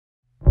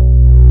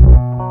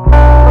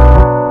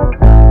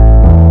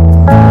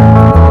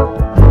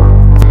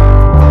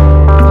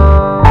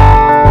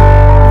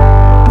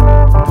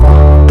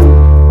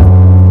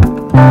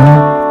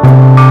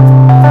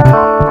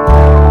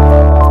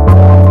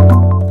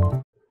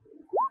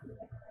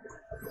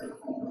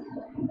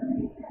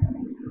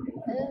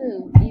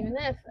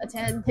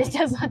pretend it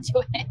does not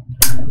do it.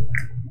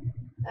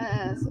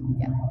 So,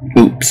 yeah.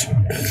 Oops.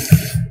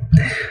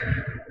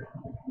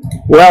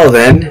 Well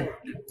then,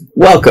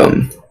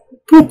 welcome.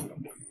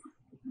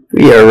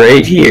 We are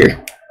right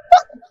here.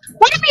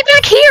 Why are we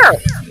back here?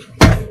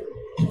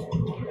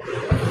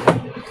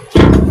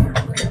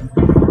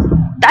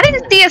 I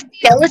didn't see a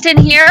skeleton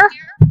here.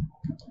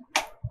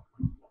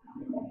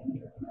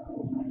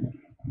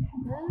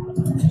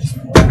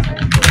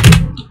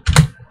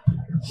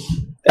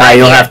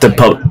 You'll have to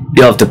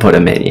put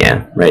him in,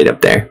 yeah, right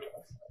up there.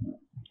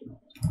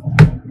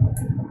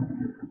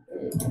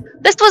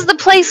 This was the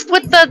place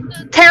with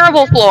the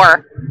terrible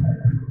floor.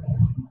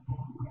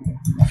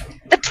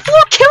 The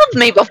floor killed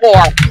me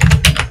before.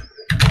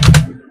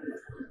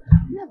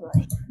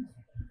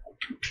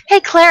 Hey,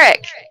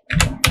 cleric.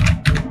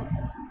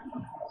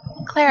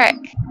 Cleric.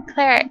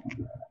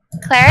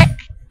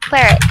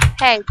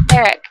 Hey,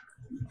 cleric.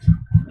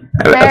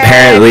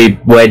 Apparently,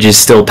 Wedge is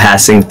still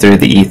passing through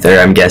the ether,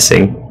 I'm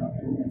guessing.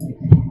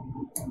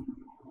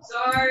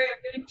 Sorry,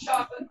 I'm getting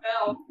chocolate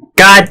milk.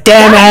 God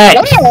damn it!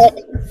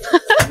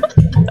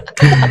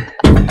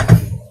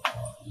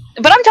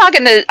 But I'm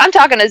talking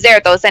to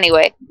Zerathos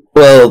anyway.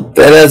 Well,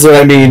 that's what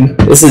I mean.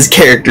 This is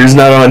character's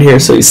not on here,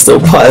 so he's still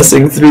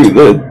passing through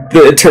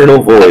the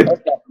eternal void.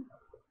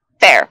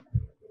 Fair.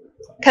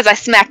 Because I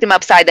smacked him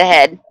upside the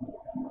head.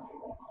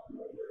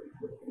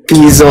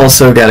 He's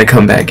also got to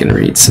come back and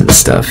read some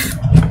stuff.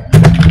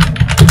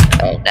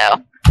 Oh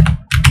no.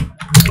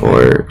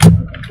 Or...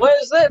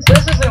 What is this?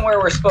 This isn't where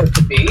we're supposed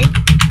to be.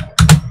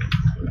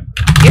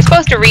 You're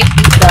supposed to read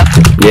some stuff.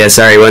 Yeah,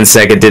 sorry, 1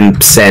 second,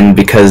 didn't send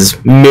because...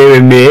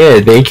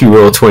 Thank you,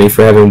 Roll20,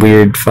 for having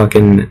weird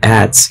fucking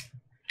ads.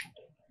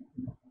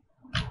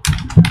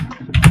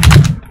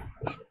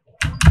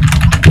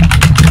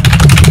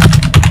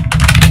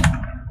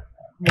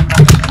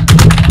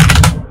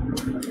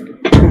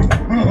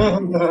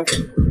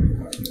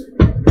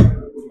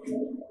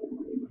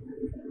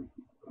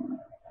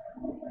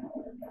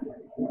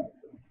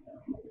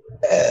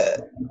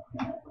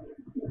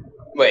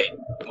 Wait,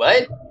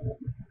 what?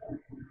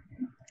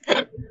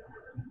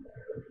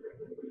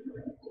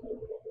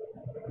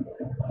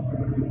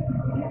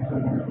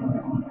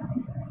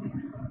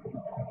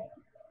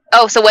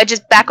 Oh, so Wedge is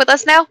back with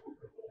us now?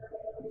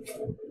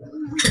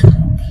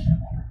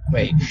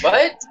 Wait,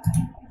 what?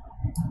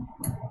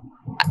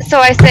 So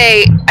I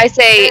say...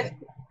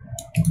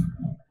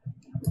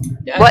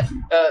 Yeah, what?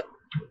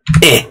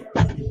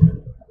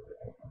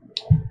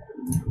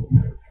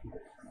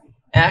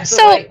 Axel,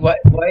 So-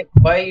 like,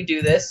 why you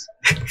do this?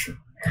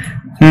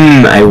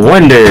 I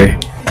wonder...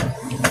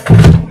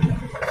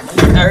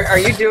 Are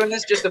you doing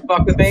this just to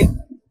fuck with me?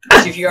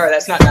 If you are,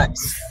 that's not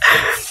nice.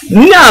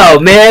 No,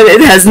 man,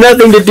 it has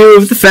nothing to do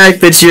with the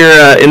fact that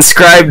your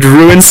inscribed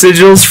ruin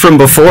sigils from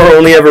before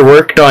only ever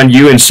worked on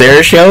you and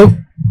Sarah show.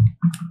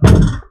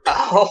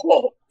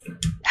 Oh.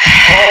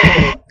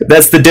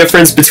 That's the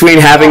difference between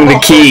having the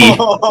key,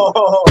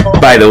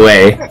 by the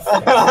way.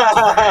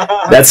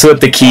 That's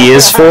what the key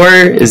is for,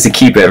 is to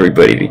keep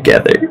everybody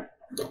together.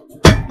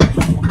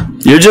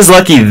 You're just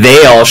lucky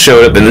they all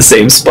showed up in the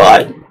same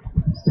spot.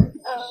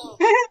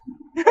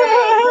 This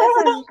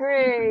is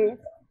great.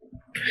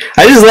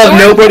 I just love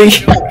nobody...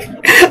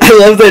 I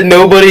love that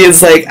nobody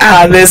is like,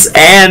 this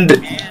and...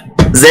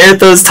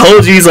 Zerathos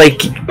told you, he's like,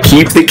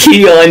 keep the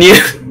key on you.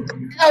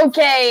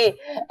 Okay,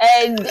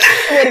 and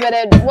wait a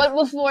minute, what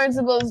was Florence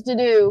supposed to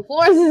do?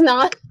 Florence is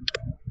not...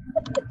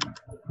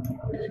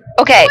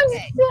 Okay.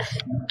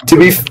 To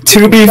be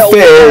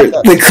fair,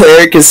 the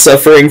cleric is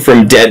suffering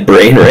from dead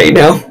brain right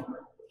now.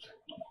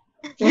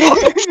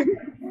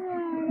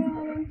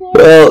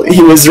 Well,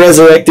 he was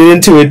resurrected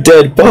into a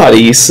dead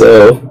body,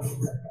 so...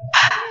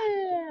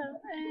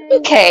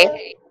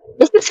 Okay.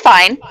 This is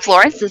fine.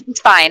 Florence, this is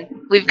fine.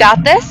 We've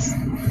got this.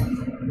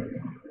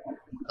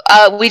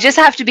 We just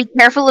have to be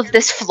careful of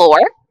this floor.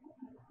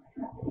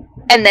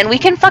 And then we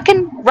can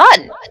fucking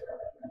run.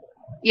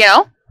 You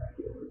know?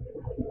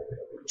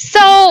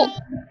 So...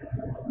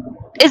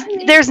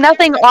 there's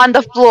nothing on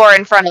the floor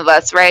in front of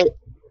us, right?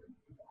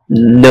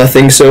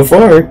 Nothing so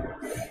far.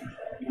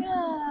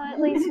 At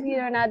least we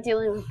are not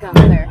dealing with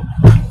Gunther.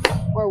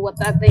 Or what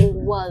that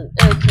thing was,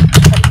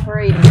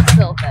 parading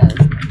itself as.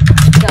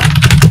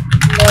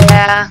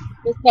 Yeah,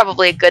 it's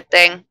probably a good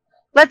thing.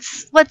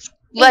 Let's go.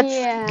 So you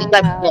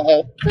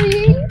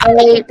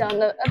picked up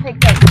the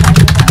fact that that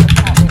was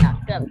probably not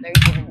Gunther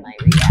given my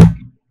react.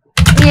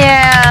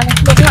 Yeah, I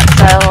thought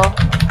so.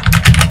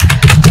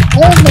 I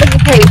was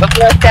hesitate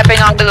before stepping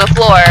onto the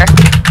floor.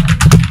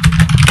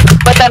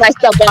 But then I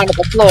stepped onto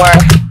the floor.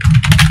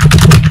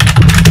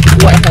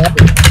 What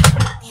happened?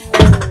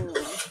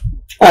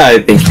 I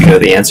think you know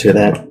the answer to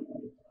that.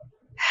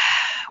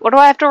 What do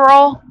I have to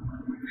roll?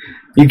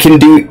 You can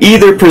do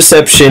either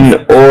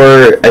perception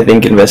or, I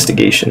think,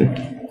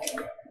 investigation.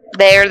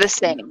 They're the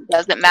same.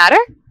 Doesn't matter.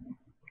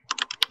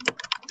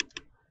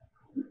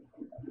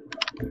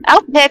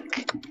 I'll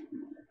pick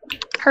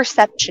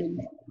perception.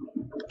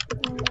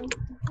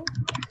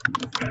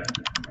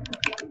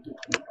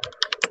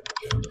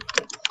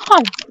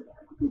 Huh.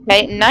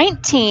 Okay,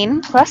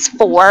 19 plus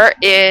 4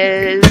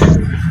 is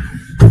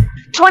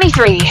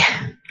 23.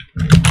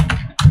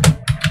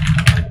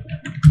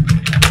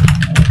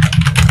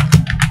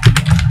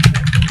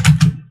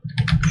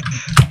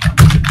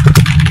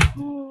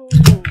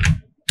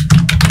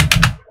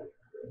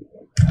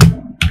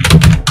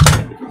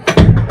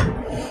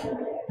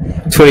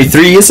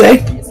 $23, you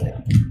say?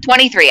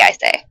 23, I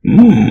say.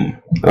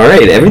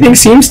 Alright, everything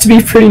seems to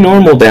be pretty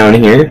normal down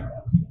here.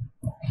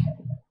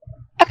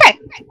 Okay,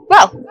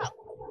 well,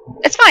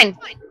 it's fine.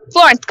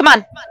 Florence, come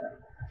on.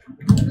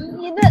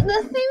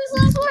 The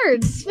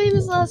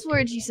famous last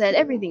words you said.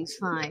 Everything's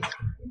fine.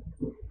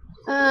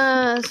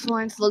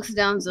 Florence looks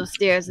down the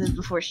stairs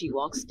before she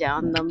walks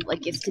down them,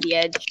 like gets to the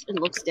edge and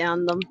looks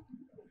down them.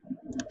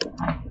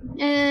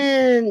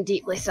 And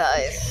deeply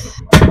sighs.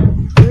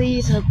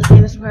 Please hope the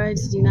famous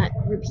words do not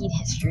repeat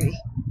history.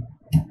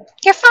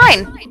 You're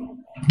fine.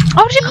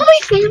 Oh, did you call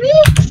me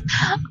famous?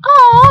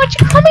 Oh,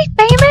 did you call me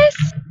famous?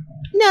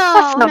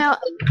 No.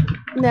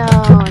 No.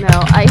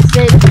 I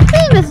said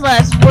famous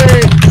last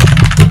words.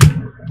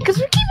 Because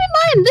keep in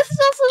mind, this is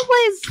also the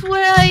place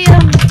where I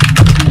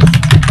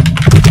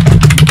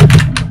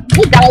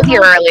That was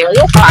here earlier.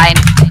 You're fine.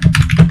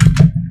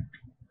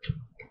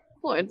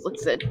 Florence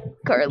looks at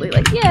Carly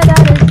like, yeah,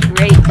 that is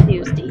great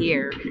news to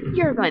hear.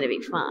 You're going to be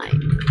fine.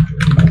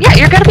 Yeah,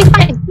 you're gonna be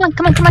fine.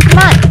 Come on.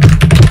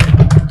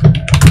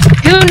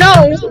 Who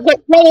knows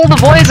what hole the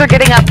boys are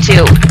getting up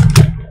to?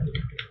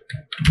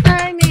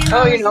 I mean,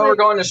 Oh, you know, we're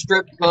going to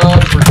strip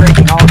clubs, we're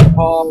drinking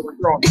alcohol, we're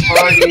throwing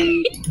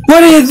parties.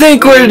 What do you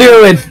think we're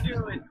doing?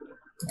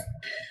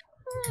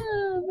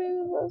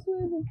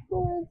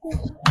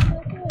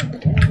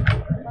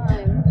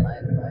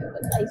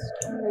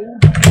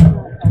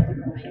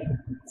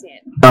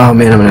 Oh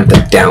man, I'm gonna have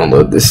to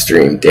download this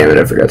stream. Damn it,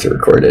 I forgot to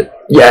record it.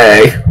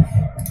 Yay!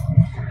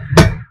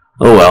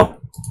 Oh well.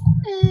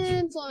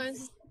 And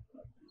Florence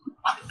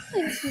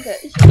thinks that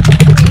she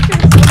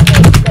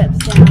steps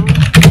down,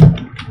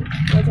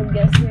 which I'm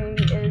guessing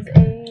is a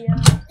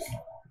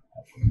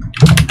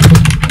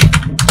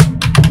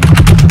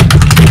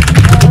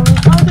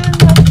I'll do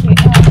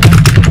investigation.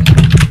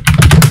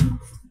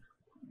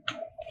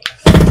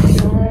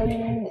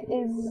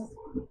 And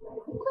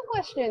quick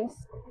questions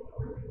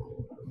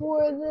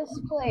for this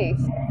place.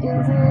 Is it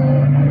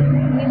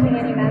using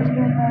any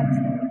magical effects?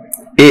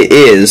 It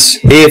is.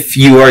 If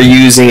you are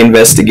using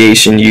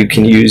investigation, you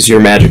can use your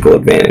magical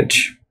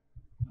advantage.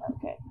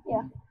 Okay,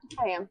 yeah,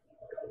 I am.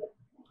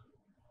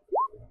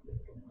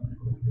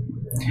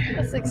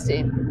 A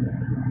 16.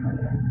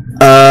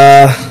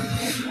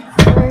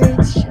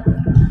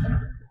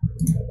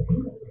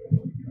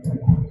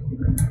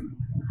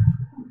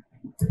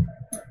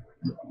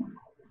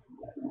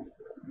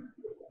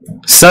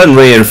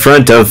 Suddenly in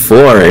front of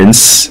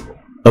Florence,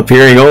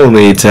 appearing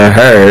only to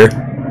her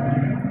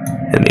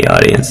in the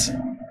audience.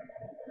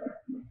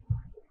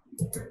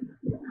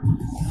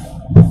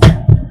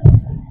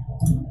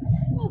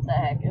 What the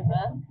heck is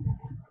that?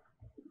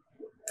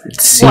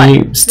 It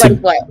seems to...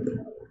 What?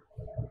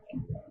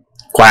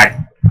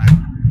 Quack.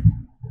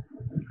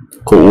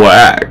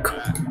 Quack.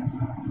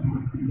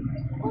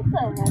 What the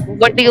heck is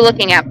What are you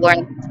looking at,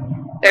 Florence?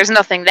 There's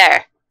nothing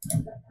there.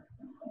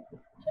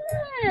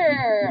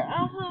 Sure,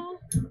 I'm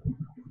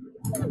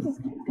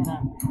just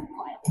gonna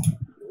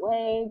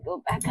quietly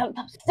go back up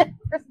the stairs.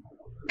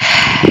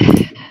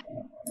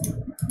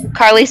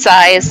 Carly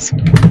sighs.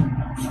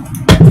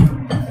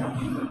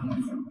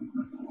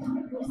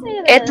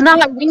 It's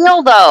not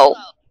real, though.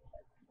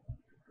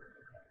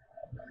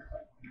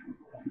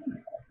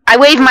 I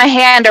wave my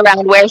hand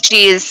around where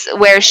she's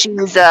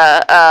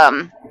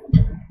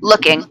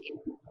looking.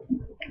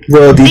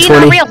 Roll See,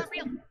 not D20. real.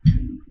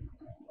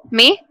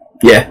 Me?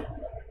 Yeah.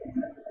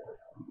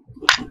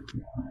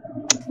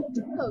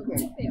 Okay,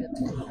 save it.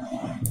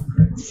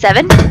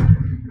 7?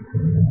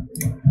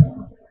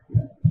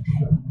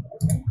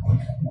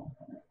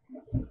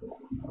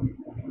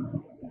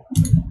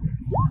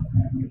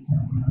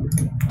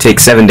 Take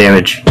 7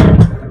 damage.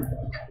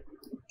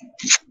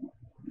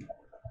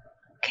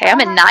 Okay,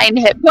 I'm at 9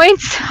 hit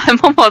points. I'm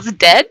almost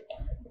dead.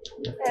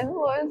 And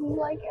Florence is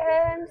like,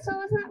 and so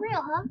it's not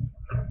real, huh?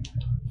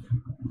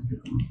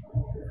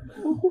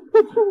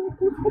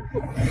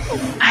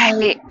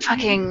 I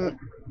fucking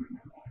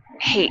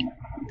hate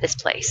this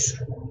place.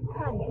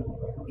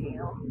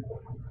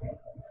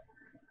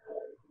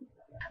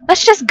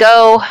 Let's just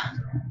go.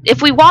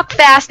 If we walk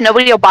fast,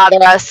 nobody will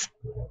bother us.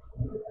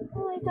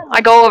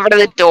 I go over to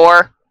the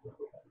door.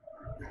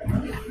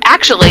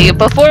 Actually,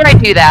 before I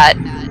do that,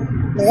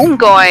 I'm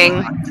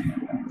going...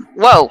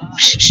 Whoa.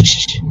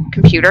 Shh.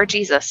 Computer,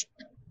 Jesus.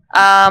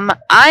 I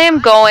am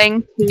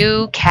going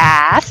to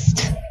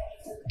cast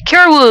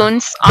Cure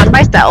Wounds on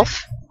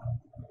myself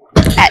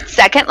at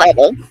 2nd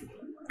level.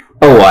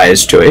 A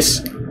wise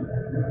choice.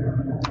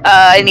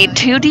 I need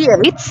 2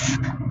 d8s.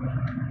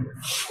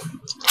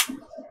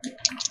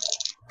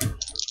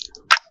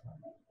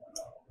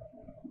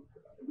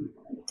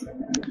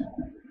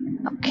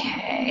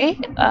 Okay.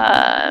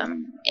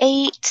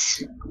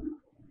 8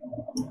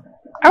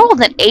 I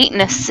rolled an 8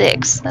 and a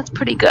 6. That's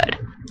pretty good.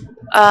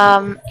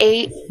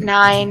 8,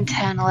 9,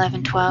 10,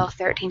 11, 12,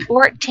 13,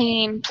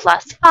 14,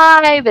 plus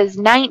 5 is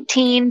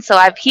 19, so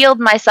I've healed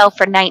myself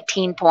for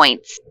 19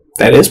 points.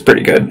 That is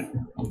pretty good.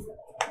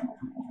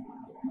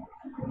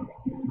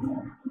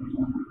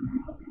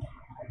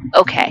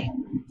 Okay.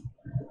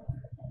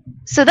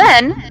 So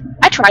then,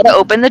 I try to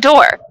open the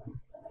door.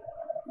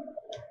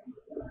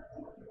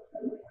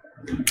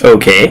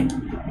 Okay.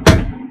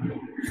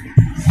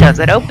 Does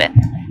it open?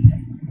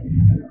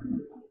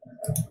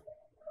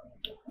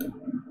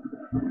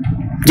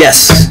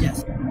 Yes.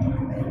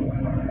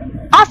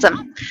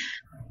 Awesome.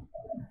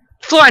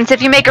 Florence,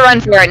 if you make a run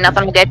for it,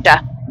 nothing will get ya.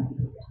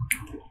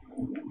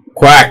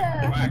 Quack.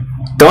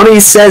 Donnie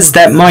says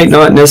that might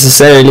not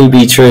necessarily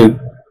be true.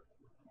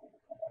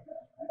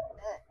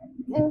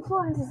 And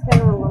Florence is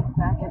gonna look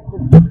back at the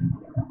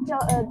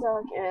duck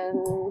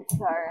and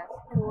Zara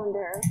and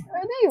wonder,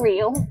 are they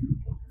real?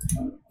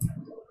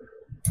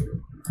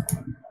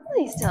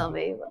 Please tell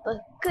me with a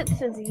good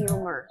sense of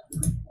humor.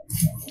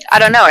 I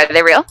don't know, are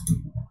they real?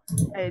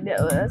 I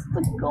know, that's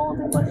the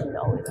golden question to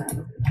always ask.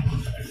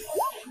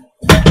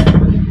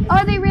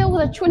 Are they real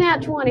with a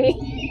nat 20?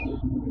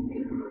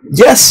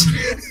 Yes.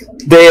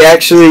 They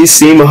actually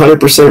seem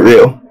 100%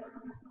 real.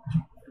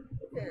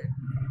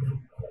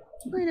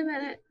 Wait a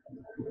minute.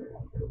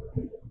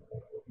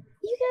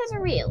 You guys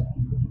are real.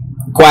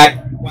 Quack.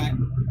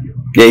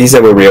 Yeah, he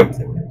said we're real.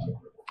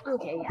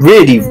 Okay, yeah.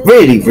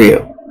 Really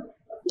real.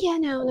 Yeah,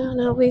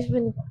 no. We've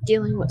been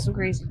dealing with some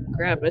crazy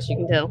crap, as you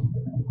can tell.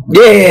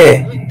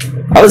 Yeah.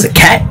 I was a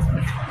cat.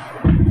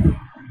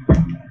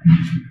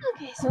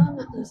 Okay, so I'm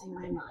not losing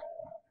my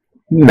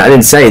mind. I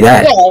didn't say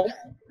that.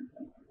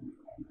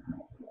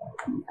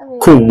 I mean,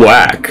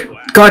 Quack.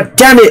 God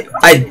damn it!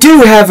 I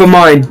do have a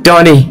mind,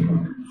 Donnie.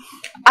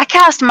 I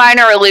cast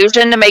Minor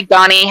Illusion to make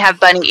Donnie have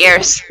bunny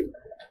ears.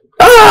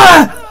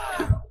 Ah!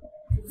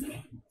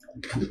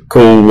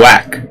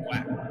 Quack.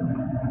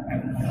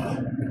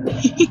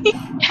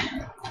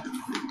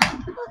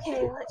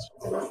 okay, let's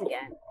do this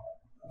again.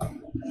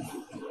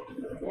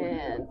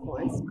 And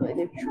Florence is going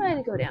to try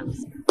to go down the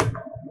stairs.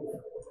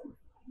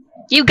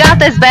 You got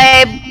this,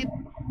 babe!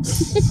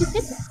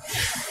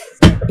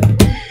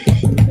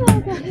 Oh,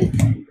 God.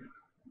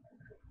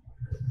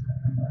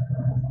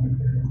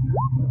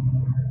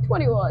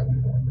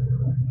 21.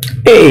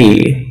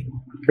 Hey.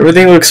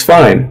 Everything looks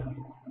fine.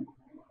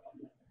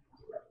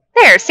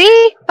 There,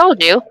 see?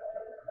 Told you.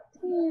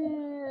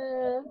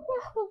 Yeah,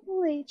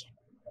 probably.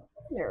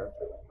 Sure.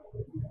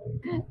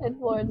 And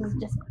Florence is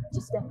just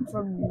step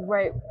from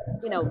right,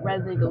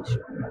 rather than go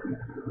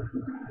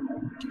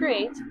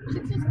straight,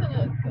 she's just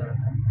gonna go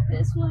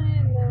this way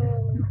and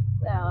then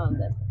down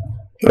this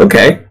way.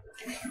 Okay.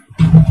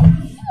 She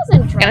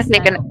doesn't trust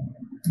that.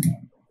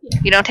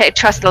 You don't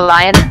trust the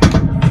lion?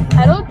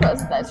 I don't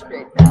trust that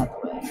straight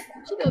pathway.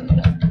 She doesn't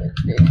trust that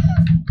straight pathway.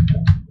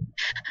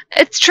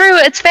 It's true,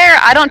 it's fair.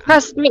 I don't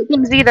trust straight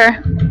things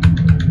either.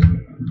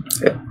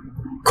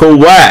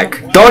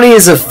 Quack. Donnie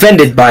is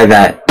offended by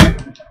that.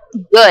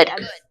 Good.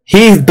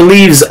 He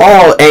believes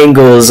all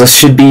angles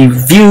should be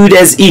viewed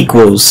as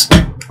equals.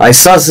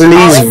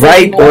 Isosceles,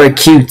 right, or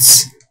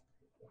acutes.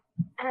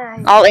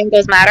 All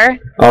angles matter?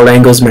 All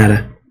angles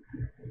matter.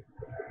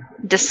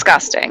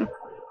 Disgusting.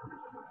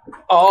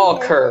 All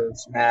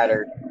curves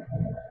matter.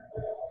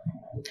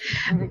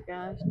 Oh my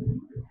gosh.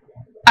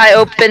 I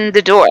opened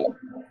the door.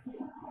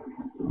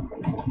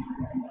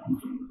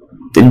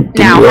 Didn't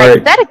Now, you already,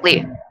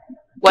 hypothetically.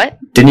 What?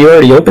 didn't you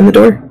already open the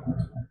door?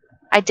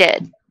 I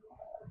did.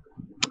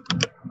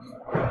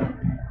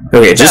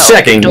 Okay, just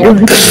checking.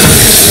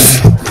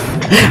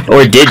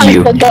 Or did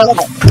you?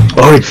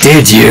 Or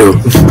did you?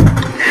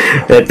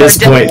 At this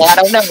point, I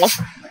don't know.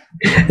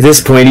 at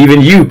this point,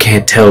 even you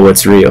can't tell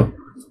what's real.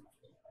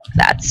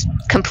 That's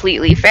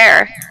completely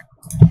fair.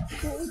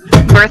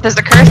 Birth is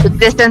a curse, but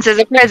distance is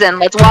a prison.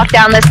 Let's walk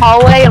down this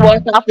hallway and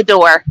walk off the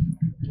door.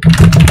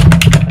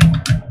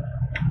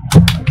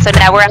 So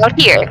now we're out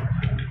here.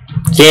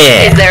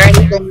 Yeah. Is there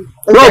anything,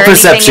 Roll anything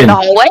perception. in the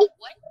hallway?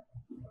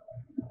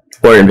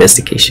 Or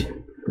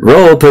investigation.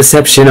 Roll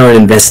perception or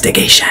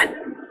investigation.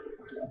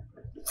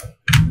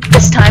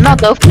 This time I'll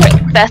go for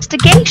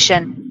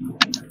investigation.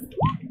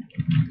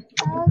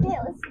 Okay,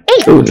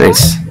 let's 8. Ooh,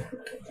 nice.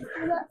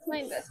 that's my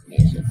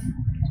investigation.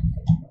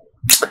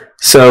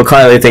 So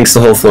Kylie thinks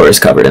the whole floor is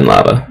covered in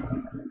lava.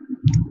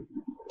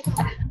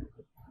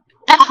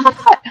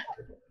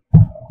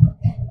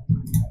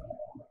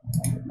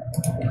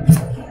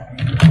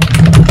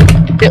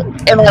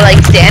 Am I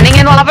like standing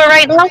in lava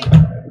right now?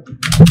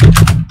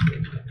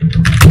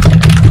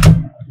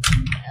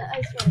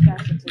 I swear to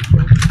gosh, it's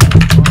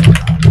a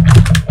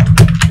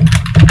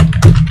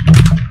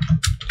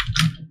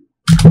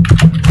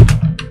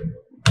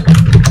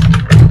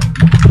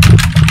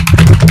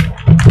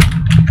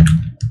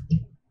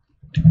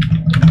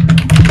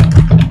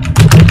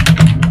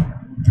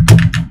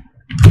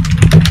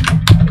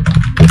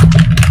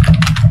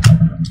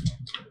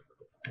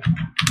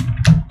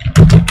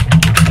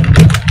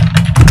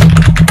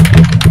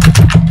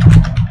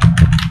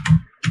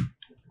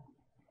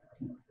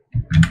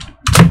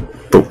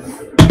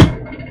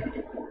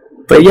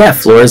But yeah,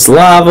 floor's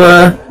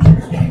lava.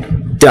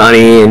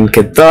 Donnie and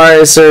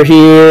Catharis are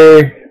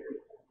here.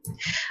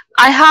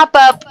 I hop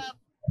up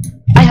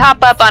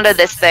onto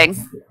this thing.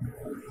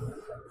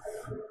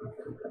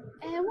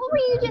 And what were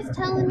you just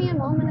telling me a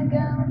moment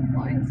ago?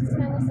 Florence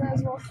kind of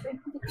says, well,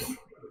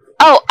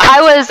 Oh, I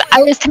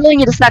was telling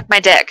you to suck my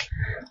dick.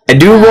 I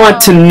do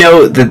want to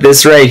note that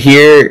this right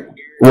here,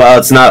 while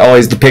it's not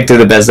always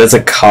depicted the best, that's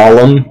a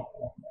column.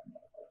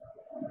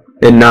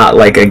 And not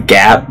like a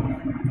gap.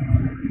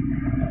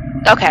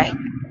 Okay.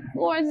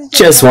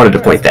 Just wanted to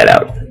point that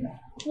out.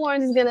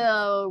 Florence is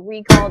gonna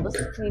recall the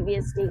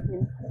previous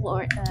statement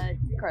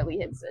Carly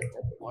had said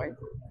to Florence.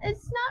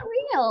 It's not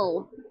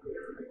real.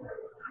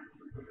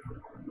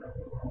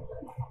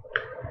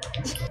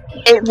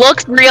 It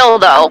looks real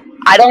though.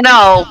 I don't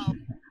know.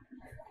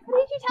 What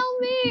did you tell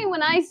me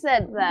when I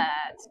said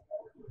that?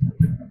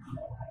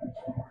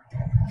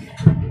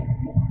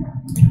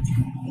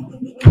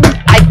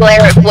 I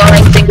glare at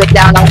Florence and get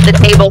down off the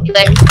table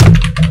thing.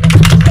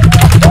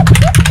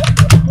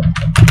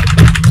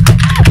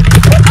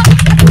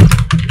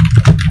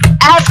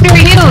 After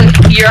you,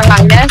 Your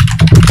Highness.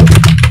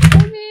 I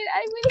mean,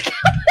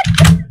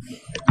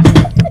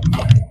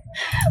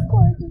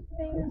 Florence's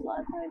famous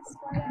last night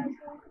smartass.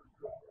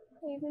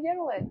 Ladies and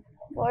gentlemen,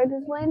 Florence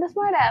is playing the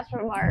smartass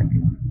remark.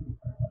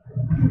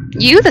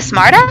 You the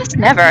smartass?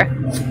 Never.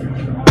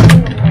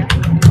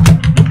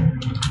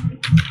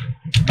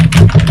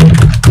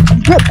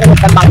 Get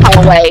in my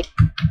hallway.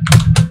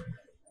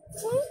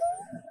 So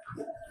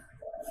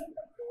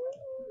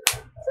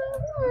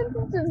Florence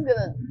is just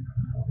gonna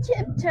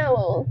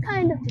tiptoe,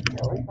 kind of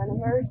tiptoe in front of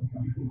her.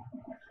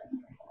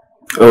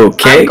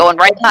 Okay. I'm going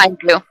right behind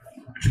you.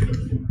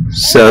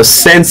 So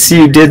since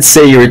you did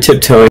say you were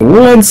tiptoeing,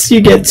 once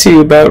you get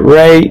to about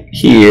right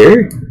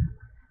here,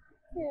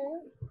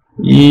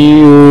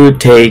 you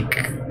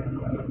take...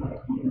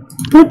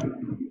 Boop.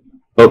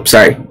 Oh,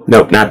 sorry.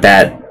 Nope, not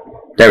that.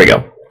 There we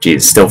go.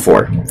 Jeez, still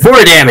 4.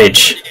 4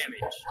 damage!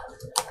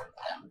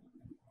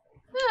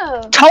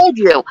 Oh. Told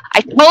you.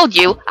 I told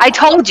you. I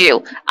told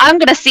you. I'm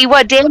gonna see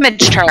what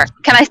damaged her.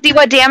 Can I see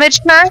what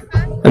damaged her?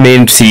 I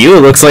mean, to you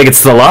it looks like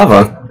it's the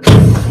lava.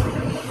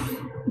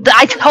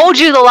 I told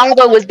you the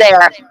lava was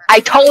there. I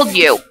told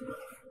you.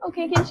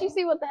 Okay, can she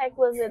see what the heck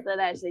was it that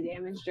actually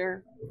damaged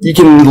her? You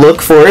can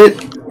look for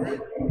it.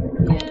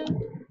 Yeah.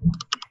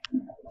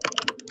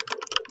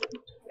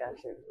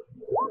 Gotcha.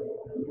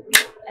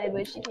 I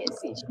wish you can't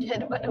see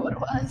shit, but I know what it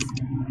was.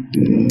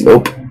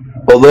 Nope.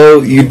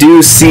 Although you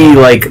do see,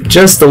 like,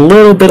 just a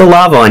little bit of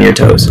lava on your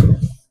toes.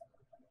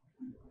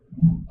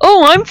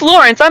 Oh, I'm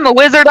Florence. I'm a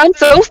wizard. I'm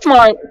so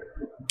smart.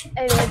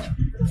 Anyway,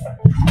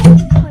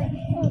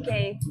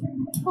 okay.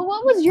 But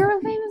what was your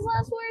famous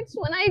last words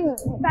when I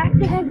backed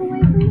the heck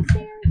away from the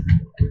stairs?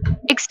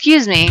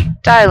 Excuse me,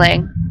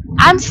 darling.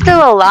 I'm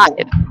still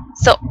alive,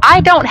 so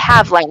I don't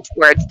have last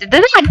words. Did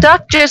that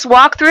duck just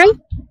walk through?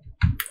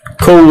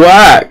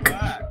 Correct.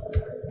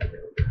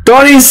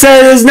 Donnie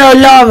said there's no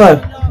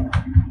lava.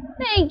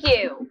 Thank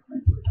you.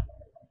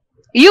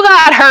 You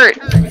got hurt.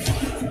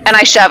 And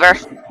I shove her.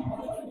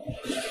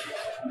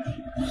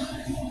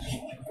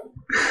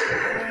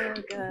 Oh,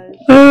 gosh.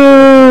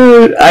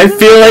 I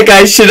feel like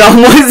I should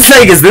almost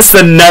say, is this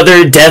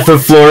another death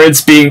of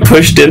Florence being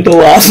pushed into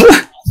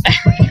lava?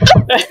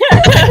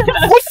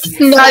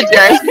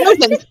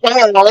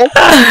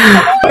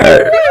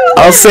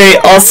 I'll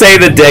say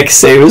the deck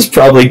save is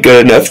probably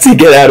good enough to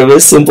get out of a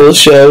simple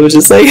shove.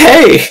 Just like,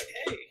 hey,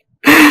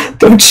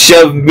 don't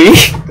shove me.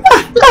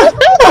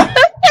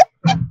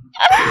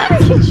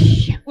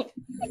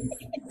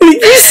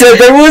 You said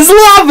there was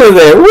lava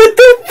there. What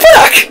the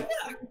fuck?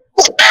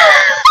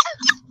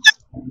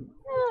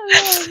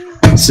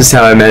 It's just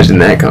how I imagine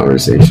that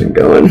conversation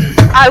going.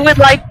 I would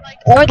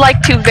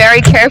like to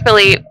very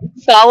carefully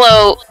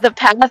follow the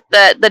path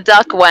that the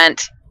duck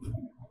went,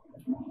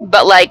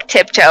 but like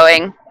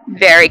tiptoeing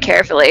very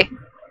carefully.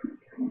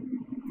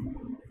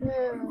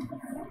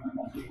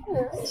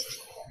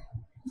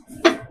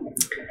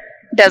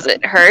 Does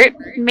it hurt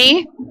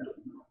me?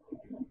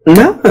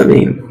 No, I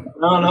mean...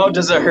 I don't know,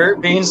 does it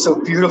hurt being so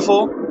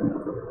beautiful?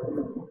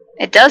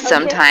 It does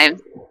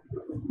sometimes.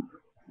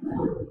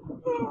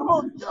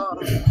 Oh,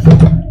 God.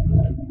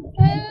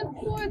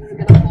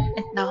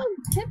 No.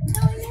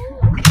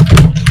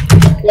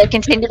 I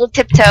continue to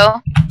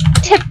tiptoe.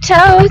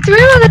 Tiptoe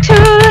through the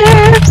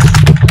tulips.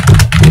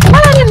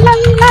 La, la,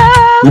 la.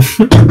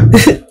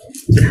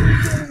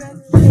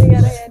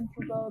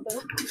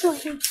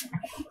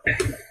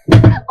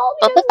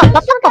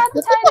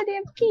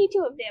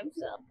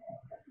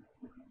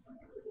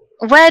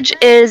 Wedge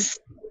is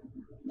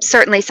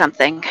certainly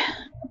something.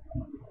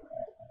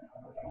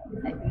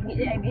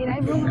 I mean, I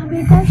will not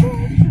be present.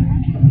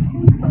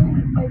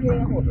 I'm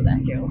getting a hold of that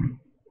joke.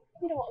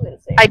 You don't want me to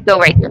say it. I'd go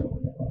right here.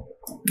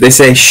 They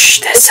say, shh,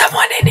 there's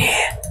someone in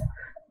here.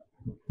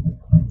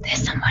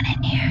 There's someone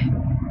in here.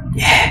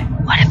 Yeah.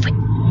 What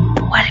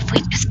if we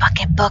just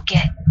fucking book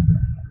it?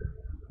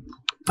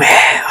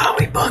 Where are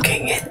we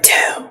booking it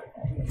to?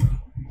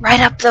 Right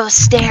up those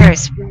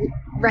stairs.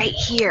 Right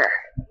here.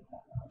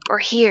 or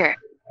here,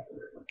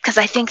 because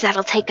I think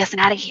that'll take us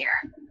out of here.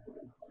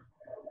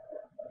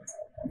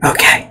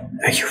 Okay,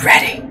 are you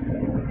ready?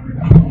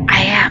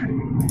 I am.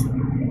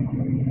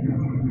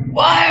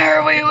 Why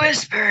are we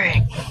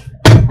whispering?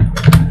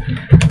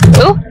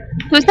 Who?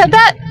 Who said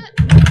that?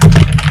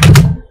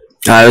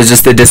 It was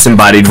just the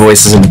disembodied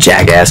voice of some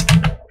jackass.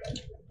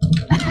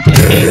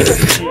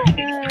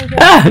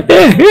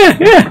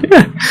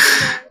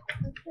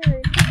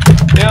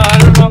 Yeah, I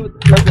don't know what the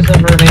purpose of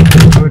her name to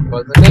it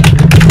was. I think she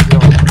was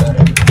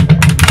better.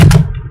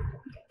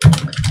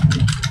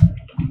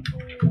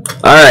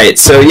 Alright,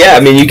 so yeah, I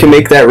mean, you can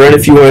make that run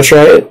if you want to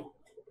try it.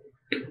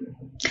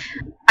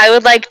 I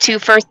would like to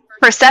first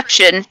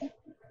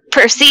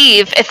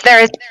perceive if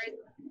there is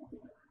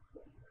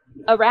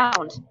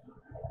around.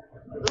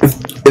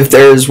 If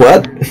there's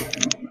what?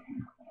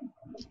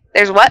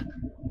 There's what?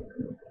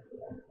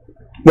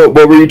 What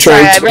were you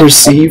trying Sorry, to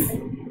perceive?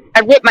 I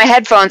ripped my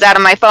headphones out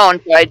of my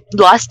phone, so I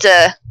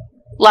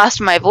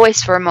lost my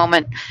voice for a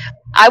moment.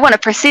 I want to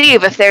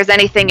perceive if there's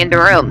anything in the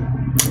room.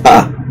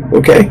 Ah,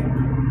 okay.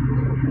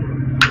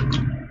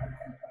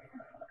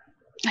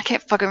 I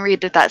can't fucking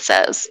read what that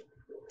says.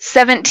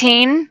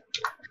 17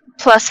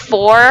 plus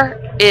 4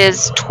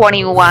 is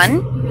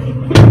 21.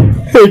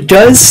 There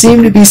does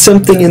seem to be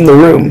something in the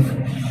room.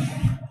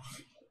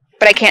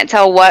 But I can't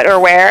tell what or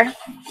where.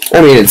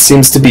 I mean, it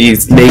seems to be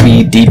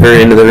maybe deeper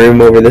into the room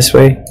over this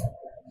way.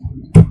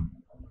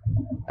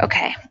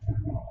 Okay.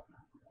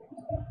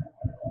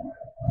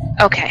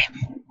 Okay.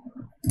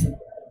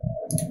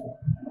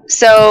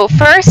 So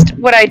first,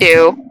 what I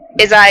do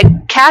is I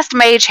cast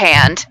Mage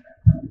Hand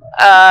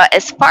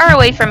as far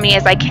away from me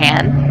as I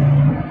can.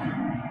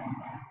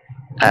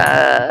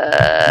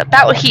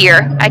 About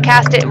here. I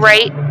cast it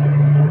right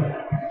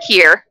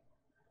here.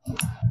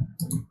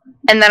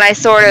 And then I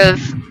sort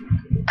of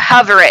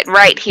hover it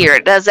right here.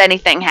 Does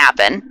anything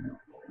happen?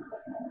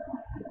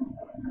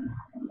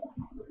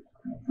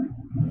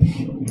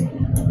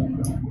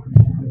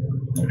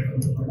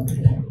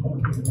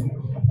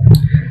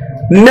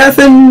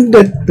 Nothing.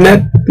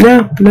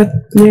 No.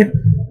 Yeah.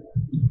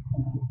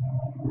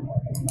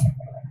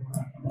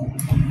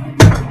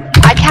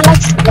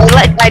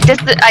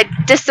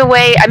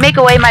 I make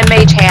away my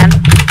mage hand,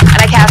 and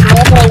I cast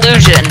normal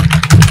illusion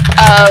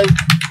of.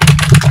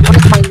 What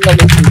does my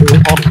illusion do?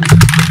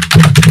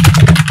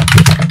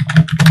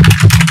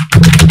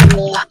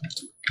 Hold on.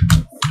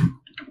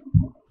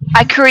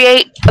 I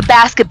create a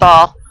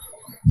basketball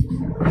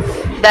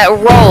that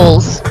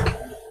rolls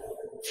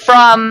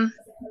from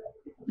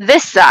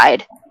this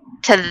side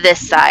to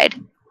this side.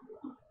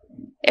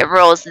 It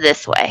rolls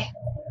this way.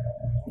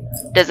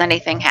 Does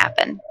anything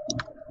happen?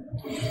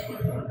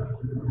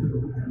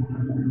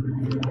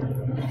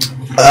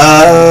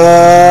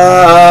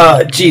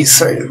 Geez,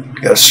 sorry,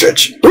 gotta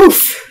stretch.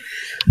 Oof.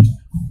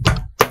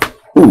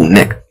 Ooh,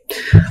 Nick.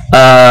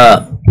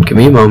 Give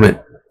me a moment.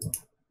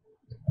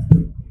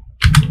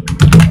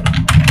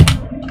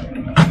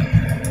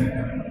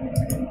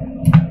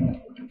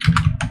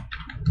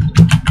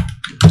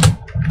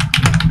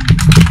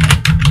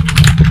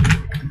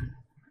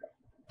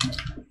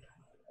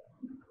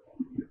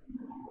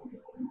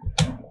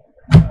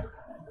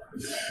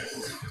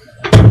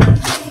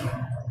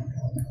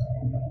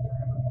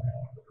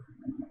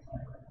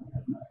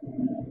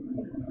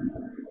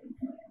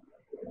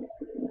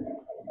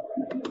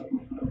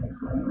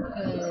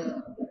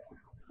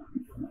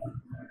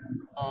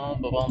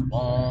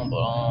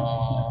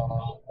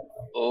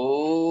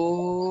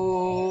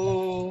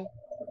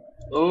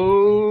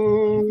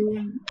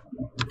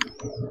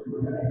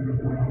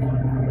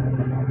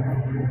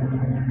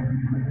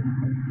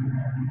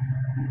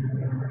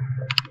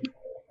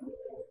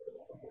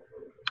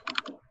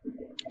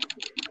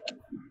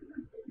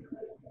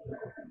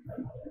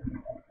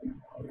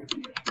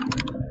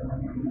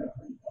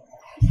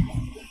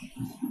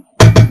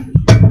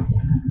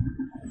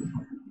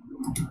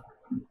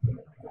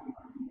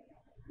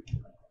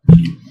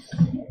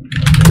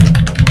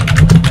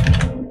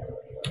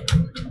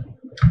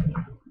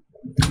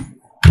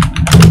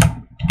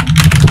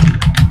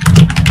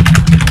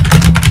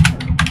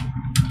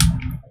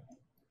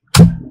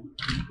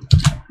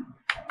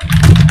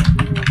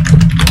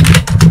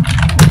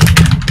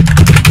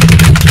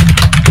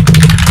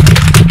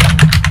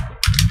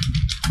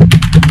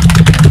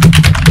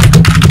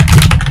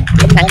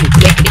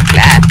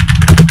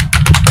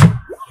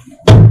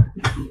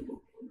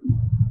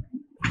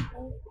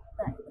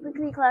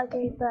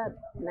 Okay, but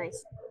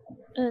nice.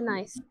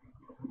 Nice.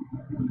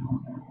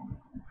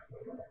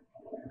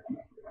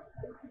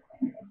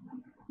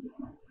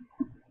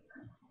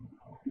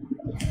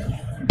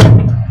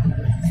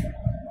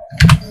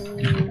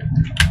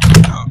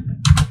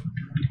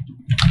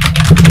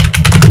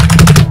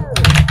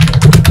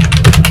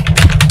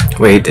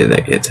 Wait, did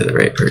that get to the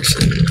right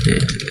person? Yeah,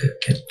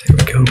 there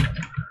we go.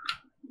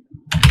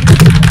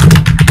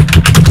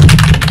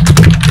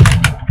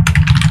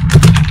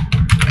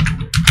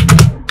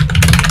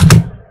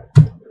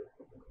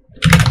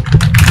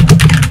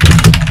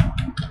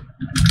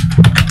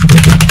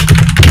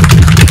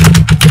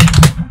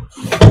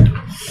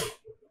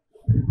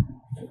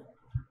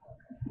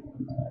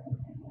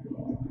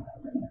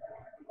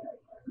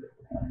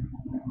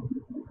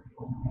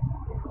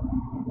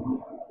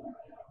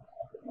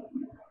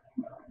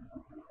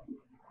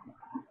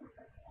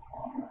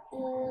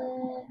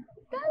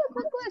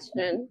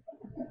 question.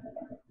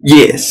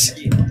 Yes.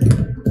 If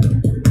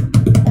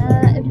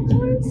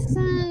Florence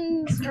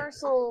sends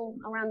Ursel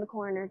around the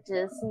corner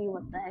to see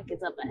what the heck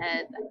is up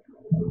ahead,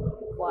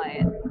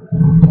 quiet.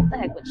 What the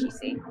heck would she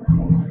see?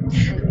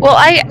 Well,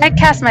 I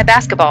cast my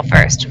basketball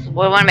first. We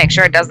want to make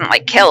sure it doesn't,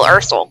 like, kill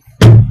Ursel.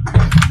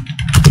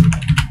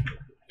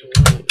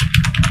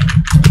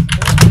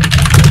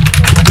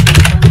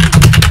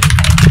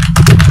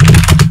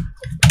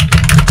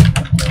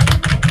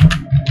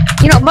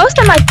 You know, most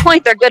of my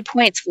points are good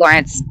points,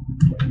 Florence.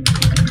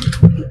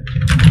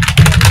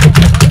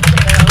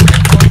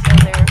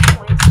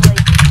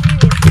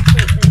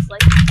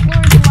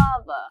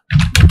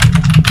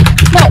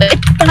 No,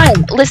 it's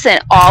fine. Listen,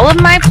 all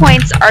of my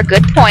points are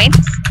good points.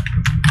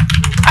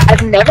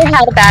 I've never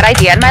had a bad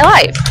idea in my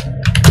life.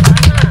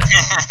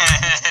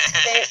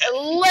 Okay,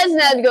 let's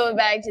not go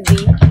back to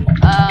the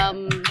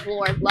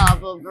Lord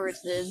Lava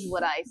versus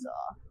what I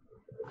saw.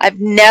 I've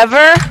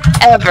never,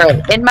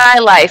 ever in my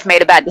life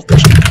made a bad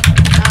decision.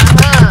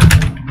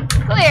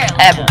 Clearly.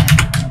 Ever.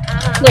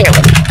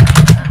 Clearly.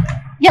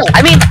 Yeah,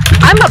 I mean,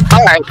 I'm a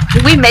bard.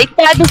 Do we make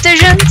bad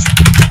decisions?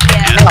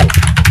 Yeah. No.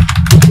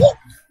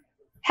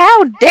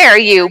 How dare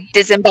you,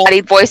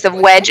 disembodied voice of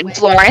Wedge and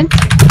Florence? I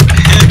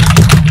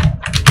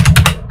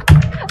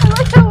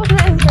like that one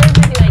that started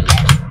to do it,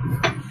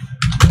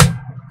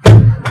 yes.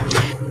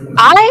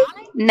 I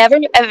never,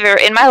 ever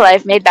in my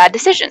life made bad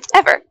decisions.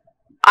 Ever.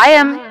 I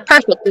am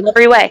perfect in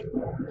every way.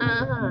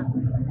 Yeah.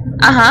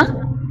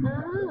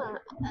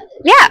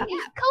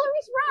 Color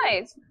me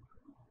surprised.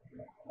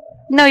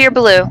 No, you're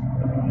blue.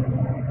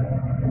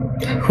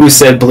 Who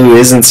said blue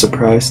isn't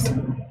surprised?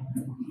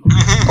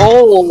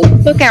 Oh,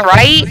 looking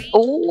right.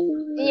 Oh.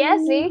 Yeah,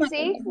 see.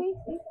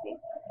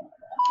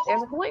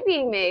 There's a point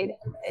being made.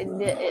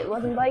 It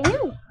wasn't by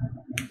you.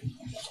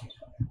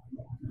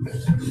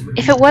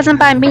 If it wasn't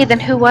by me, then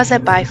who was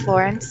it by,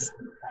 Florence?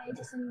 By a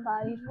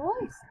disembodied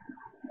voice.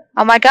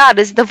 Oh my God,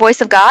 is it the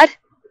voice of God?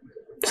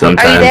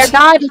 Sometimes. Are you there,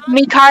 God? It's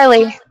me,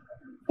 Carly.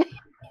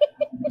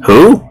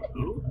 Who?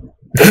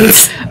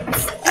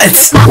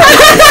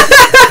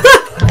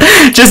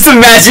 Just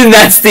imagine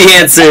that's the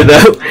answer,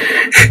 though.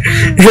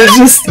 It's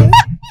just.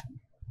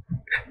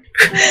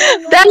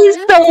 That is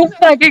so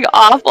fucking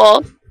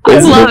awful. I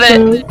love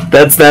it.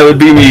 That would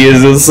be me.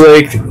 Is it's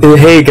like,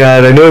 hey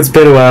God, I know it's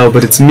been a while,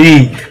 but it's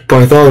me,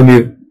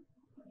 Bartholomew.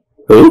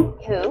 Who?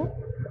 Who?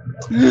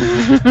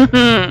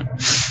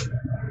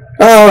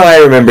 Oh, I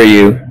remember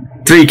you.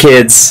 3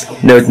 kids.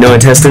 No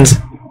intestines.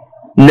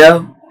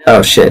 No.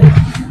 Oh shit.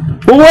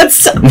 Well,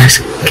 what's? What this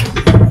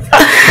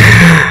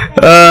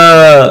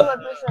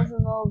has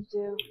evolved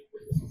to.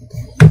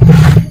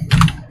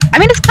 I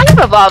mean, it's kind of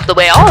evolved the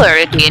way all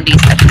our D&D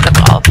sessions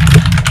evolve.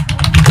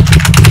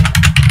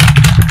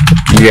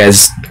 You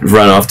guys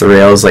run off the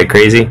rails like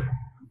crazy?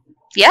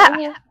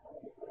 Yeah.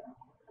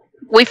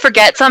 We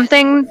forget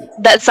something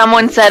that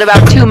someone said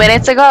about 2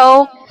 minutes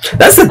ago.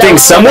 That's the thing,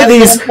 some of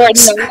these,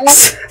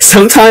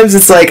 sometimes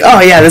it's like, oh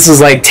yeah, this was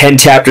like 10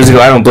 chapters ago,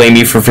 I don't blame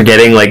you for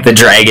forgetting, like, the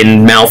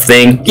dragon mouth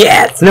thing.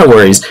 Yeah, it's no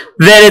worries.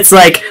 Then it's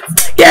like,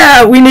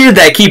 yeah, we needed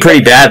that key pretty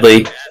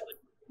badly.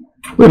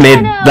 We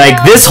made,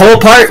 like, this whole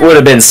part would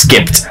have been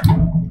skipped.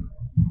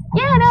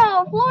 Yeah,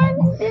 no,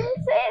 Florence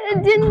didn't say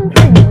it,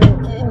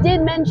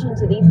 did mention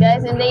to these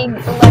guys, and they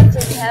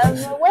elected to have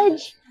a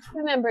Wedge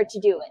remember to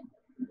do it.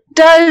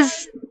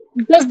 Does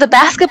the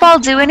basketball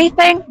do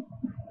anything?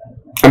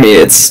 I mean,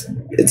 it's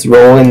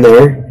rolling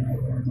there.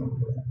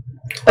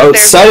 Oh,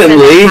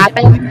 suddenly,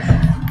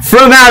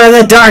 from out of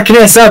the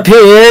darkness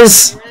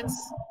appears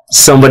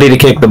somebody to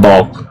kick the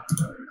ball.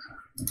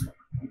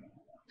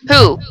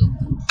 Who?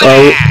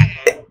 Oh.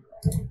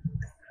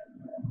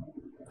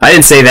 I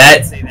didn't say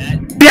that.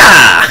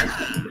 Yeah.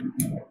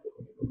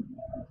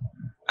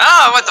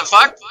 Oh, what the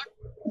fuck?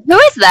 Who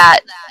is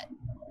that?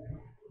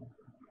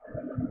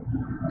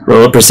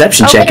 Roll a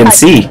perception check and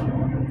see.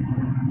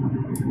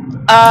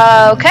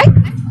 Okay.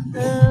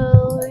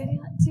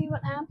 Let's see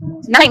what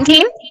happens.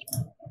 19? Oh,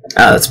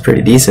 that's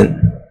pretty decent.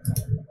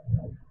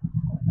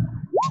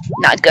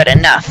 Not good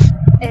enough.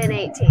 And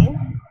 18.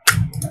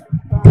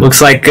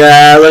 Looks like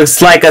a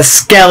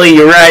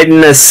skelly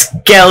riding a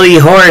skelly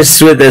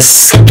horse with a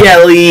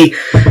skelly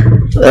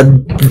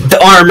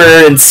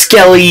armor and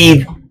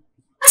skelly.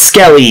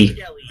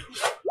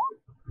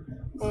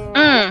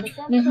 And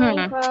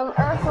from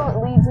Ursel, it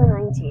leads a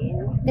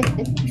 19.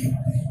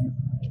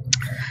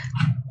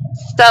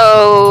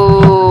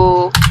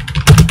 So...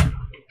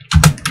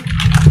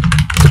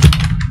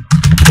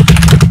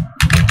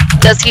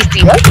 Does he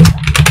see us?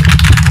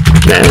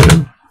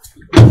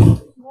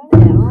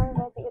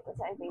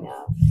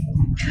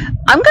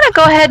 I'm gonna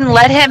go ahead and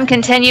let him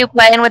continue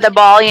playing with the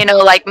ball, you know,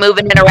 like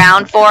moving it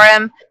around for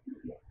him.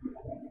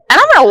 And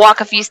I'm gonna walk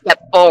a few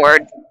steps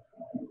forward.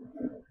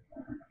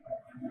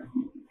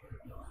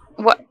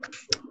 What?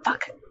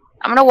 Fuck.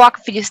 I'm gonna walk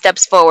a few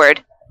steps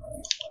forward.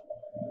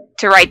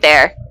 To right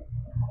there.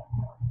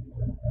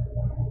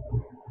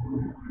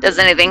 Does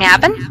anything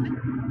happen?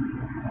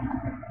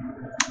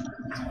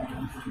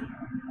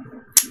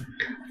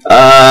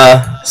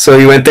 So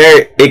you went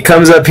there. It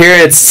comes up here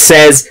and it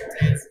says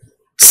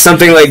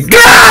something like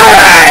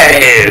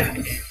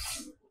 "God!"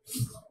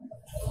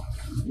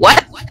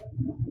 What?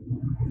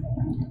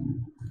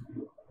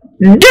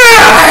 God!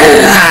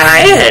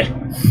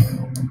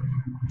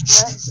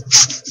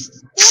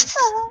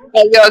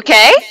 Are you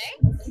okay?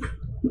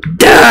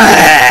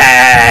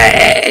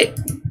 Die!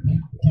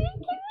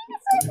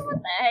 What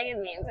the heck it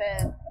means?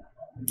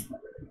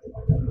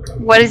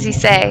 What does he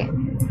say?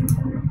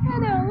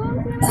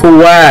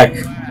 Quack.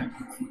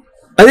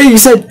 I think you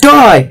said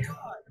die,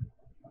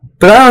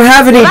 but I don't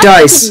have any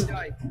dice.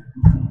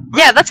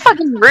 Yeah, that's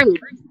fucking rude.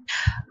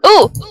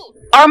 Ooh,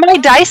 are my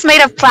dice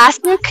made of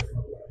plastic?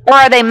 Or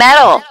are they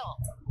metal?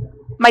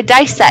 My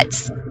dice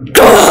sets.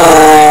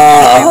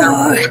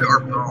 Die!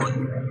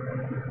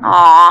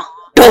 Aww.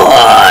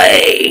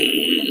 Die!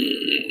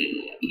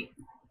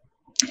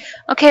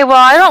 Okay, well,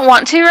 I don't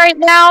want to right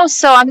now,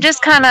 so I'm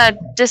just gonna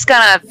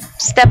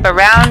step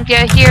around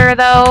you here,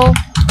 though.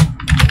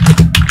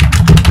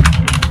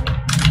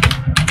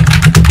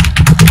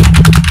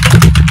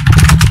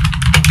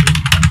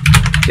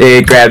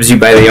 It grabs you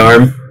by the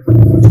arm.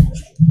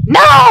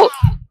 No!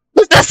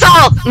 It's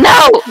assault!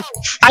 No!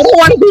 I don't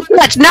want to be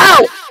touched!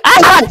 No!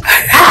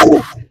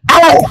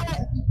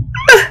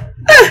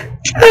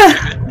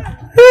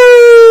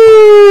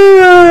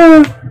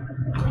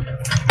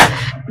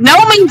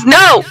 No means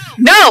no!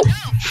 No!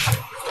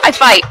 I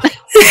fight.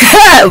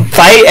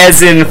 Fight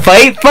as in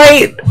fight?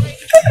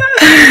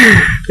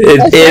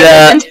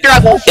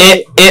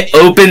 It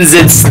opens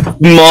its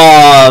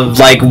maw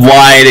like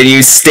wide and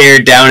you stare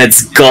down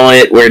its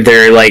gullet where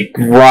there are like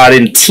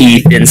rotten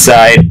teeth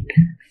inside.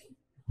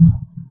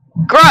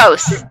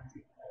 Gross.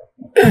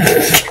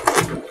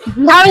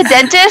 Not a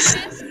dentist?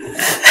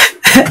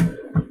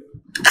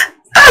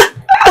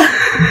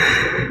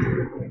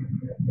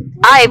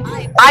 I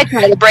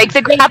try to break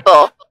the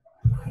grapple.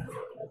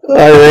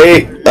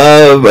 Alright,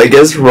 I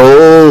guess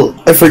roll,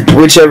 I forget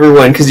whichever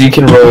one, because you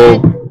can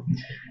roll.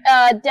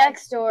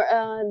 Dex or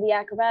the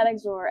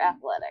acrobatics or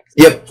athletics.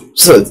 Yep,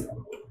 so,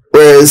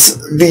 whereas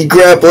the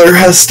grappler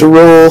has to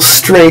roll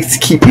strength to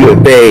keep you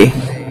at bay.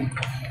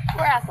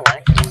 Or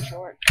athletics, in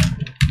short.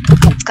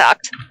 That's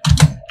cocked.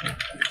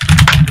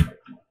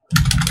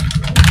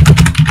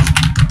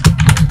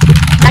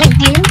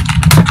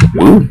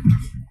 Woo.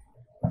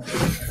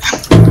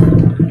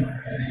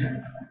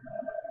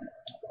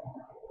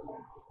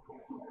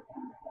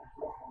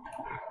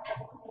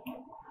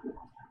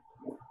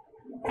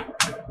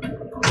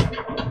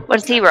 What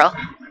does he roll?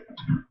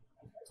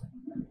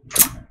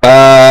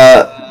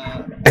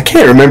 I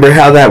can't remember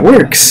how that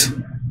works.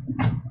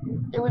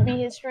 It would be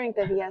his strength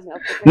if he has no.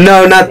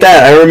 No, not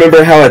that. I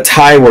remember how a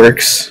tie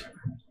works.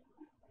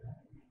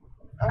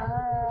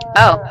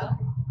 Oh.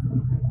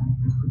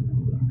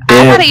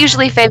 I thought it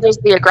usually favors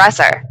the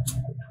aggressor.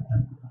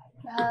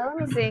 Let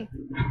me see.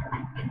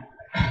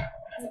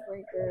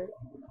 Breaker.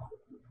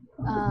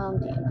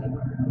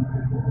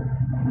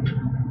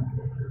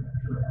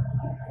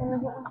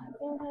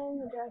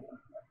 D&D.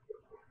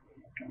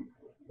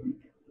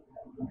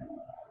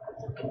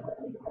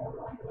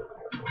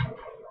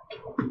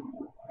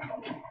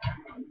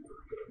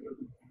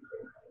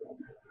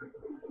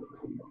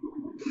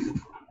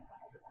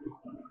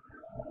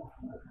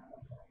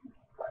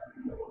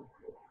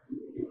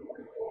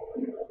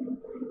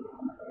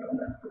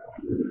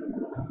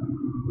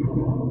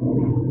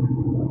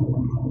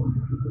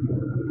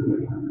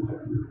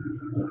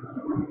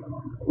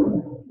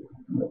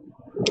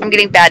 I'm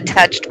getting bad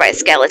touched by a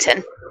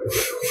skeleton.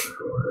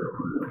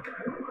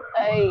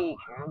 Ay,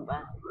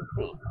 caramba.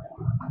 Sí.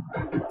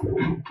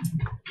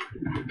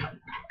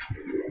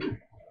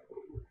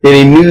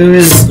 Any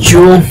news,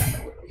 Jewel?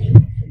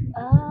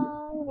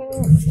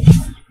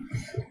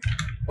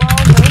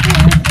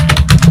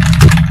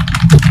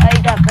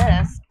 I got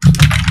this.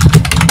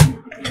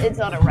 It's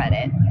on a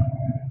Reddit.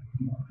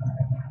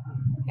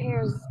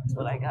 Here's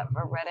what I got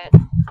for Reddit.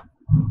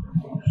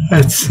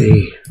 Let's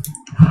see.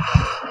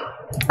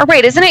 Or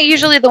wait, isn't it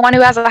usually the one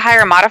who has a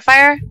higher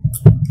modifier?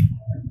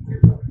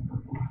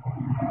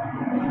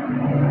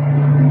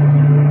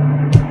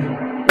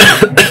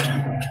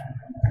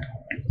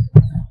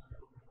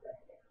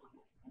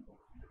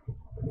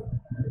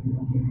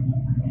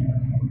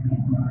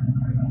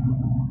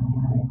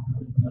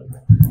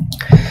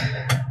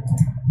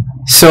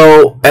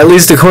 So, at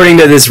least according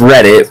to this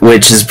Reddit,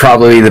 which is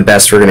probably the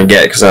best we're going to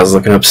get, because I was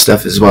looking up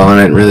stuff as well and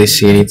I didn't really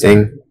see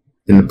anything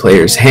in the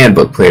player's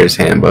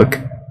handbook.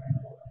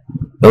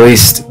 At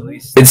least,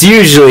 it's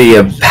usually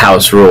a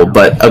house rule,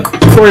 but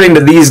according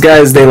to these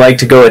guys, they like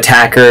to go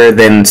attacker,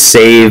 then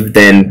save,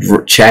 then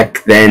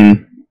check,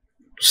 then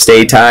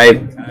stay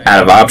tied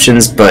out of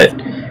options,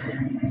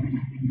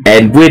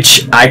 and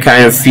which I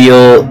kind of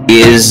feel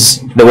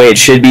is the way it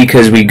should be,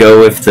 because we go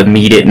with the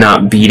meet it,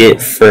 not beat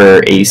it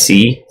for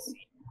AC.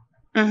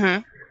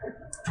 Mm-hmm.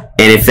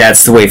 And if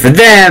that's the way for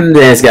them,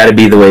 then it's got to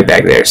be the way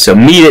back there. So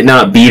meet it,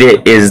 not beat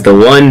it is the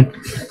one.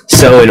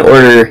 So in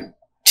order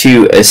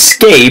to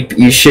escape,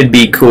 you should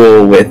be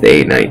cool with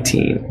a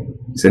 19.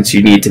 Since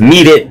you need to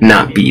meet it,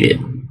 not beat it.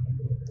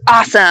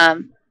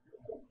 Awesome.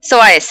 So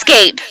I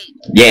escape.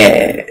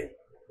 Yeah.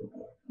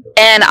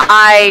 And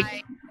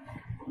I...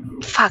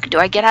 Fuck, do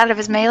I get out of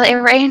his melee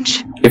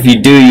range? If you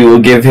do, you will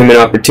give him an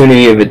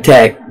opportunity of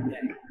attack.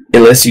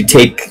 Unless you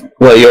take...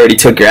 Well, you already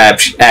took your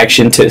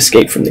action to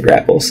escape from the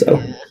grapple,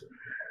 so...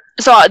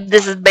 So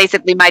this is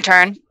basically my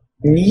turn?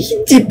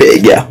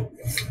 Yeah.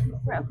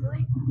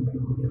 Roughly.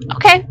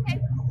 Okay.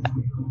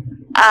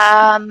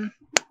 I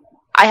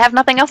have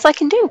nothing else I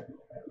can do.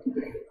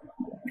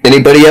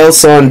 Anybody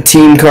else on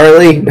Team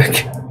Carly?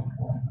 Let's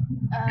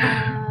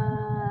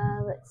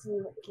see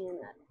what can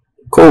that.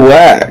 Cool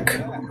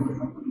whack.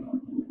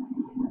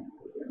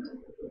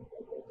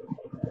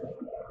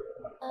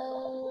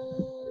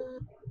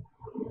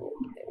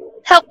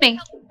 Help me.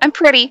 I'm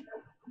pretty.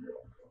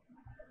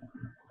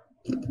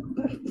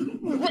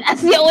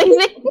 That's the only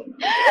thing.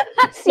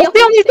 That's the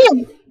only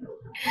thing.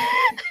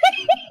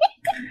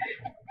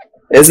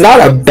 It's not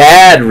a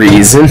bad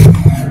reason.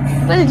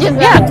 But it's just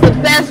not the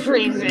best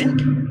reason.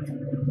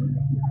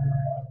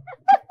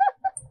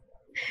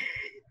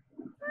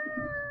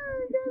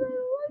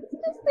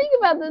 Just think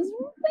about this.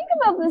 Think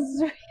about this.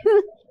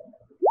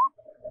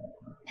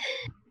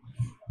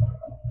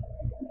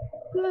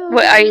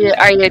 What are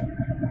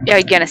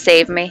you gonna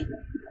save me?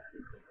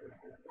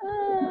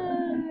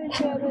 This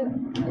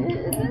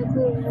is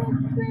a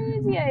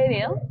crazy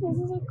idea. This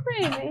is a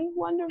crazy,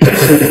 wonderful.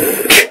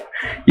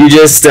 You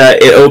just,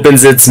 it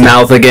opens its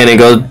mouth again and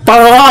goes,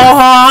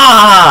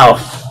 "Pow!"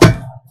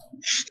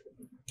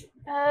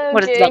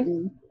 What does that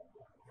mean?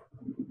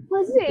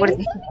 Let's see. What Let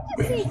is me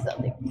just see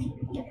something.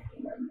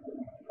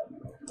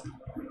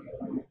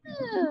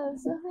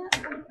 So that.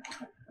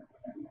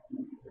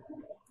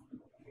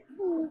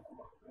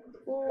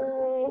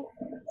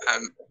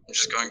 I'm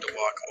just going to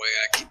walk away.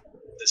 I can't do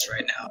this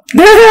right now.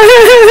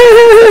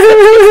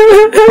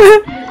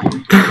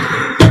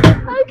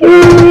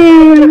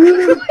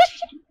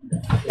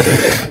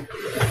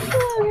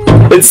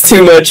 It's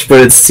too much,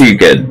 but it's too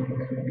good.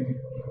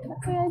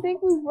 Okay, I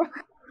think we broke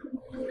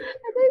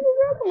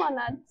them on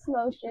that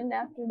motion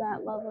after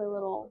that lovely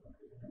little.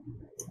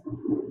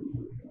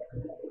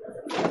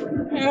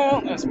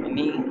 Oh, that's my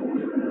knee.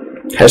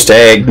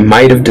 Hashtag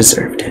might have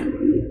deserved it.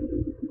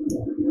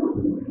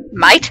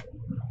 Might?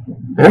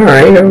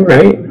 Alright,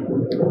 alright. Let me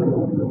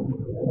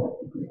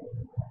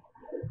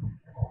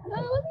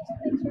just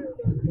make sure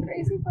I'm doing the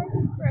crazy part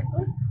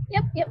correctly.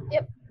 Yep.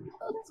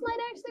 Oh, this might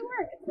actually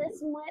work.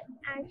 This might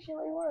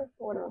actually work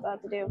for what I'm about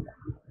to do.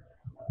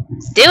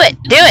 Do it!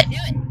 Do it!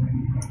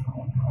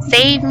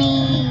 Save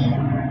me!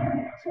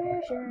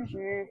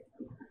 Sure.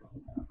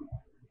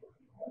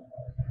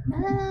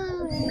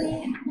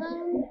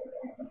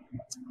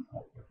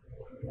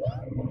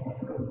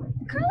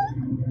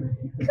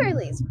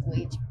 Carly's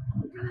bleach.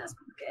 That's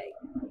okay.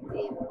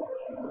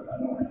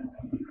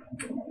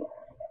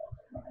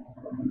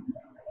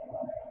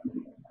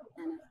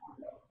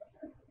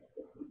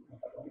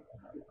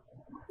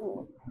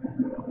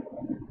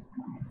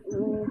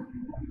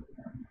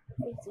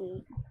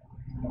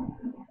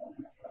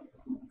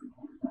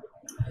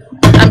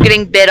 I'm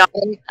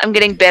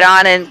getting bid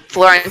on, and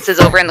Florence is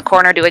over in the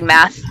corner doing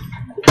math.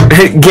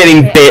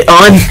 Getting bit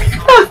on?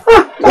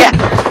 Yeah.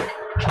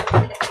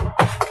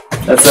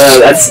 That's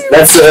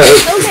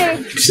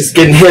Okay. just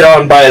getting hit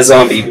on by a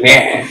zombie.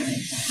 Man.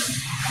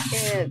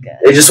 Okay.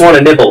 They just want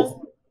to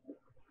nibble.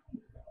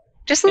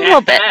 Just a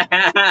little bit.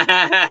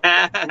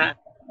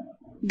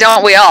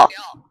 Don't we all?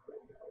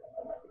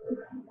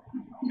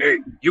 Hey,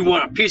 you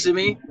want a piece of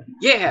me?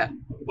 Yeah.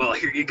 Well,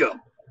 here you go.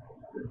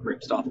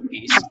 Rips off a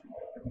piece.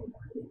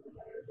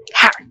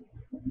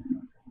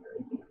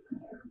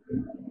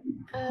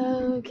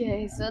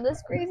 Okay, so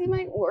this crazy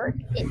might work.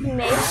 It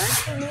may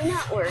work, it may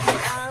not work.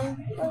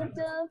 But Florence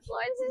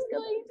is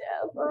going to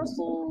have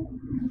Ursula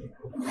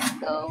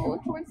go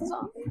towards the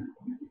zombie.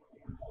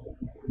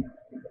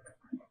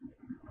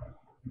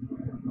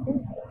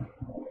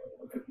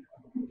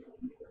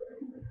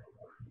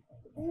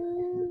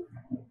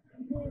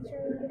 Make sure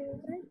everybody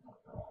was right.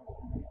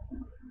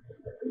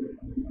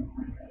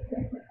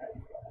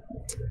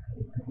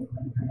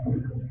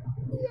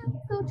 Yeah,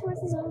 go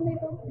towards the zombie,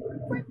 but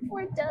right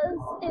before it does,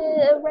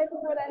 right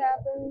before that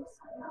happens,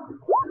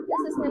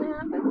 this is gonna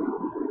happen.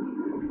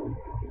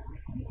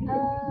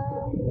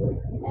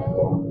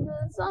 And the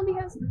zombie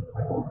has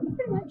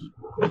pretty much.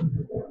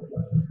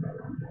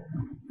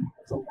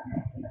 So,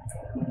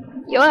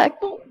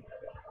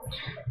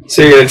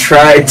 So you're gonna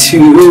try to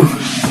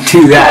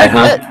do that,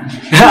 huh?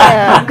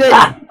 yeah, good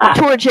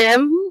towards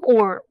him,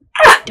 or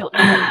don't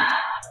know.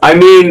 I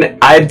mean,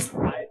 I'd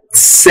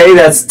say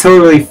that's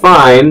totally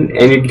fine,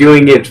 and you're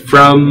doing it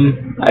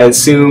from, I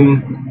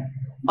assume,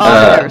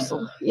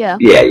 Universal. Yeah.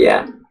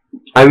 Yeah.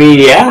 I mean,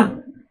 yeah.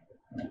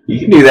 You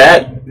can do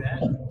that.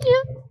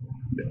 Yeah.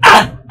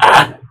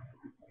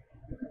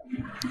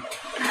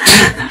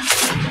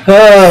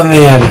 Oh,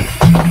 man.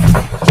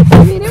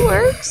 I mean, it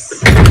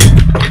works.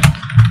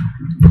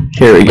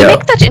 Here we You go.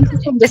 make such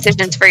interesting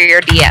decisions for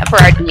your DM, for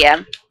our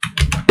DM.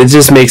 It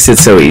just makes it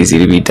so easy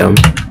to be dumb.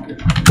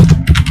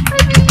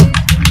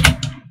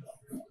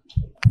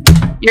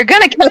 You're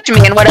gonna catch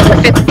me in whatever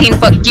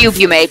 15-foot cube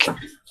you make.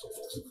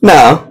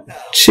 No,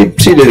 she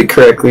did it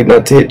correctly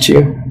not to hit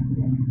you.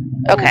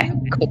 Okay,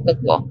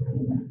 cool.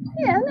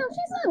 Yeah, no,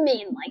 she's not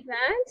mean like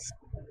that.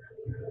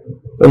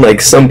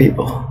 Unlike some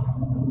people.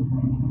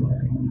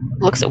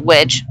 Looks at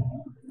Wedge.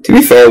 To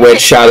be fair,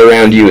 Wedge shot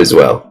around you as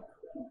well.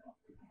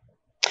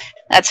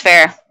 That's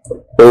fair.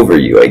 Over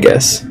you, I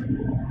guess.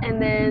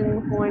 And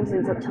then Horns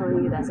ends up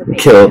telling you that's a baby.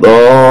 Killed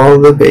all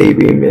the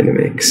baby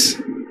mimics.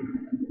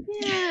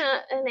 Yeah,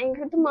 and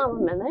angered the mama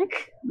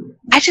mimic.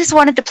 I just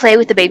wanted to play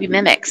with the baby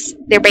mimics.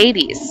 They're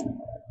babies.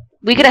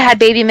 We could have had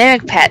baby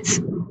mimic pets.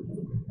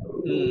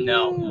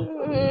 No.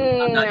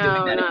 I'm not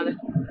doing that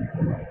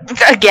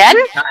Again?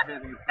 Not having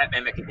a pet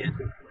mimic again.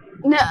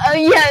 No,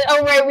 yeah,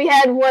 oh right, we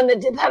had one that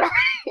did that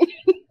already.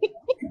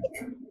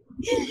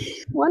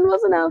 One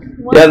was enough.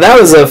 Yeah, that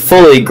was a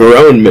fully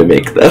grown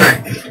mimic, though.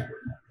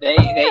 They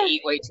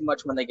eat way too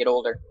much when they get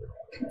older.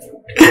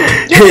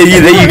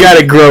 you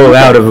gotta grow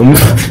out of them.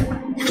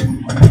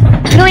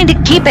 You don't need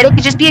to keep it. It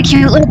could just be a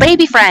cute little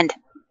baby friend.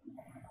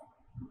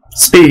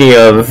 Speaking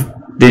of,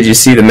 did you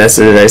see the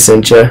message that I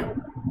sent you?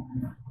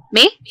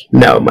 Me?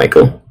 No,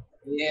 Michael.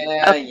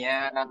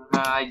 Yeah,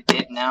 I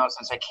did now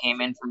since I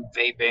came in from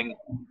vaping.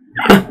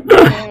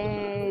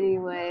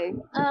 Anyway,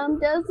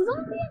 does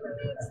Zombie ever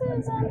make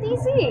his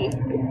DC?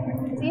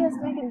 He has to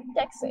make a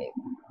deck save.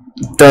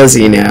 Does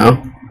he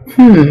now?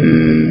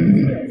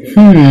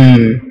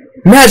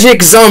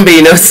 Magic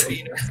zombie, no.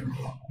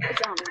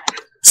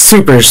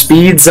 Super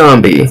speed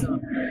zombie.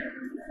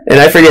 And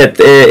I forget,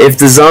 if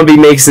the zombie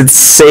makes its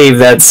save,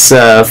 that's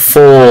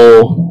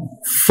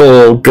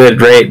full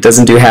good rate,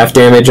 doesn't do half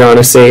damage on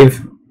a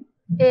save?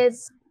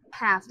 It's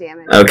half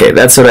damage. Okay,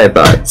 that's what I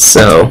thought,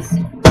 so...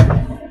 Half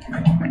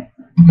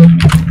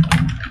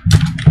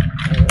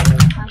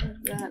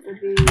of that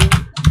would be...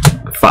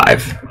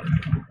 5.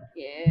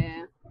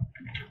 Yeah.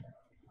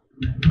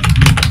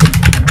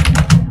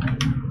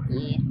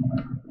 Yeah.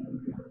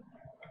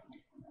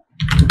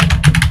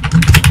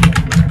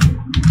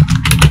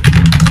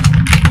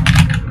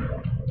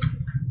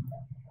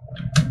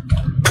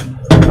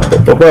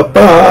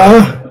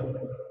 Ba-ba-ba.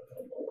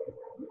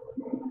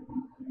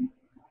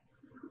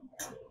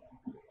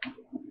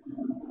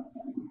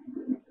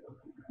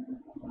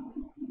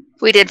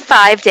 We did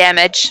 5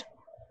 damage.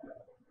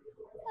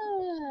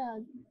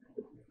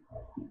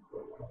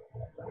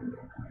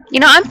 You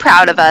know, I'm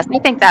proud of us. I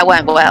think that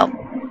went well.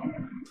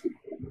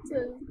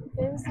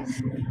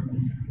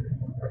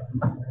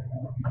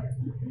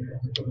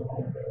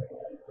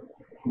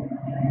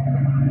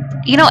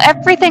 You know,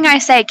 everything I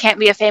say can't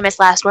be a famous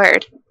last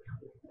word.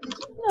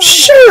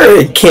 Sure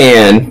it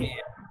can.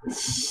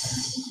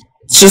 It's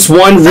just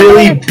one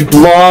really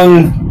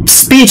long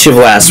speech of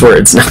last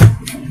words.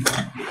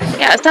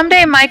 Yeah,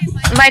 someday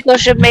Michael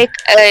should make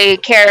a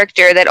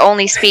character that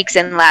only speaks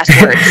in last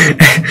words.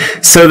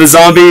 So the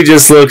zombie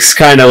just looks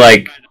kind of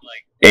like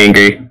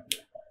angry.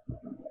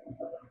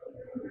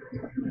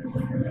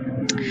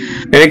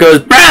 And it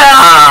goes,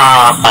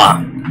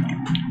 "Bah!"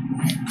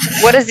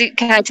 What is he?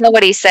 Can I tell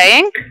what he's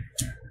saying?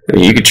 I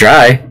mean, you could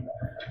try.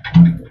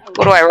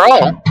 What do I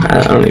roll?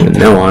 I don't even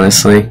know,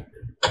 honestly.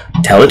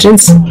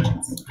 Intelligence?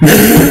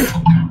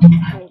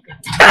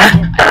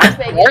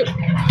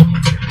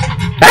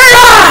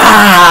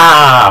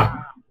 Ah!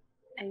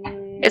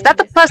 Is that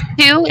the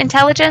 +2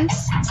 intelligence?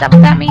 Is that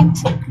what that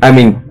means? I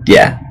mean,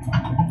 yeah.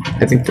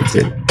 I think that's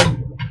it.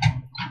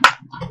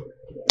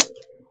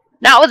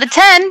 Not with a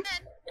 10.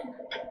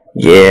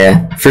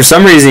 Yeah. For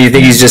some reason, you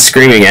think he's just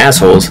screaming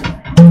assholes.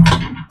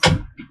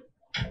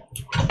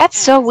 That's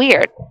so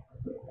weird.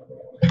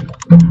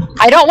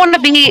 I don't want to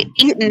be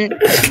eaten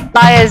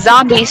by a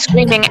zombie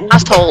screaming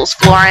assholes,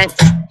 Florence.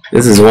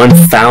 This is one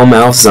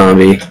foul-mouthed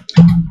zombie.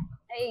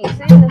 Hey,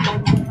 say this.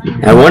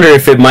 I wonder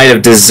if it might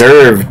have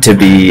deserved to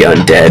be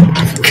undead.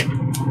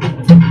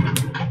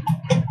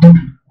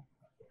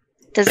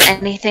 Does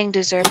anything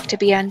deserve to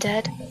be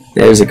undead?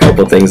 There's a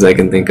couple things I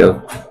can think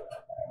of.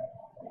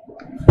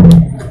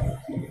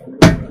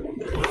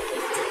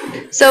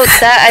 So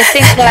that I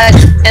think that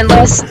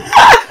unless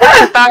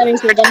the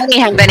findings for Donnie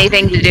have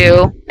anything to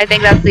do, I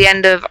think that's the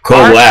end of our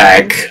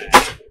Quack. turn.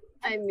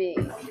 I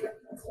mean...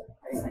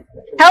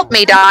 Help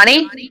me,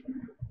 Donnie.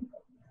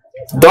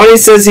 Donnie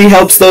says he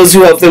helps those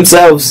who help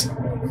themselves.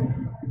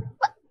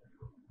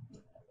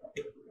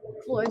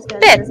 Florence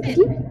got Fifth.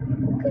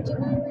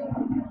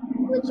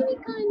 would you be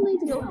kindly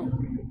to go help?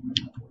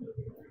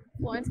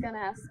 Florence gonna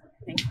ask.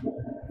 Thank you.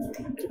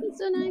 Would you be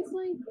so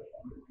nicely?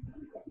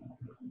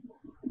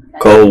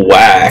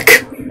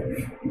 Quack.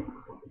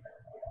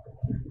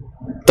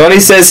 Donnie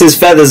says his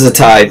feathers are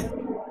tied.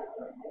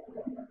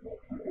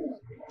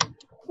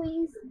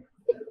 Please.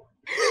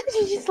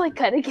 She just like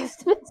kind of gives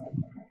to it.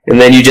 And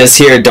then you just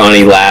hear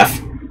Donnie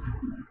laugh.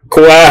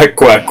 Quack,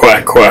 quack,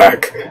 quack,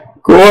 quack.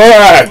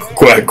 Quack,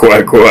 quack,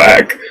 quack,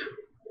 quack.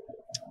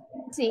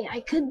 See, I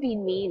could be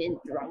mean and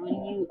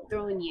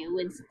throwing you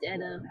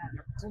instead of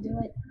having to do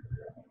it.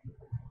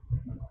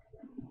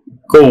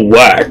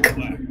 Quack.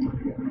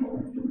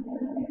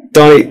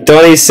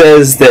 Donnie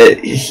says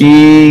that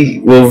he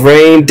will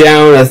rain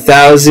down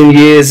 1,000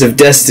 years of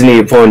destiny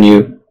upon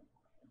you.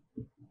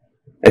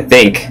 I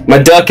think. My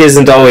duck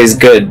isn't always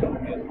good. But could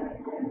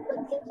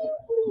you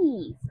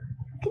please?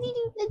 Can you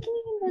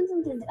invent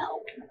something to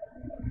help?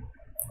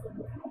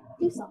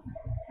 Do something.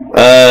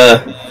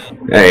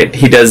 Alright,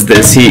 he does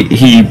this.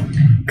 He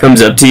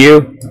comes up to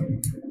you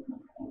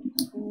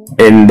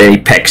and then he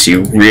pecks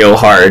you real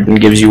hard and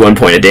gives you 1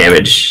 point of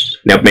damage.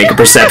 Now make a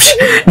perception.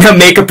 Now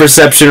make a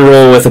perception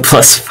roll with a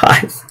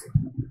 +5.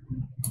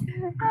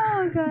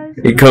 Oh gosh.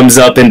 He comes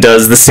up and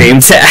does the same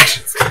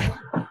attack.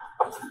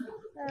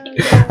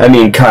 I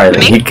mean,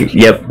 Carly.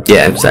 Yep.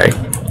 Yeah. I'm sorry.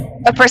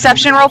 A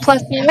perception roll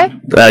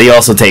 +5? You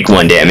also take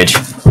 1 damage.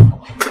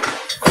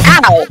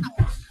 Ow!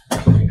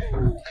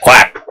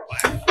 Quack.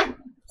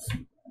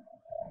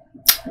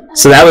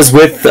 So that was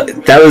with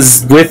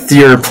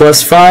your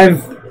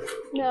 +5.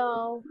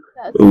 No,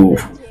 that's Ooh.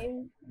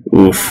 15.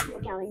 Oof.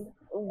 Not counting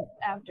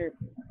after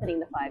putting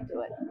the 5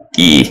 to it.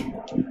 E.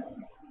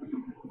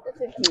 The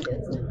 15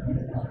 doesn't.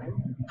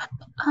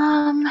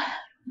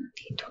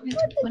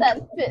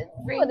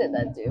 What did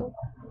that do?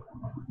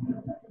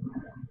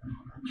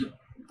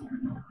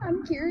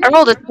 I'm curious. I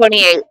rolled a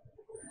 28.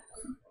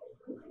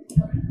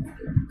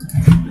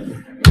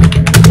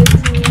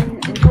 15 in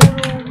total.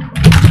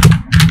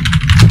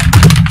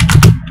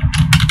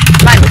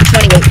 Mine was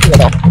 28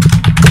 total.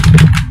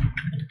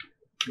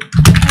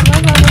 I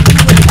love how this is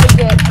what I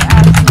get for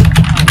asking.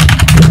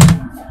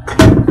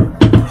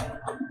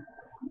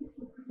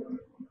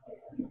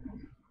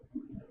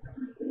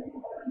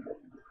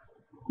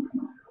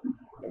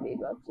 Maybe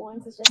about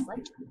Florence is just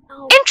like,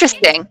 oh,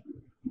 Interesting.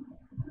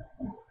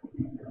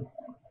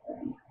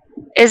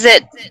 Is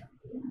it?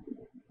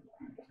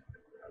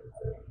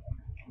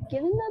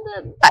 Given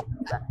that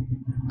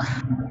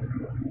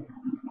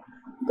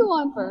go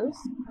on first.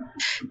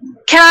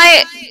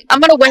 I'm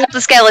gonna whap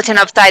the skeleton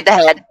upside the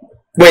head.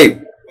 Wait.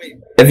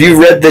 Have you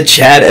read the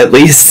chat at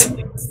least?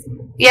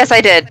 Yes,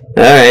 I did.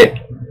 Alright.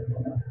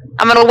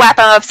 I'm gonna whap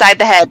him upside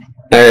the head.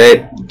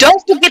 Alright.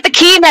 Don't forget the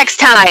key next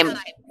time!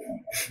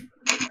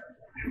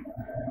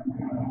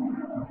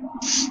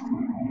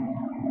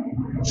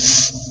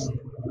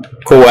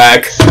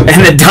 Quack.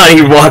 And then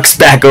Donnie walks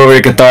back over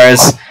to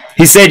Catharis.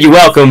 He said you're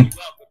welcome.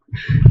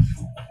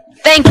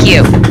 Thank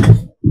you.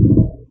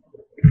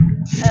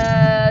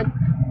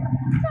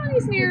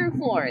 Donnie's near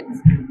Florence.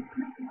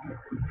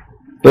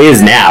 Well, he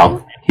is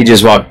now. He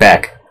just walked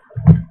back.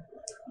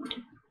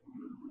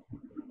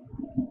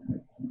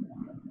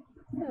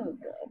 Oh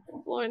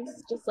god. Florence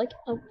is just like,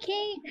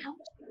 okay, ouch.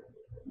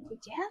 Did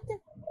you have to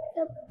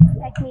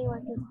peck me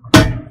like this?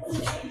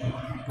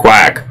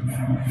 Quack.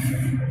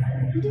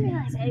 You do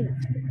realize I'm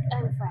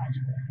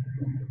fragile.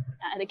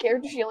 The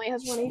character, she only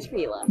has 1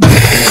 HP left.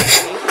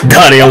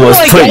 Donnie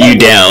almost put you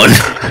down.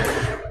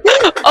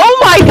 Oh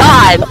my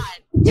god!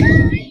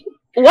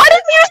 What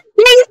if you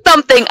say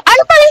something? I'm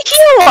a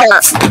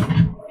healer!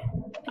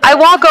 I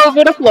walk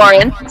over to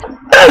Florence.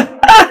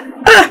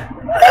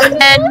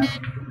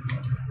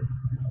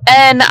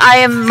 and I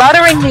am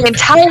muttering the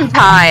entire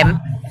time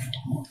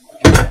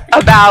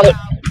about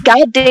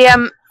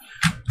goddamn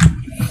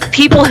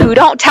people who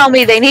don't tell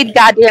me they need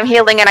goddamn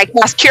healing, and I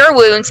cast Cure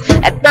Wounds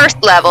at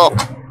first level.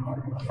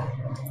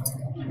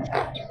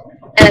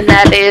 And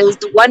that is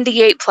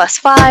 1d8 plus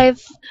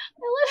 5.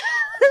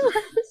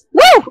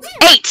 Woo!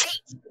 8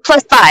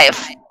 plus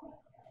 5.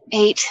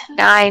 8,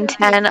 9,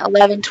 10,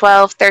 11,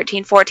 12,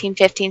 13, 14,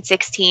 15,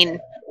 16.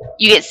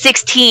 You get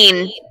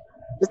 16. Is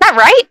that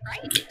right?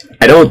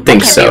 I don't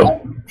think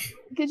so.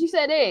 Because you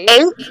said 8.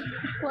 8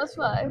 Plus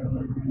 5.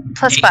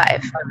 plus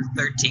 5.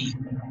 13.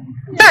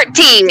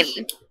 13!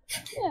 Yes.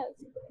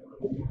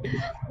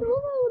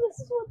 Oh, this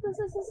is what this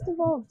has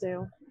evolved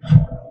to.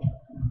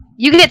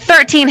 You get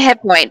 13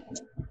 hit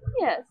points.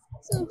 Yes.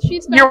 So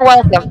she's back. You're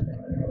welcome.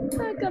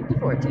 Back up to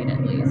 14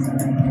 at least.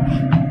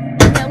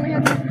 Now we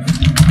have to...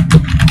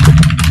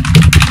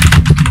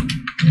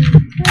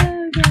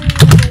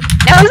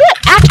 Now, is it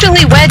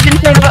actually wedged in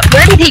front of it?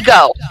 Where did he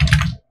go?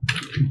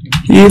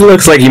 He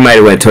looks like he might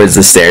have went towards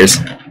the stairs.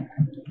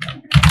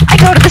 I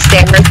go to the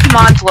stairs. Come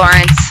on,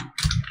 Florence.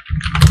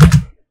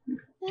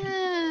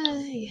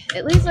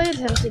 At least I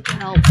attempted to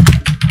help.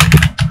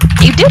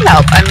 You did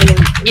help. I mean,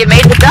 you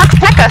made the duck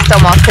peck us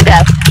almost to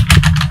death.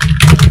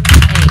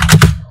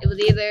 It was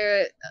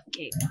either...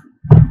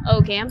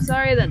 Okay, I'm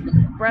sorry that the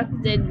breath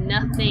did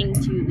nothing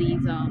to the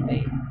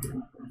zombie.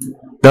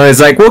 No,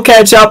 it's like, we'll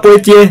catch up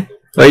with you.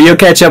 Or you'll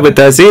catch up with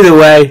us. Either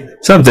way.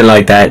 Something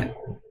like that.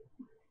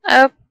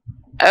 Oh,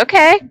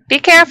 okay. Be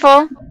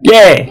careful.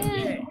 Yeah.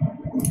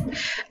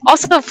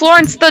 Also,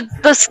 Florence,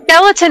 the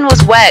skeleton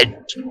was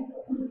wedged.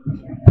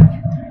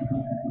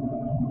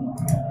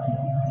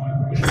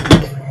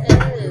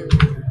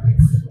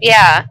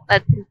 Yeah,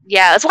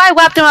 that's why I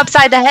whapped him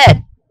upside the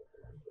head.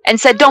 And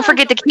said, don't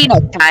forget the key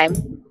next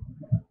time.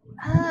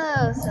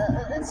 Oh,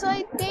 so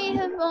I may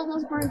have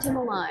almost burned him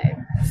alive.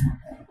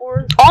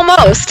 Or...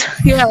 Almost.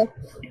 Yeah. I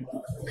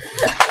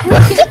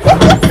was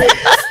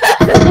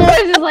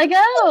just like,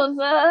 oh,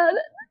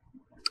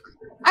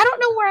 I don't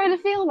know where to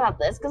feel about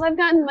this because I've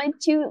gotten my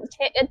two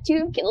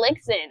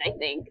licks in. I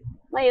think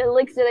my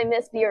licks that I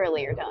missed the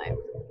earlier time.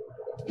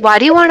 Why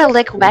do you want to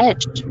lick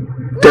Wedge?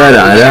 Da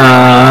da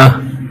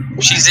da.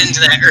 She's into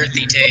that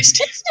earthy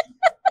taste.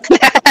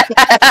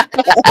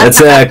 That's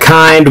a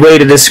kind way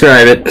to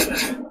describe it.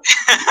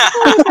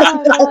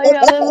 Oh,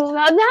 yeah, this is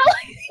not that.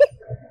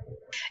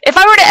 If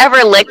I were to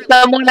ever lick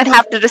someone, I'd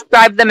have to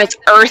describe them as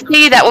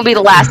earthy. That would be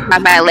the last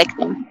time I lick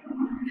them.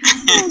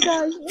 Oh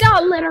gosh,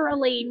 not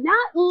literally,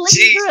 not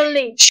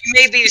literally. She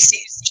may be a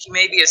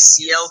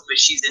sea elf, but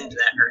she's into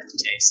that earthy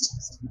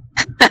taste.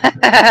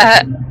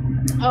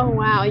 Oh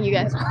wow, you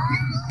guys.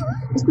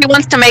 He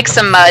wants to make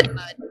some mud.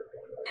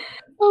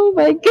 Oh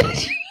my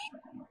gosh.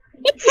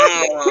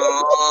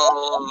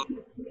 Oh.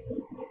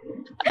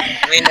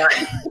 I mean, not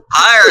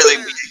entirely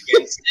weak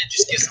against it.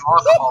 Just get some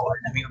alcohol in.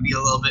 I mean, it'll be a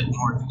little bit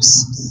more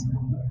loose.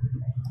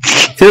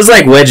 Feels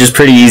like Wedge is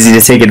pretty easy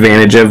to take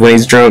advantage of when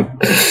he's drunk.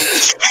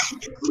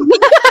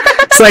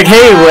 It's like,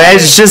 hey,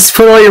 Wedge, just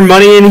put all your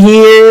money in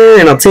here,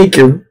 and I'll take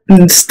your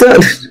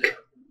stuff.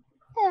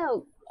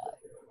 Oh.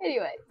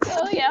 Anyway,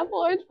 so yeah,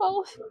 Florence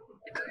falls.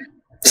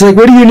 It's like,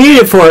 what do you need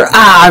it for?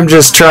 Ah, I'm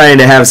just trying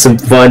to have some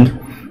fun.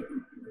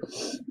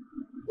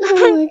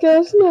 Oh my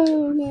gosh,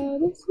 no.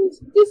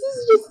 This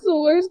is just the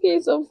worst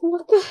case of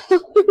what the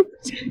hell.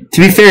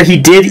 To be fair, he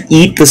did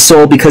eat the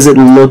soul because it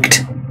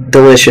looked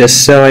delicious,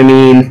 so I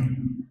mean...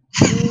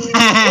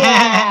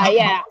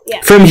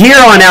 Yeah. From here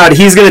on out,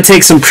 he's gonna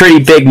take some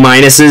pretty big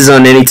minuses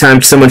on any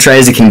time someone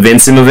tries to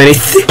convince him of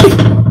anything.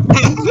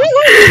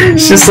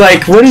 It's just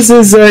like, what is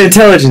his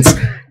intelligence?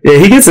 Yeah,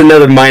 he gets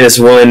another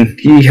 -1.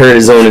 He hurt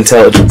his own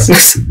intelligence.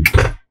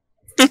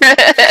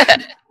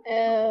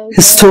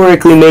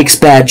 Historically makes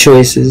bad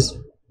choices.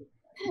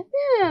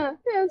 Yeah,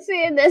 I'm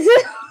seeing this.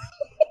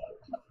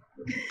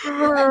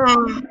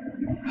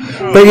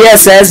 But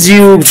yes, as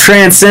you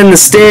transcend the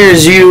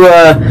stairs, you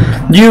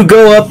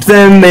go up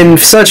them in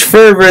such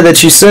fervor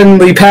that you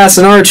suddenly pass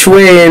an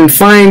archway and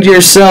find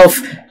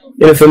yourself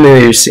in a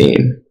familiar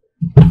scene.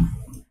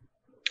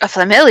 A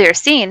familiar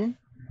scene?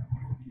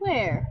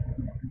 Where?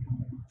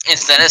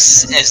 Is that a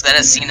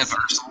scene of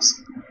Ursul's?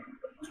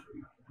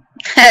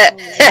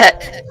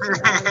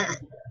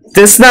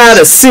 It's not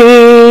a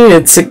scene,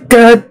 it's a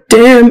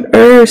goddamn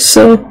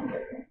Ursel.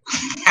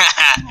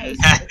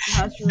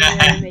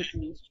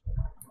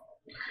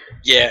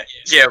 Yeah,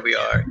 we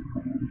are.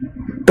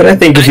 But I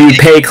think if you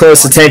pay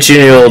close attention,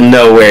 you'll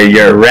know where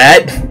you're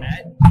at.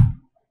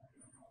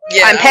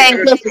 Yeah, I'm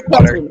paying close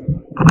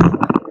attention.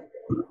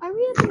 Are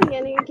we at the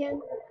beginning again?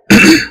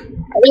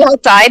 Are we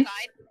outside?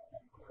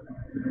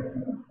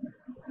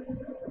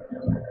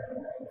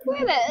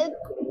 Wait a minute.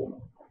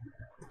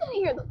 I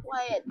didn't hear the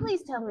quiet.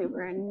 Please tell me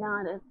we're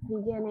not at the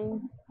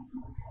beginning.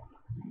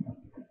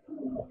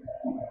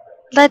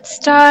 Let's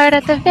start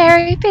at the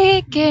very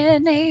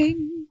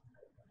beginning.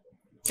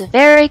 It's a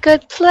very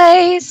good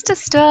place to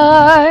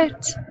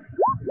start.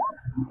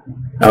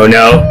 Oh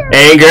no,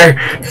 anger.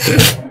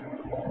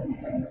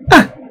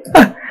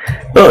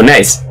 Oh,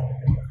 nice.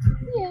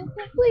 Yeah,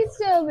 please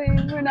tell me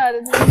we're not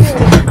at the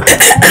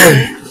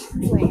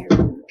beginning.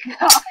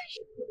 Gosh.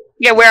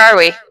 Yeah, where are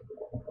we?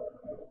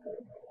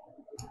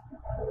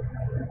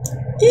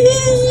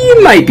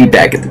 You might be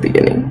back at the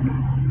beginning.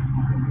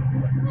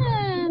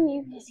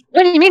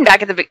 What do you mean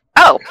back at the beginning?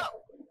 Oh.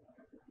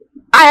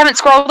 I haven't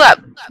scrolled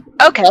up.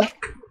 Okay.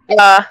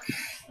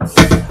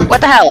 What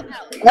the hell?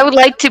 I would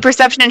like to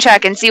perception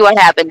check and see what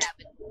happened.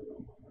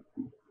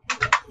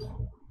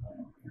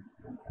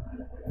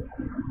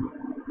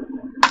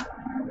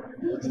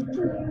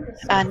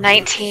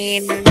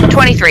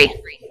 1923.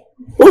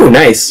 Ooh,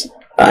 nice.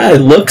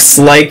 Looks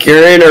like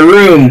you're in a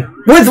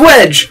room with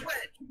Wedge.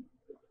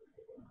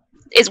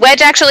 Is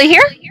Wedge actually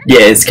here?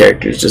 Yeah, his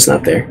character's just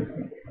not there.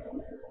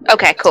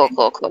 Okay, cool.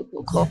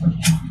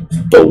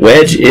 But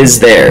Wedge is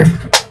there.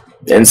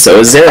 And so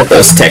is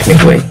Zarathos,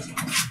 technically.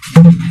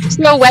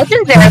 So Wedge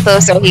and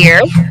Zarathos are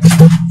here.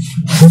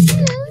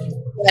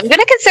 I'm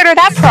gonna consider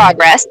that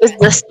progress. Is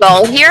the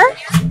skull here?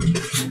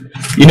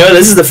 You know,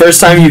 this is the first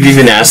time you've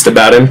even asked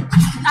about him.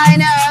 I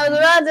know, I was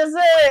about to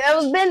say,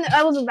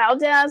 I was about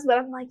to ask, but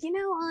I'm like, you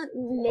know what,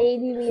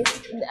 maybe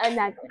I'm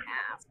not gonna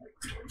ask.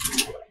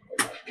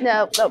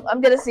 No,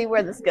 I'm gonna see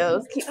where this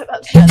goes. Keep it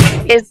up.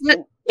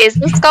 Is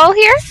the skull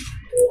here?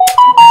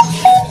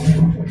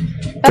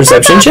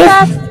 Perception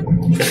check?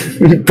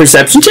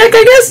 Perception check,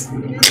 I guess?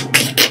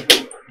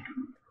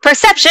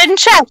 Perception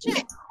check!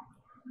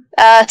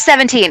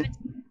 17.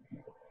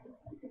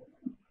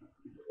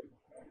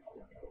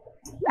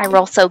 I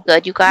roll so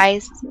good, you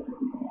guys.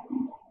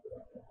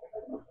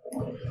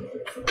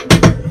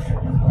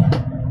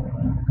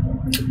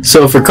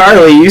 So for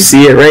Carly, you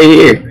see it right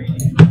here.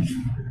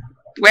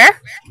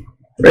 Where?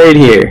 Right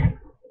here.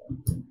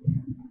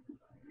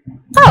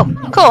 Oh,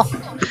 cool.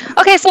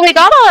 Okay, so we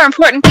got all our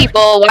important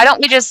people. Why don't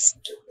we just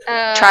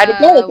try to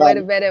get it? Wait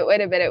a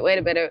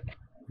minute.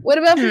 What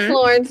about for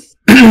Florence?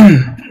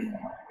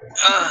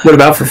 What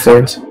about for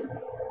Florence?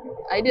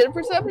 I did a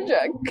perception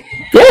check.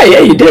 Yeah,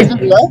 you did.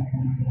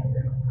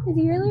 Is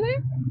he really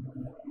there?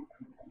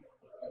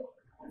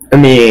 I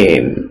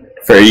mean,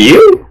 for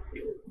you?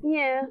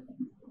 Yeah.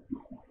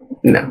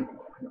 No.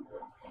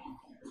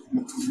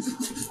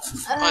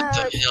 What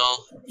the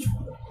hell?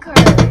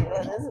 Carnevil,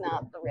 that is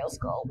not the real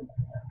skull.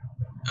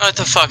 What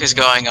the fuck is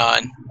going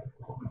on?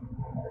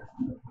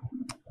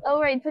 Oh,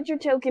 right, put your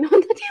token on the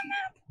damn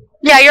map.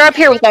 Yeah, you're up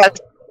here with us.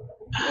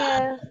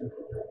 Yeah.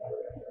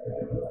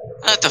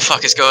 What the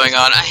fuck is going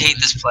on? I hate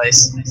this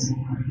place.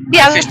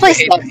 Yeah, I this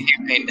officially place. hate this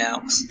campaign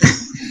now.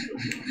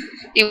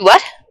 You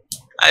what?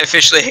 I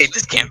officially hate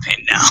this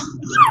campaign now.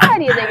 How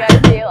do you think I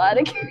feel out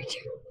of character?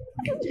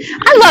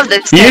 I love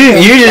this.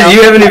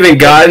 You haven't even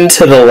gotten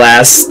to the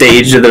last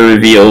stage of the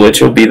reveal, which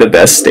will be the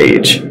best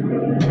stage.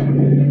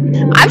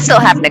 I'm still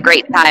having a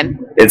great time.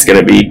 It's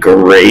gonna be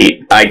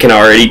great. I can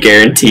already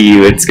guarantee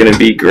you it's gonna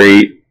be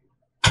great.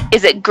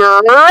 Is it great?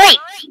 I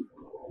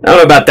don't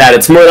know about that.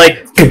 It's more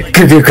like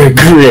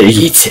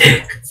great.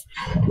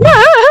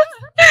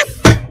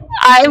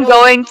 I'm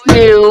going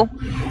to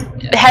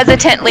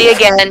hesitantly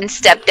again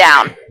step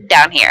down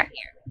here.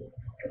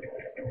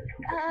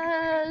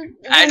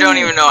 I don't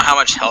even know how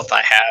much health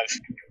I have.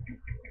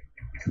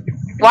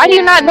 Why do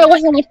you not know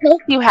how much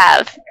health you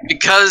have?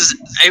 Because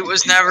it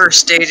was never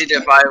stated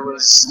if I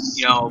was,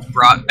 you know,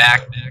 brought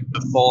back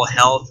to full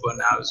health when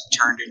I was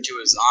turned into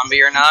a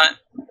zombie or not.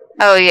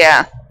 Oh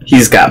yeah.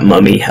 He's got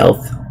mummy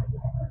health.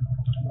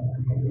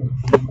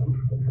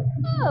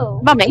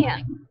 Oh. Mummy.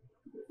 Yeah.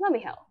 Mummy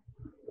help.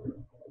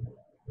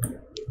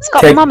 It's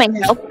got Okay. mummy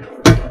health.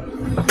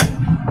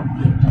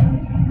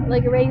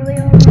 Like a regular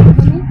old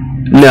mummy?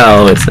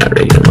 No, it's not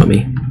regular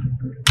mummy.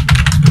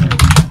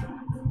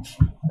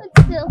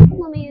 But still,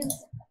 mummy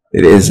is...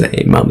 It is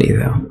a mummy,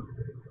 though.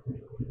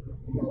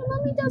 The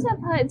mummy does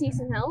have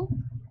decent health.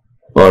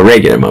 Well, a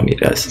regular mummy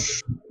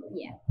does.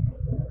 Yeah.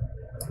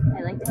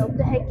 I like to hope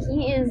the heck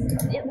he is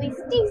at least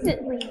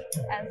decently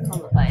as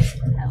mummified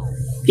health.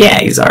 Yeah,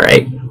 he's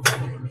alright.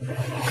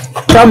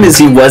 Problem is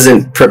he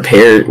wasn't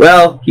prepared.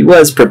 Well, he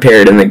was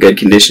prepared in a good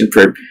condition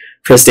for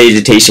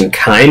prestidigitation,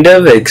 kind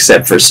of,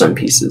 except for some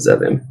pieces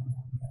of him.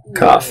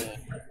 Cough.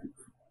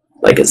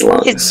 Like his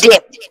lungs. His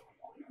dick.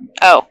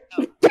 Oh.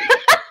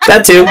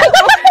 That too.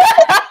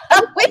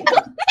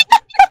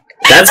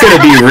 That's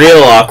gonna be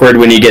real awkward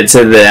when you get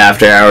to the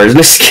after hours.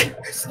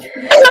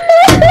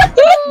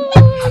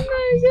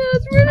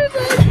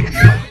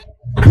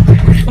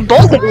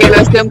 Both of you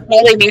assume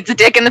Polly needs a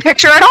dick in the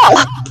picture at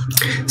all.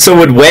 So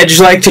would Wedge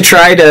like to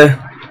try to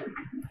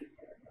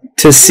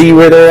see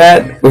where they're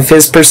at with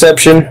his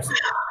perception?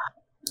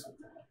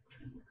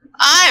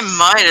 I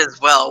might as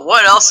well.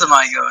 What else am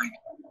I going?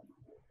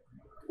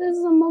 This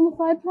is a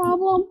mummified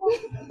problem.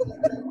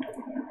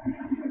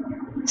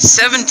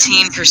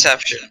 17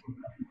 perception.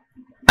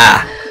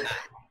 Ah.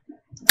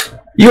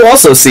 You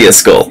also see a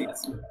skull. Why is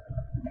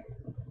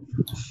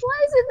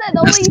it that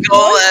only A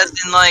skull as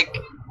in, like,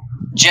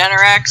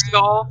 Generac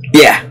skull?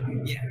 Yeah.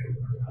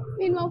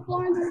 Meanwhile,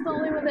 Florence is the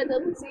only one that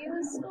doesn't see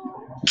this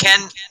skull.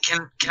 Can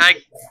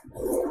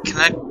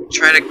I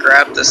try to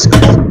grab the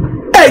skull?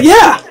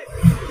 Yeah.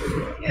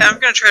 Yeah, I'm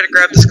gonna try to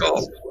grab the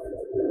skull.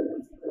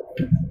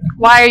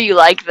 Why are you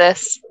like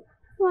this?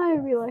 Why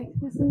are we like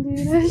this, dude?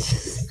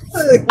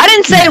 I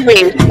didn't say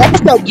we. I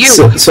said you.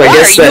 So I Why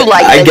guess are you that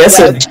like I this, guess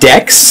a Wedge?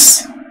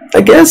 dex.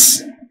 I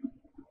guess.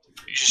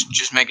 You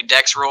just make a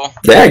dex roll.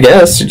 Yeah, I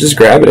guess you're just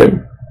grabbing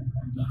him.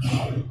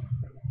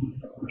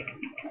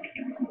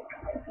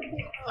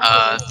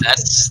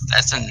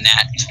 That's a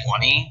nat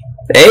 20.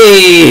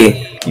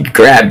 Hey, you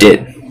grabbed it.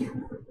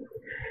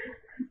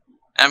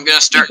 I'm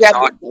gonna start You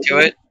grabbed talking it. to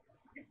it.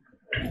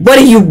 What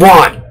do you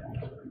want?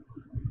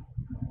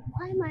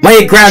 Why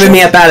are you grabbing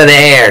me up out of the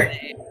air?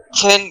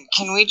 Can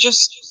we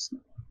just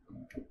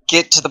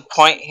get to the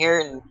point here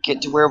and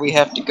get to where we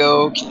have to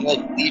go? Can you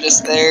like lead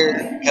us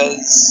there?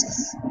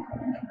 Because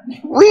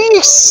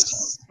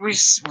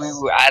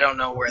I don't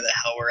know where the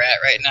hell we're at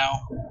right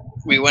now.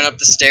 We went up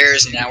the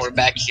stairs and now we're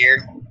back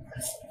here,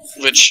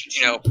 which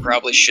you know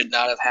probably should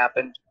not have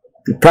happened.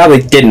 It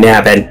probably didn't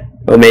happen.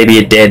 Or maybe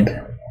it did.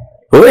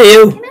 Who are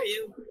you?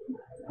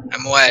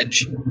 I'm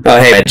Wedge.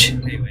 Oh, hey, Wedge.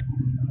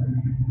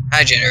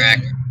 Hi,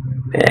 Generac.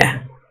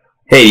 Yeah.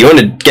 Hey, you want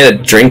to get a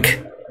drink?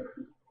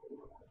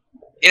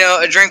 You know,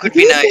 a drink would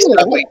be nice,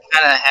 but we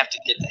kind of have to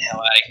get the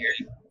hell out of here.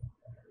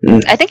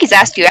 I think he's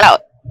asked you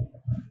out.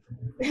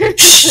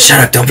 Shut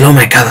up, don't blow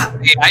my cover.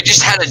 Hey, I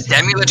just had a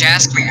DemiLich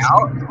ask me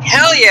out.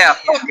 Hell yeah,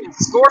 fucking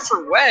score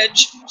for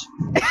Wedge.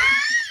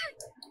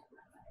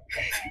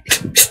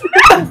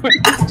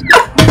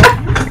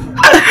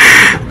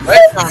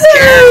 Wedge don't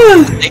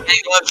care. Take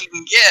any luck you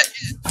can get.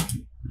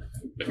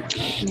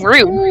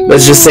 Rude.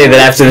 Let's just say that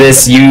after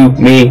this, you,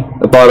 me,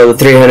 a bottle of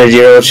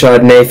 300-year-old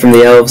Chardonnay from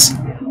the elves.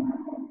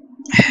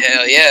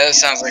 Hell yeah, that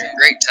sounds like a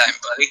great time,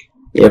 buddy.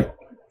 Yep.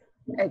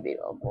 I'd be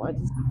all bored.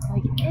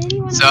 Like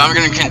anyone. So I'm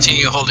gonna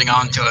continue holding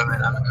on to him,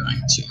 and I'm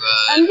going to,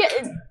 I'm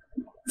getting.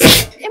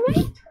 Am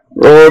I?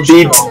 Roll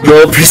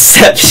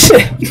perception.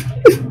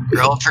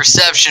 roll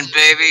perception,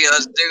 baby.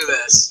 Let's do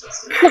this.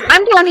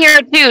 I'm down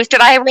here too.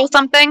 Should I roll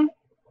something?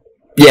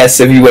 Yes,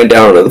 if you went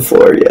down on the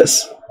floor,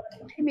 yes.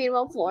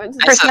 Meanwhile, Florence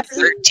is That's a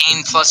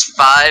 13 plus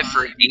 5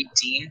 for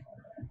 18.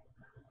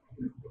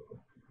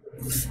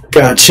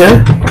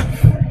 Gotcha.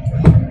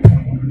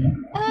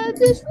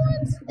 Does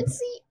Florence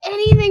see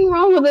anything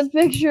wrong with this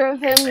picture of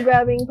him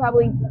grabbing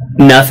probably...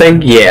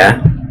 Nothing?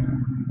 Yeah.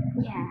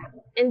 Yeah.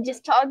 And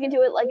just talking to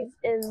it like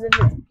as if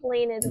it's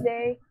plain as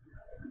day?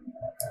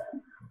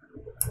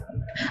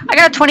 I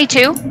got a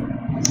 22.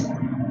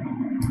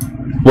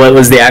 What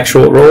was the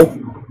actual roll?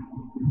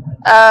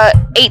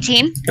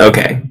 18.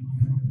 Okay.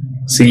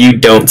 So you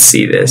don't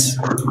see this.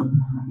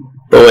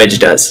 But Wedge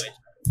does.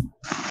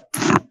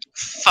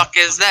 Fuck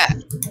is that?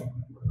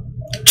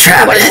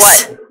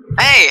 Travis!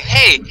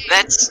 Hey,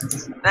 that's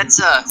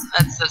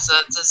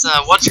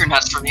what's your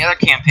nuts from the other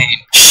campaign.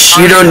 Shh,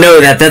 you don't know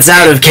that. That's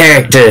out of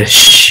character.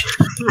 Shh.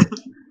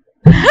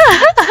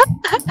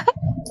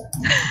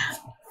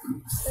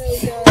 Oh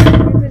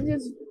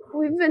god,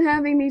 we've been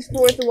having these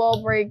fourth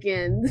wall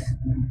break-ins.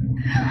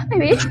 I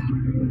mean,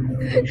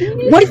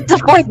 What is the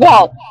fourth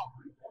wall?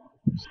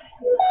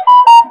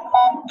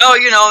 Oh,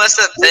 you know, that's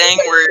that thing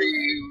where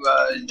you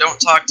don't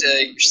talk to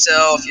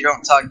yourself, you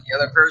don't talk to the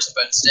other person,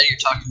 but instead you're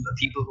talking to the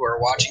people who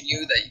are watching you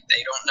that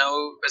they don't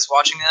know is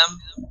watching them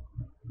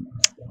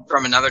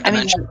from another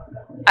dimension.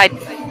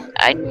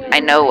 I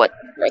know what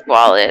fourth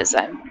wall is.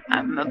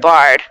 I'm a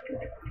bard.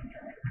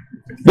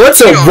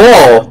 What's a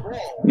wall?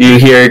 You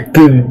hear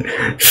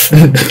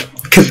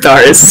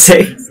Katharis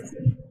say.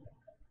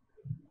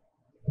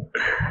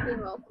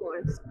 meanwhile,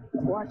 Florence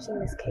watching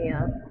this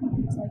chaos.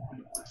 It's like,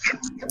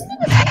 I'm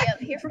gonna stay up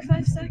here for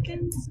 5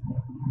 seconds.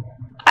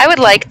 I would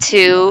like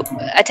to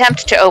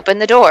attempt to open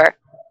the door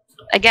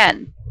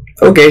again.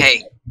 Okay.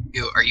 Hey,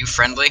 are you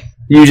friendly?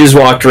 You just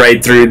walked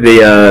right through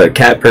the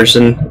cat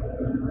person,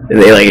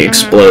 and they like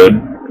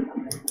explode.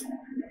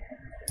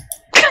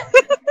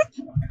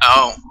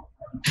 Oh.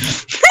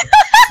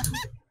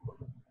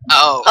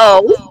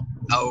 Oh.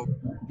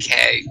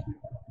 Okay.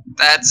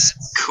 That's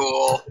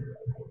cool.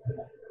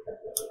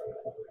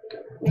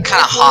 Kinda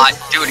hot.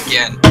 Do it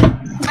again.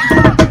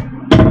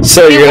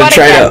 So you're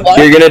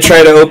gonna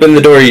try to open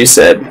the door. You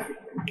said.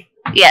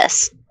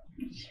 Yes.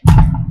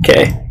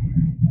 Okay.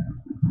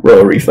 Roll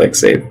a reflex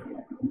save.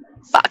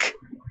 Fuck.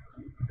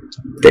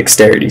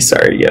 Dexterity.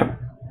 Sorry. Yeah.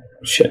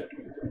 Shit.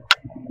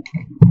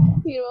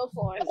 Meanwhile,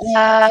 Florence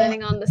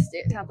standing on the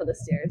top of the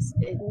stairs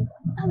in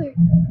other.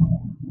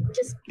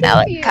 Just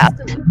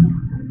Helicopter.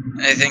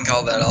 I think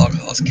all that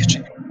alcohol is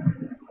catching up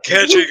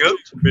to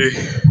me.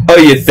 Oh,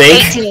 you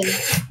think?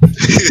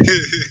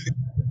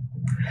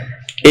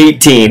 18.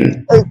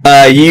 18.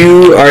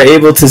 You are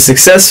able to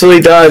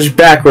successfully dodge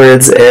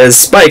backwards as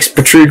spikes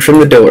protrude from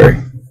the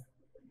door.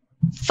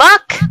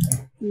 Fuck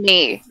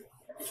me.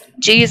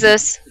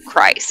 Jesus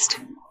Christ.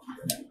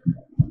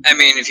 I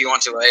mean, if you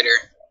want to later.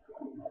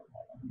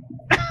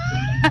 I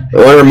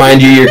want to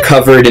remind you, you're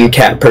covered in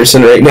cat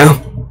person right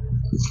now.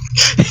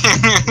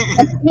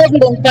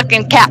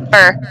 Fucking cat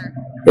fur.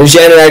 And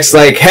Generac's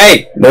like,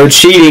 hey, no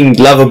cheating,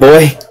 lover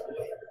boy.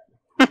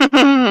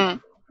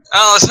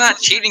 Oh, it's not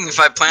cheating if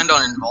I planned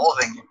on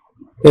involving you.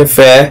 Yeah,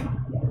 fair.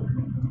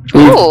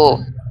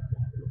 Ooh.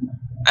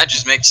 That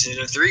just makes it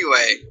a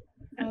 3-way.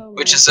 Oh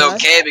Which my is gosh.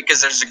 okay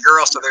because there's a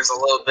girl, so there's a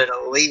little bit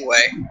of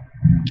leeway.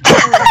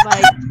 Oh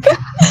my god.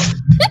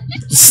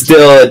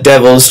 Still a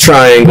devil's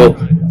triangle.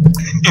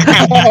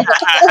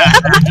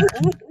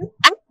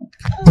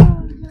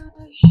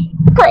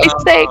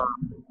 Christ's sake.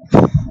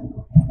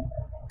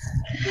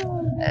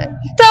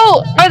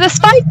 So, are the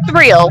spikes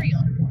real?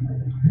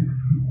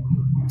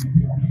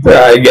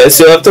 I guess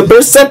you'll have to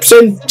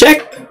perception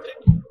check.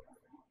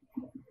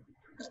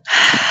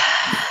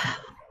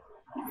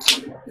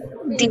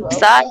 Deep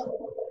sigh. Yeah,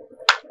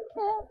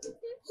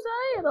 deep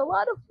sighing. A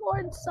lot of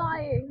Florence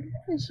sighing.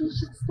 And she's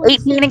just like,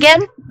 18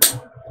 again?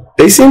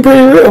 They seem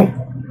pretty real.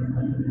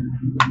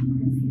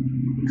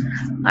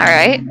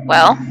 Alright,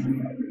 well.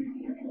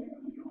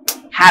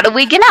 How do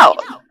we get out?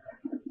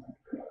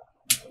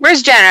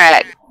 Where's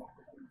Generac?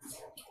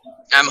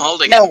 I'm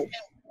holding No.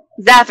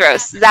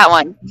 Zathros, that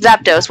one.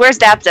 Zapdos, where's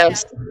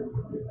Zapdos?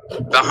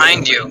 it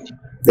behind you.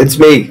 It's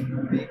me.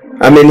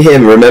 I'm in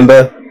him,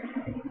 remember?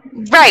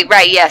 Right,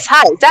 yes.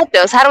 Hi,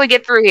 Zapdos, how do we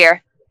get through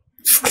here?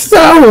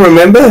 I don't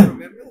remember.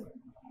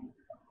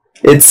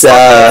 It's,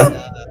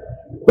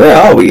 where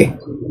are we? You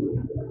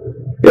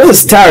know,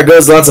 this tower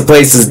goes lots of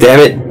places, damn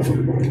it.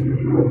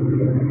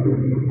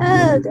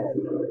 oh god.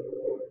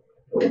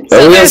 So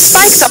Oh, there's yes.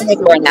 spikes on the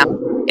door now.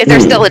 Is there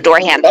still a door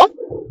handle?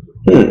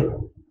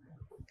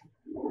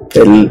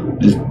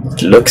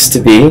 It looks to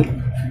be.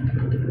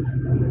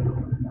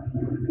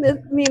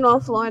 Meanwhile,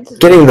 Florence is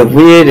Getting the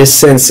weirdest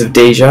sense of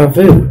deja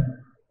vu.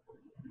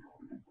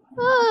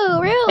 oh,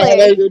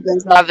 really?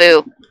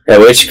 Bravo. At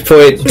which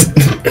point,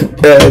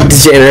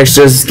 Janet's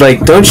just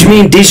like, don't you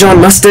mean Dijon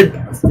mustard?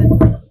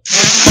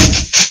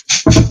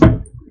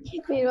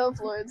 Meanwhile,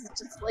 Florence is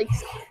just like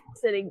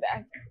sitting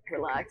back,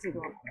 relaxing,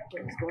 going,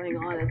 what's going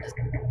on? And just,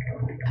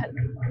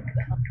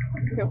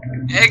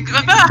 Hey,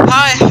 about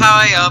how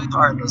high up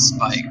are the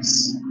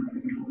spikes?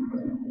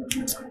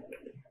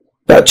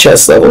 About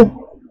chest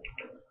level.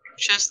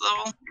 Chest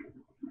level?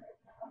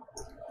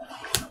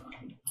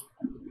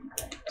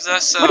 Is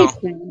that so?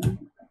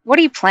 What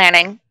are you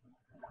planning?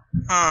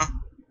 Huh.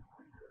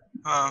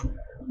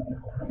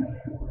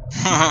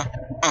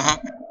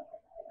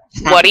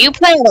 What are you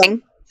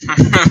planning?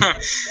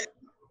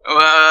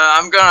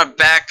 I'm gonna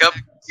back up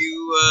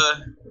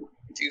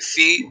 2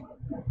 feet,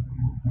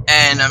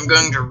 and I'm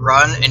going to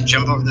run and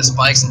jump over the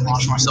spikes and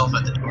launch myself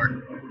at the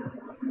door.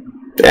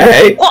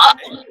 Alright.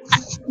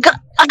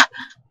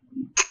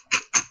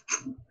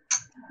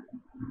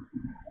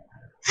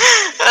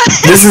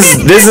 This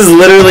is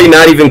literally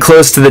not even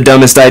close to the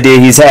dumbest idea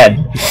he's had.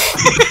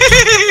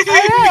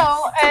 I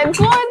know, and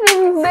plus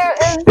there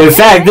is... In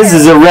fact, this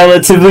is a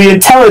relatively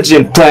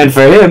intelligent plan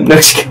for him. No,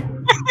 just kidding.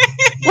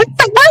 What's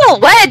the hell,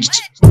 Wedge?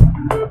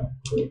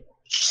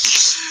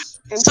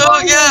 So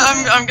yeah,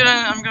 I'm going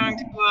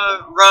to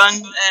run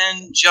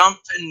and jump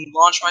and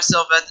launch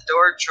myself at the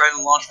door, try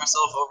to launch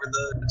myself over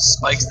the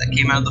spikes that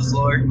came out of the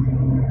floor,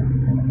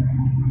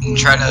 and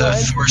try to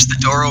force the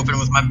door open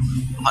with my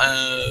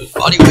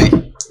body weight.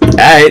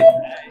 Alright.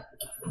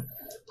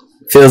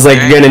 Feels like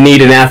you're gonna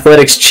need an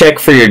athletics check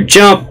for your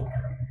jump,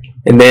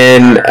 and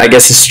then I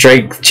guess a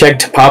strength check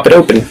to pop it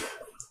open.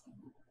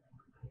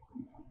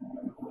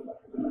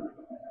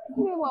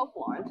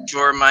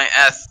 For my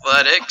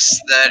athletics,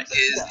 that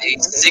is a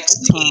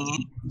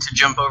 16 to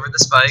jump over the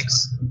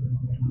spikes.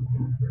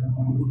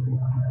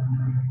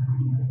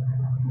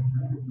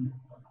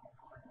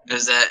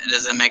 Does that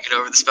make it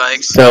over the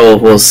spikes? So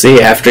we'll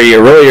see after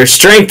you roll your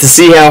strength to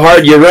see how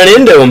hard you run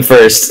into him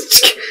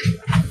first.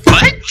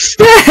 What?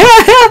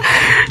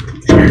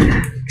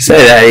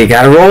 Say that, you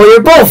gotta roll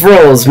your both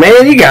rolls,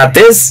 man. You got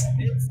this.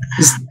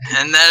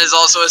 And that is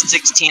also a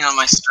 16 on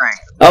my strength.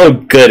 Oh,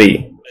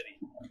 goody.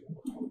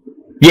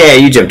 Yeah,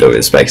 you jumped over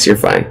the spikes. You're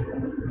fine.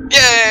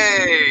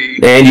 Yay!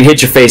 And you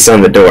hit your face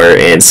on the door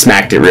and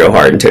smacked it real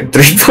hard and took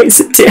 3 points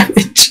of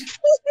damage.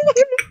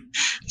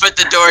 But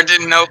the door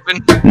didn't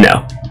open?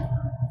 No.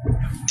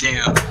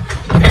 Damn.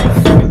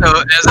 So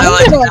as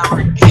I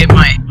hit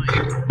my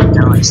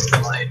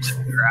slide to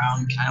the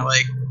ground, kind of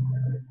like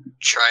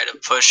try to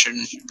push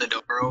the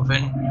door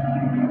open.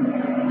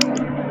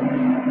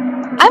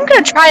 I'm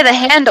gonna try the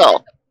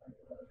handle.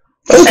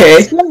 Okay.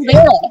 It's not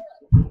there.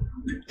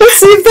 Let's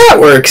see if that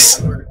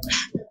works.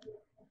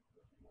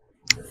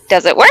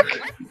 Does it work?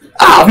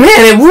 Oh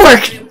man, it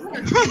worked!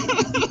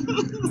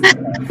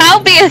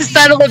 I'll be a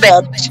son of a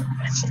bitch.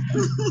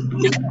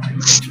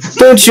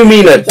 Don't you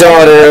mean a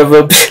daughter of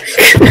a...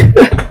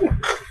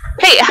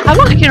 Hey, how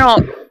about you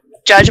don't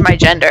judge my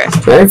gender?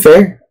 Very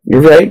fair.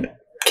 You're right.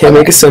 Can't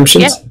make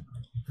assumptions.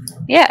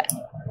 Yeah.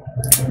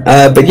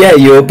 But yeah,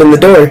 you open the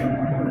door.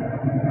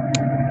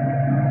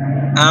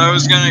 I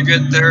was gonna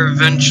get there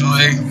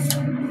eventually.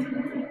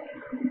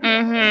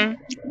 Mm-hmm.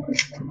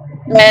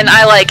 And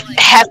I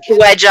have to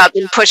wedge up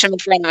and push him in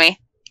front of me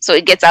so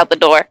he gets out the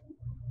door.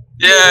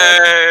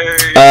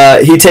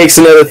 Yay! He takes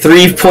another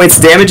 3 points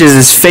damage as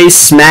his face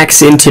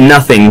smacks into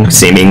nothing,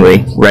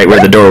 seemingly, right where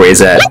the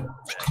doorway's at.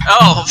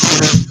 Oh.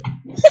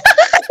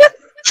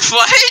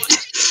 What?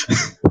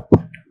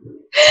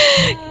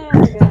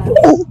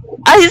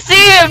 I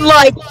see him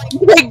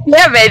take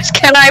damage.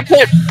 Can I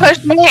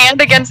push my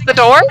hand against the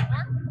door?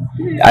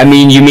 I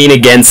mean, you mean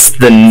against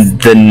the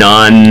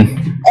non...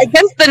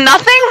 Against the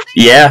nothing?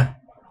 Yeah.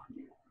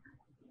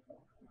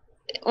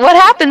 What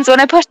happens when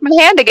I push my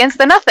hand against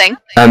the nothing?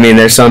 I mean,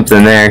 there's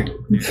something there.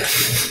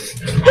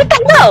 What the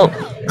hell?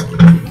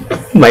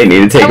 Might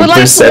need to take a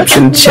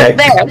perception check.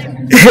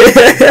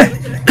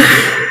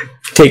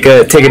 Take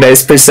a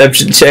nice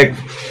perception check. I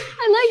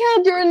like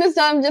how during this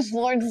time, just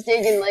Florence is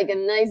taking a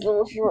nice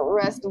little short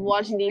rest of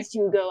watching these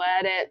two go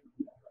at it.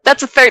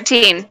 That's a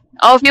 13.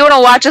 Oh, if you want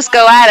to watch us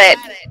go at it,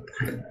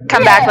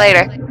 come back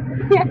later.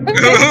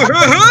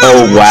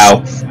 Oh,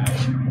 wow.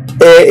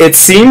 It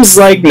seems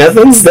like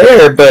nothing's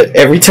there, but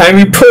every time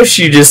you push,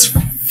 you just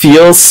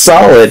feel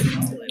solid.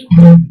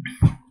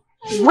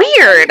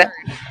 Weird.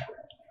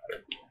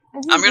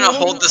 I'm gonna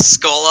hold the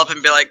skull up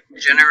and be like,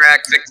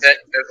 Generac, fix it,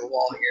 there's a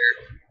wall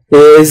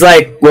here. He's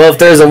like, well, if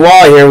there's a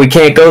wall here, we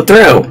can't go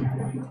through.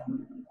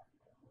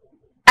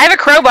 I have a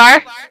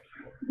crowbar.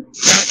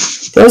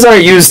 Those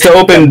aren't used to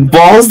open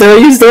walls, they're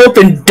used to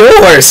open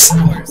doors.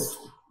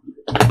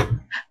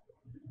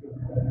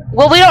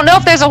 Well, we don't know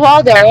if there's a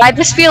wall there. I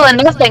just feel a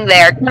nothing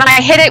there. Can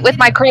I hit it with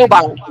my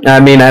crowbar? I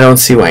mean, I don't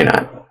see why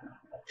not.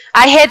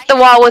 I hit the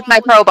wall with my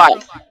crowbar.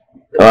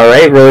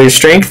 Alright, roll your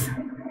strength.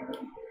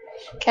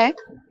 Okay.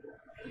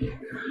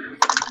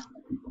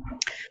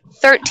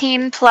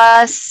 13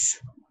 plus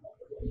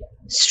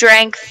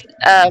strength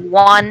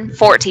 1,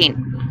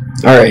 14.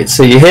 Alright,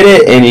 so you hit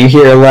it and you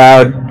hear a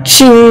loud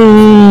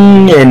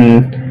ching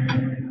and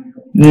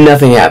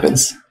nothing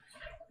happens.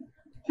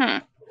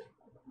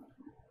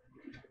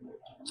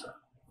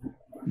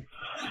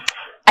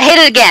 I hit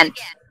it again.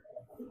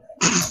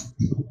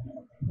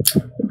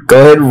 Go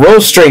ahead and roll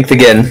strength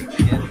again.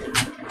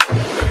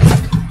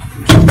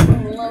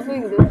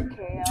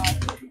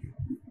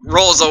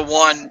 Rolls a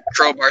 1,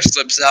 crowbar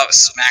slips out,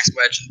 smacks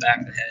Wedge in the back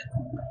of the head.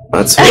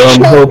 That's what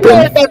I'm hoping.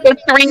 It's a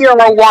 3 or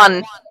a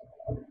 1.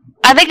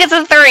 I think it's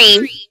a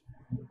 3.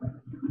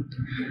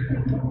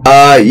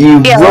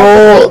 You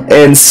roll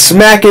and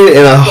smack it,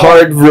 and a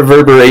hard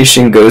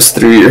reverberation goes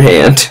through your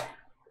hand.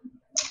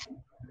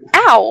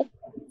 Ow.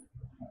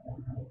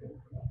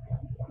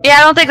 Yeah,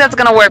 I don't think that's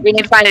gonna work. We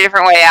need to find a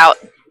different way out.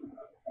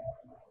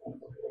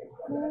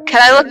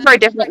 Can I look for a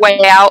different way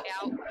out?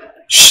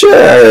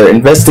 Sure.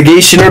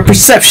 Investigation or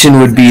perception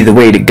would be the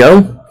way to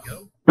go.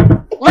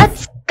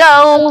 Let's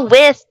go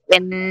with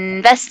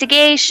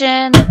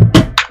investigation.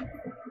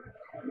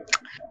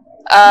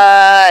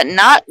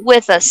 Not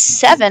with a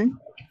 7.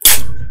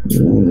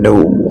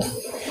 No.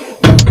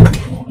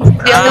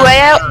 The only way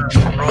out?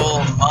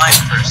 Roll my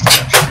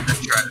perception to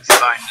try to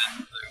find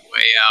another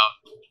way out.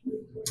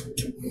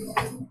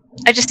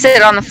 I just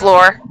sit on the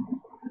floor.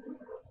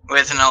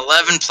 With an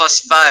 11 plus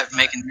 5,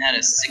 making that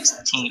a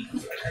 16.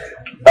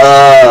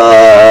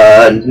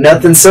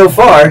 Nothing so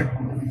far.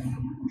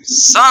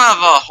 Son of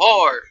a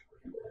whore!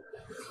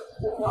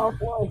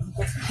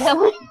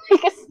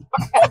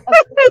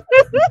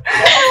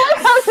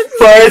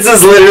 Florence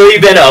has literally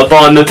been up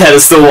on the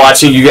pedestal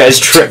watching you guys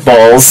trip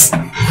balls.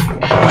 Are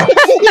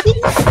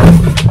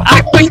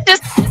we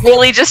just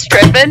really just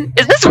tripping?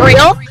 Is this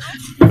real?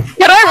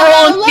 Can I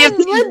roll and see if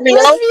this is real?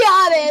 Let's be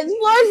honest.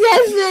 Florence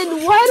has been,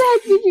 why the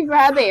heck did you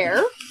grab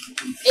air?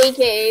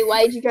 AKA,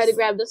 why did you try to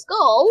grab the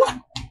skull?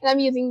 And I'm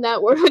using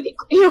that word with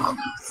ear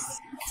quotes.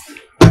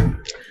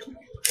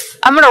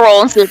 I'm gonna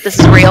roll and see if this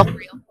is real.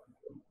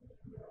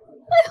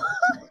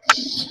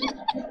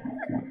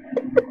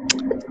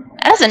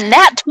 That's a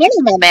nat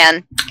 20, my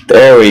man.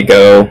 There we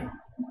go.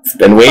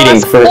 Been waiting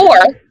for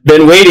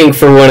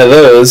one of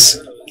those.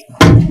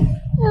 I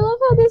love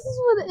how this is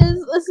what is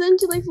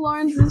essentially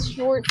Florence's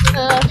short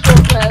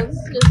press.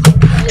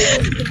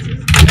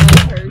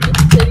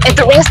 It's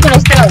a rest of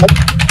stone.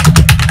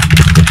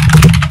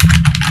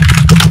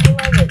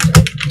 I love it.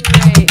 It's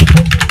great.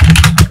 This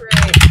is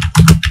great.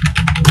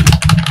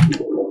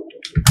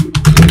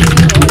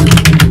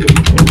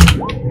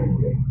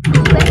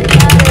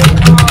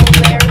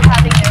 They're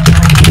having a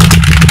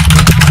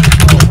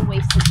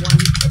wasted one.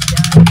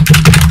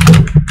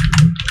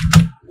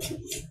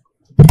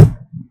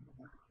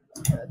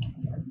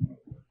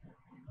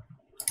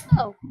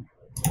 Oh.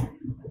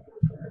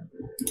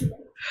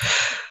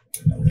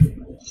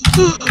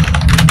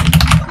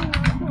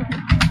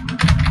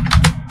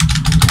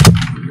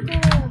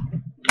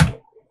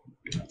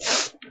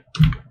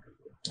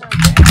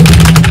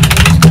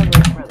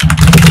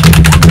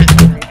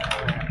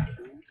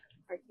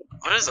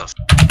 What is a what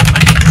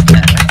is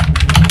that?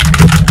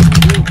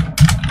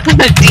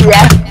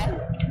 Yeah.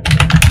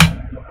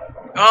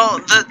 Well,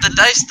 the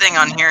dice thing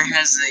on here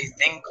has a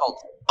thing called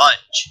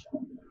fudge.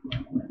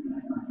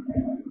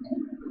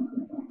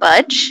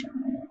 Fudge?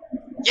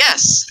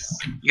 Yes!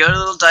 You go to the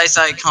little dice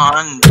icon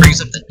and it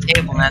brings up the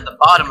table, and at the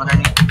bottom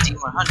underneath the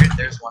D100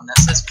 there's one that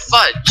says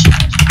fudge.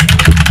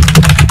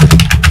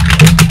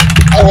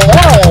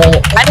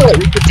 Oh, I know what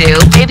we could do.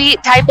 Maybe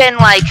type in,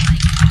 like,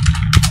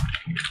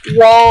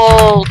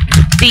 roll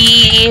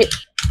D3F.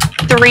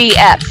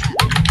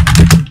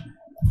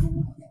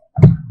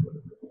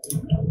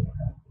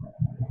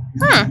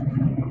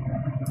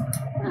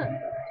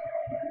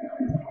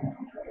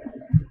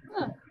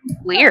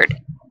 Weird.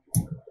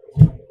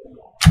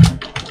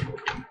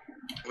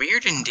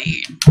 Weird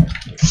indeed.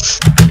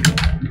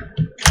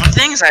 One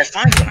things I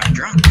find when I'm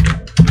drunk.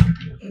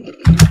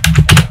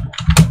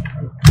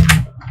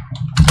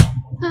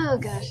 Oh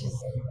gosh, this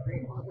is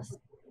great. Well, this is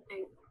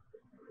great.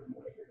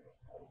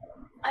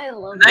 I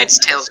love Knight's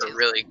this. Tales are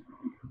really.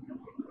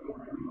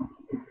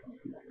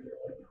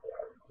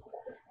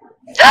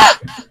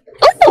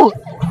 Ooh! Ooh!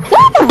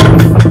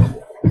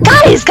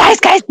 Guys!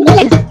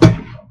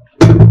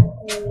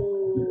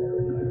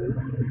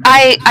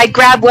 I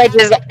grab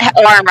Wedge's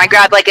arm, I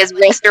grab like his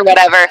wrist or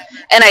whatever,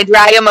 and I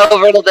drag him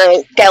over to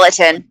the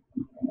skeleton.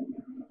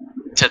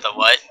 To the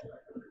what?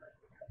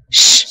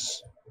 Shh.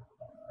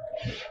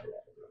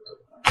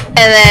 And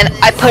then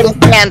I put his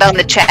hand on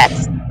the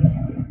chest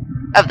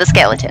of the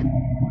skeleton.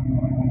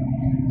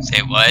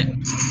 Say what?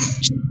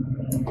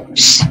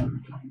 Shh.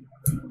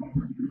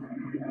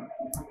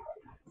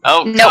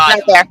 Oh, Nope, God.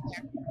 not there.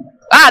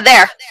 Ah,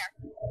 there.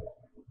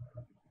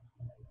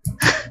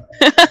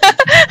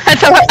 I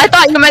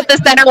thought you meant the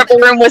center of the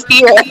room was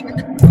here.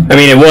 I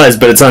mean, it was,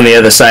 but it's on the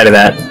other side of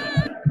that.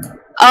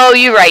 Oh,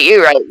 you're right.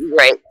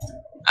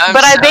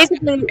 But I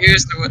basically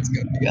confused to what's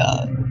going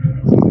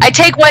on. I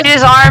take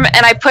Wedge's arm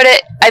and I put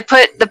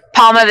the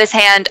palm of his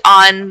hand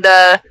on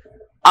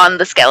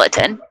the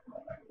skeleton.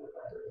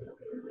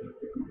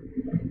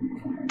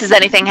 Does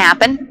anything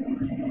happen?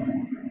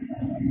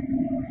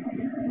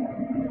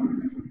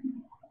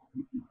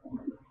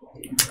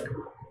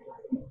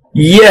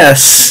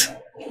 Yes.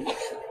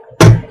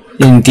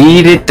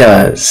 Indeed it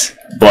does.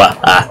 What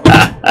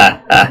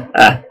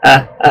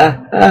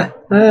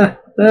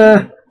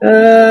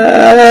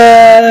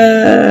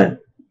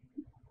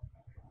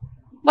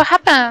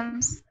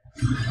happens?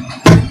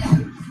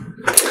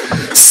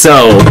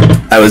 So,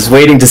 I was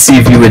waiting to see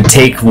if you would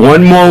take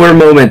one more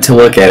moment to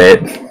look at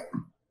it.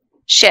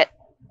 Shit.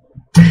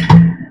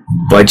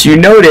 But you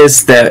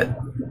notice that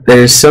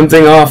there's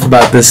something off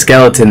about the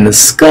skeleton. The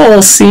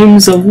skull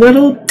seems a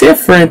little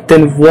different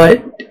than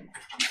what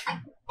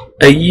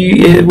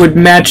it would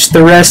match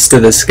the rest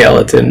of the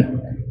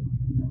skeleton.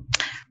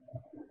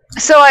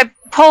 So I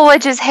pull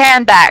Wedge's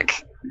hand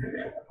back.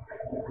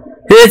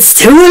 It's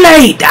too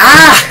late!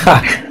 Ah!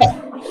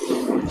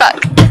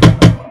 Fuck.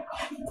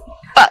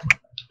 Fuck.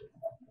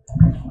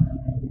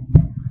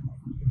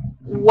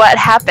 What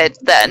happened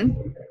then?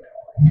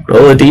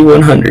 Roll a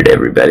D100,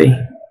 everybody.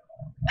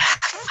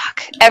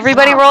 Fuck.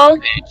 Everybody roll?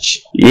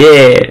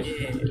 Yeah.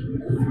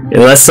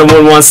 Unless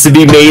someone wants to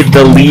be made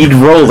the lead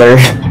roller.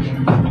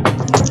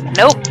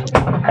 Nope.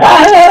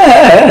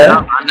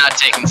 I'm not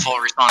taking full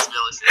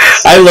responsibility for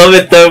this. I love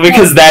it though,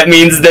 because that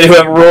means that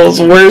whoever rolls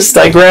worst,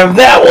 I grab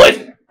that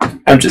one.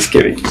 I'm just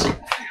kidding.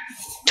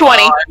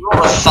 20. I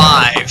rolled a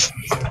 5.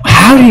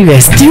 How do you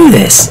guys do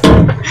this?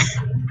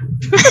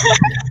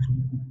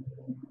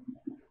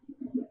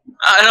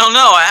 I don't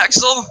know,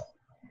 Axel.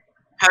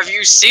 Have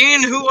you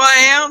seen who I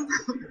am?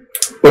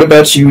 What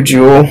about you,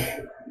 Jewel?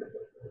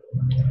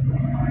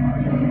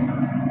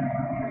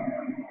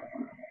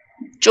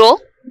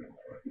 Jewel?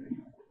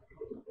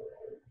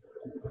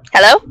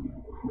 Hello?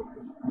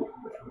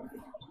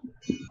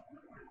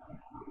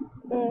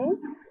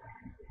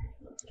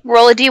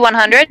 Roll a D100. I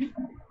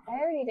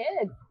already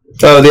did.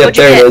 Oh, yeah, What'd you there it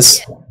get?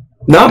 is.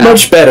 Not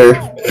much better.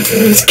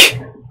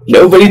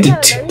 Nobody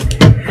did.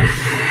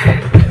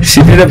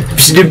 She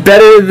did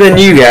better than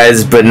you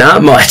guys, but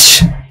not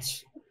much.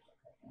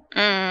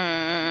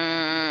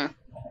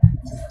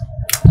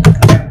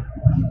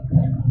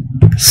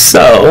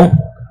 So,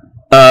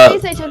 At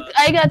least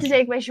I got to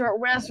take my short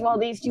rest while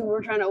these two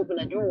were trying to open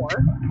a door.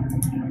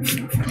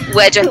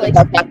 Wedge, I think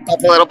I fucked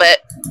up a little bit.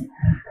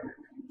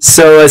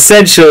 So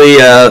essentially,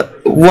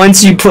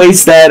 once you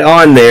place that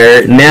on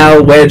there,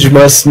 now Wedge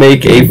must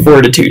make a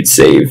fortitude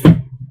save.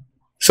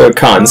 So a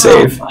con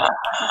save.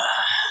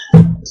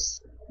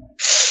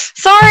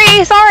 Sorry,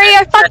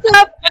 I fucked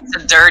up. That's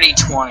a dirty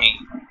 20.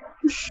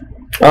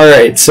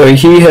 Alright, so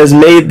he has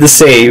made the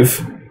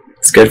save.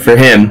 It's good for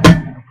him.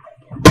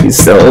 He's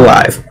still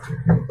alive.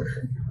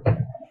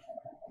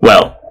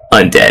 Well,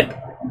 undead.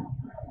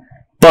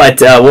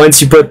 But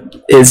once you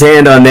put his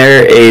hand on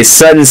there, a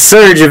sudden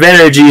surge of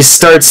energy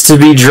starts to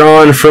be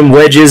drawn from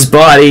Wedge's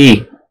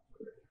body.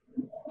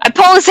 I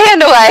pull his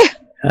hand away.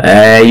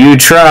 You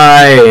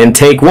try and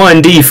take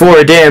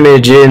 1d4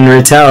 damage in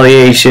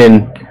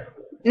retaliation.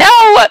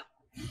 No!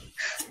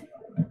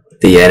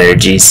 The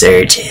energy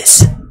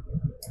surges.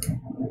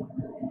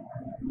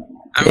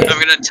 I'm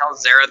gonna tell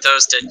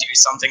Zarathos to do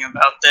something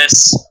about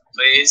this,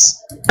 please.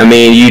 I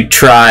mean, you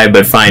try,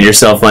 but find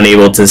yourself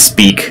unable to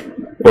speak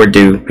or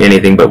do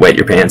anything but wet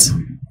your pants.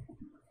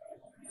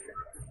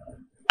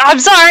 I'm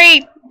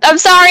sorry,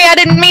 I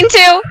didn't mean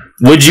to.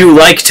 Would you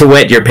like to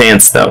wet your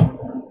pants, though?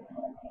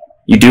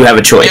 You do have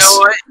a choice.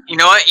 You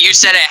know what? You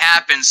said it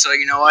happened, so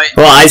you know what?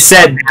 Well, I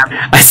said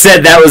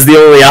that was the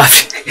only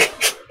option.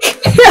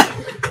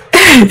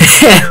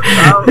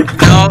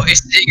 No,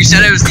 you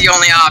said it was the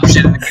only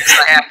option, because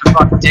I have to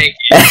fucking take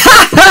it.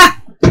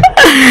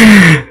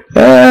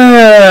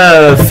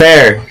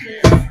 Fair.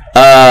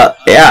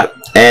 Yeah,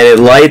 and it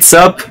lights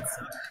up,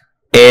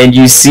 and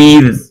you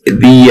see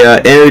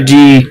the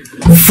energy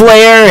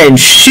flare and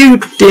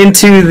shoot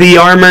into the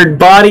armored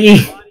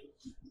body,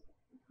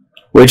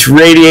 which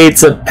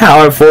radiates a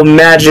powerful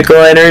magical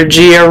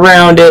energy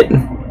around it,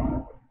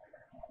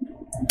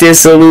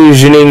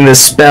 disillusioning the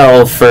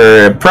spell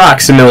for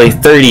approximately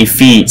 30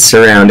 feet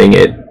surrounding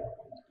it.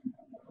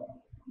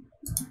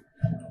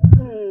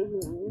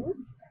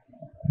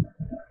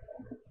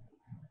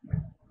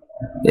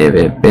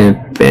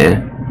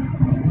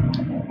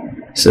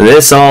 So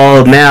this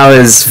all now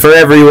is for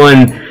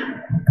everyone.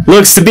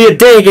 Looks to be a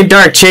dank and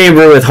dark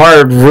chamber with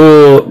hard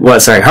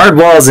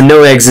walls and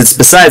no exits,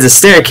 besides a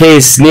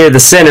staircase near the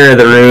center of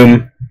the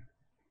room.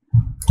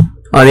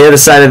 On the other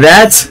side of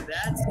that,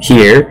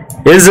 here,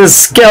 is a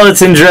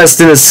skeleton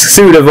dressed in a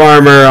suit of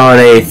armor on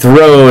a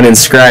throne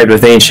inscribed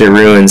with ancient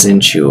ruins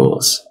and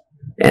jewels,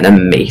 and a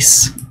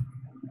mace.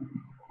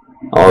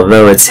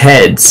 Although its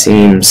head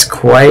seems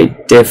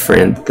quite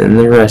different than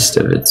the rest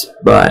of its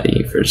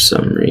body for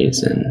some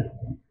reason.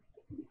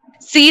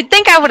 So you'd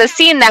think I would have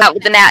seen that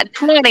with the nat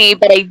 20,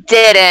 but I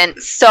didn't,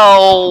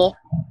 so...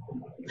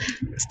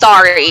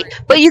 Sorry.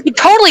 But you could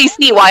totally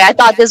see why I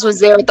thought this was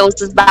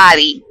Zarathos'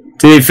 body.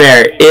 To be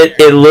fair,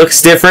 it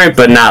looks different,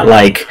 but not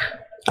like...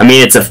 I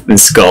mean, it's a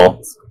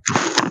skull.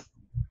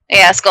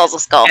 Yeah, skull's a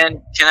skull.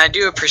 And can I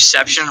do a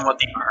perception of what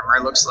the armor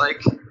looks like?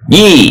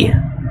 Yee!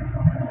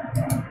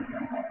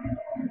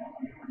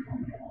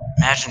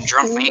 Imagine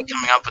drunk me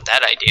coming up with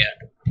that idea.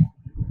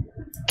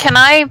 Can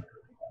I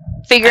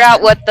figure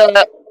out what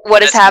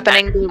is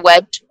happening to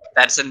Wedge?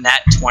 That's a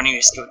nat 20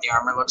 to see what the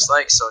armor looks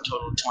like, so a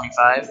total of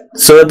 25.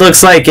 So it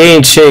looks like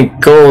ancient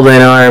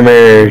golden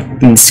armor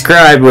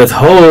inscribed with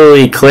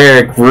holy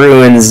cleric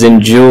ruins and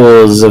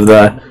jewels of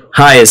the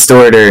highest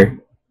order.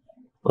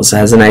 Also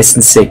has a nice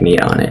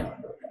insignia on it.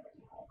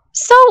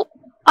 So,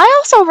 I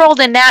also rolled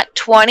a nat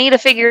 20 to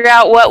figure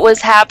out what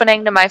was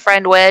happening to my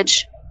friend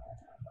Wedge.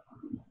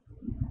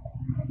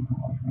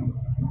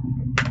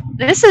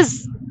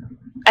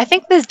 I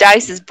think this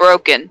dice is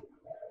broken.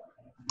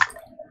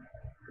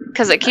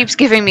 Because it keeps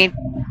giving me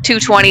 2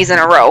 20s in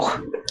a row.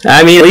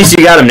 I mean, at least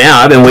you got him now.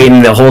 I've been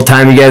waiting the whole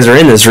time you guys are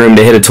in this room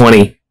to hit a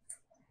 20.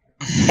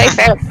 Hey,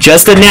 fair.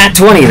 Just a nat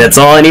 20. That's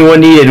all anyone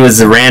needed was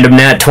a random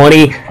nat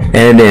 20,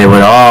 and it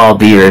would all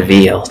be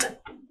revealed.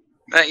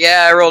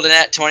 Yeah, I rolled a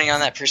nat 20 on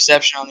that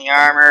perception on the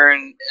armor,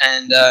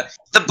 and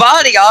the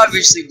body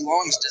obviously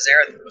belongs to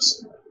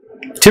Zarathos.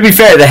 To be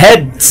fair, the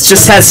head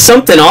just has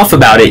something off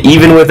about it,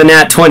 even with a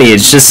nat 20.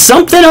 It's just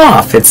something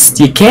off.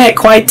 You can't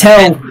quite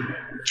tell.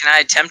 Can I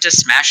attempt to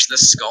smash the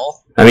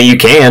skull? I mean, you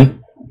can.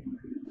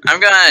 I'm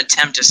gonna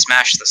attempt to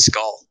smash the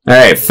skull.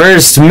 Alright,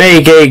 first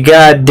make a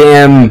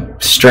goddamn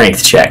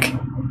strength check.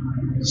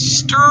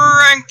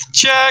 Strength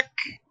check!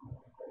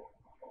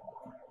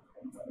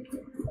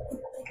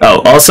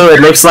 Oh, also,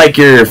 it looks like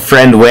your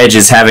friend Wedge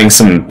is having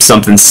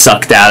something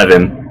sucked out of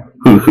him.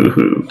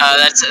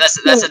 That's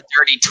a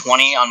dirty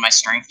 20 on my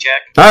strength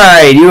check.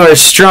 Alright, you are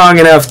strong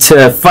enough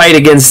to fight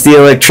against the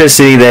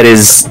electricity that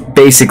is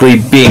basically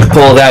being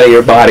pulled out of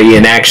your body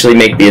and actually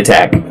make the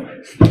attack.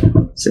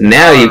 So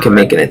now you can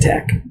make an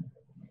attack.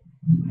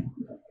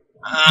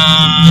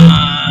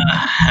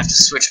 I have to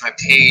switch my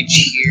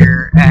page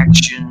here.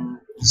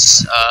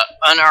 Actions.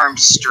 Unarmed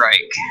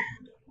strike.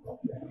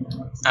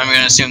 I'm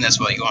gonna assume that's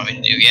what you want me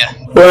to do, yeah?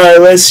 Well,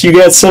 unless you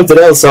got something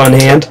else on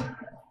hand.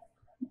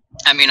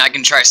 I mean, I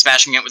can try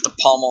smashing it with the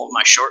pommel of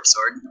my short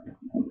sword.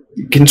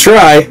 You can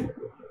try.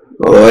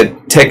 Although I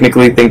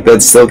technically think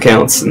that still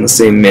counts in the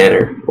same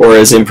manner. Or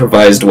as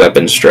improvised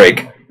weapon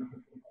strike.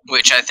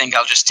 Which I think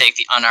I'll just take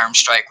the unarmed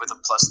strike with a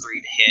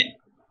 +3 to hit.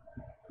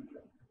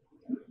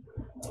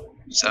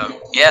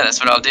 So, yeah, that's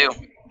what I'll do.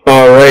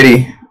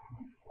 Alrighty.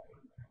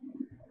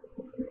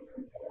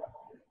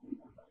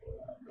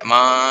 Come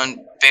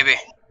on, baby.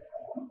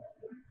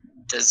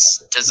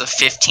 Does a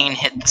 15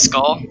 hit the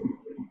skull?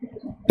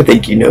 I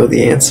think you know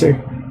the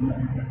answer.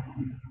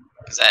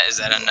 Is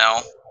that a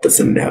no? That's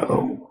a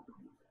no.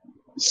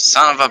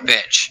 Son of a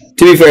bitch.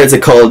 To be fair, it's a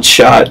cold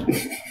shot.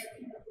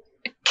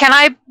 Can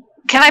I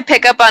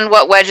pick up on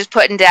what Wedge is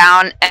putting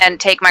down and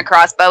take my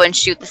crossbow and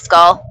shoot the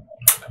skull?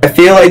 I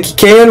feel like you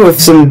can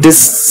with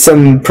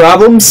some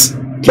problems.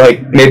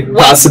 Like, maybe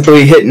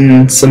possibly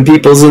hitting some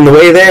people's in the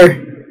way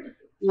there.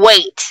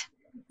 Wait.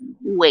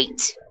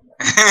 Wait.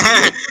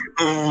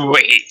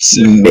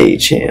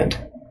 Mage hand.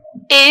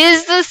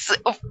 Is the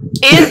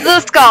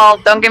skull,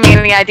 don't give me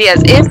any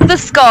ideas, is the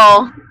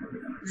skull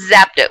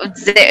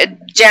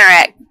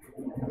generic?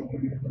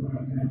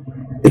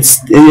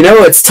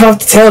 It's tough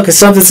to tell because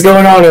something's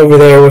going on over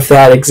there with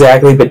that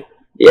exactly, but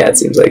yeah, it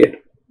seems like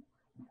it.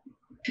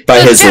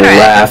 By his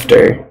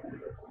laughter.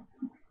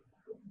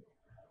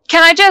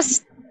 Can I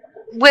just,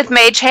 with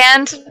Mage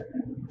Hand,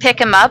 pick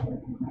him up?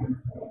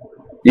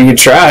 You can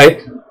try.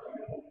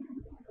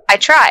 I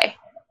try.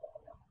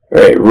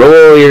 Alright,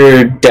 roll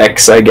your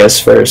dex, I guess,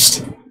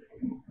 first.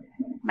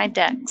 My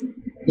dex.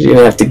 You're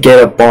gonna have to get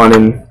up on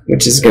him,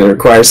 which is gonna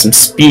require some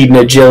speed and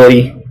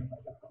agility.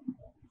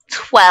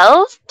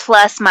 12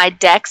 plus my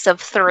dex of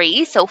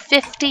 3, so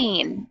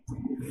 15.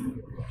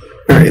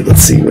 Alright,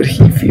 let's see what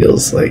he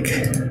feels like.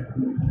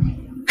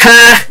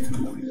 Ha!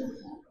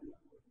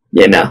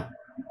 Yeah, no.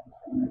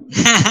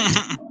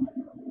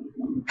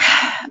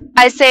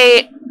 I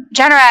say,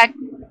 Generak,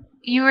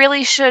 you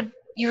really should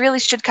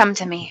come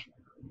to me.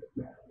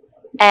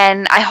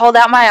 And I hold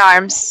out my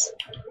arms.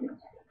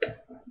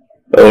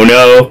 Oh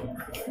no.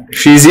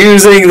 She's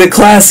using the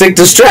classic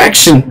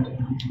distraction.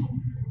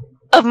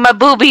 Of my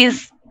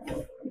boobies.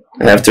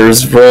 I have to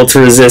roll to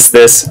resist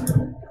this.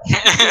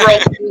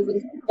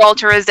 Roll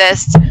to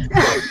resist.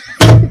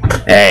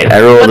 Hey,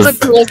 I rolled What's a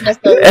charisma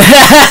save?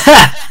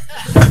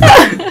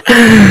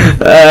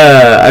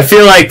 I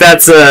feel like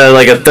that's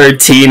like a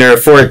 13 or a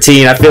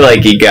 14. I feel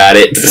like you got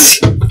it.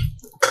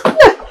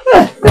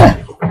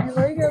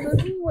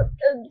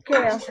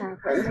 Chaos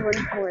happens when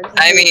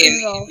I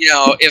mean,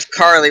 if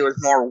Carly was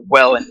more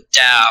well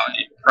endowed,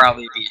 it'd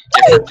probably be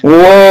different.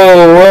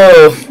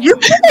 Whoa. You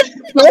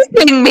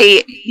kissing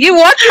me. You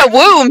want to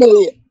woo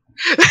me.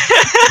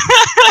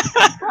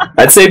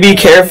 I'd say be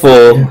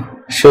careful.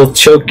 She'll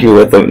choke you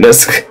with them.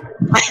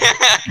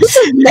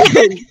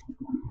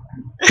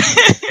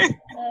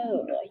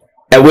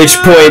 At which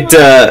point,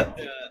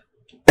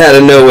 out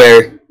of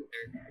nowhere,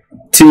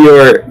 to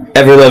your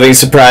ever-loving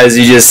surprise,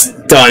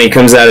 Donnie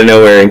comes out of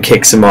nowhere and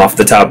kicks him off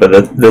the top of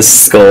the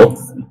skull.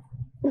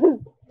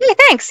 Hey,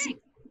 thanks.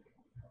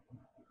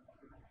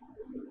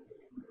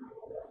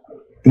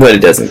 But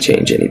it doesn't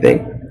change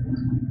anything.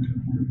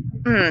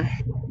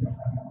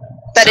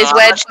 That is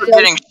Wedge. I'm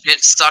getting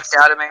shit sucked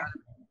out of me.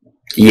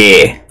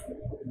 Yeah.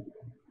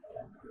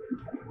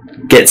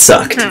 Get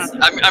sucked.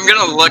 I'm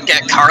gonna look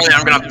at Carly and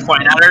I'm gonna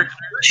point at her.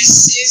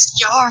 This is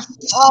your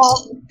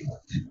fault.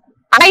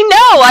 I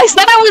know. I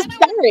said I was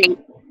sorry.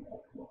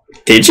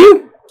 Did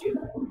you?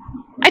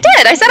 I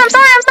did. I said I'm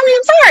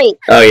sorry.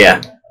 Oh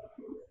yeah.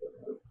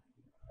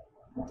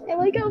 I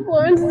like how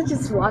Florence is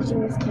just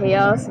watching this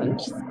chaos and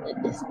just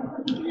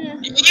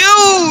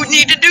You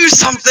need to do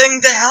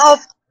something to help.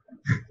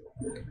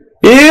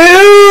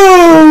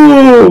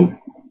 Ew!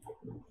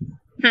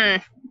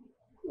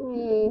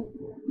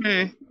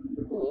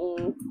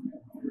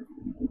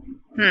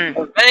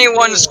 If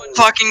anyone's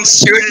fucking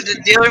suited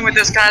to dealing with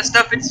this kind of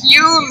stuff, it's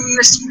you,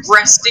 Miss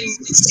Resting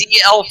Sea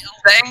Elf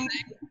thing.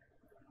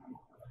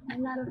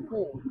 I'm not a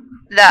fool.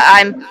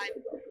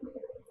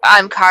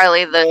 I'm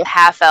Carly, the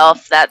half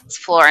elf. That's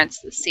Florence,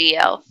 the sea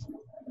elf.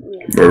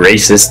 Yeah. We're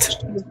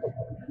racist.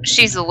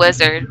 She's a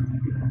wizard.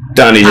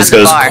 Donnie just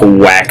goes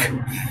quack.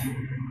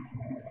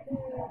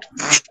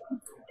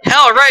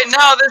 Hell, right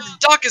now this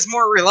duck is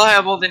more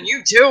reliable than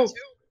you two.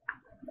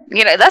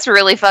 You know, that's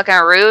really fucking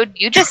rude.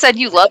 You just said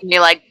you loved me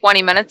like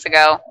 20 minutes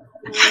ago.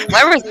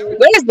 Where's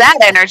that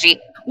energy?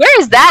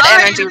 Where is that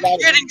energy? I'm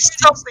getting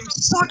something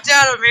sucked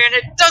out of me, and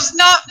it does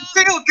not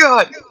feel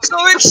good.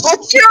 So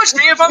excuse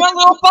me if I'm a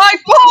little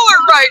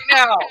bipolar right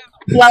now.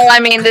 Well, I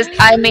mean, this is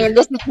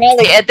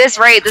probably, at this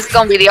rate, this is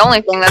gonna be the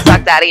only thing that's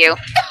sucked out of you.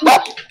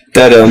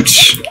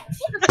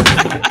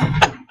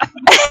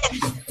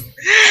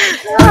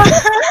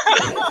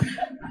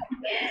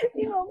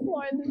 You know,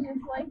 Florence is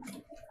just like,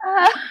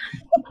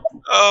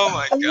 Oh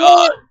my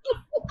god.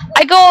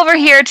 I go over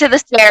here to the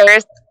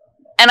stairs,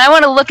 and I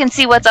want to look and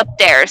see what's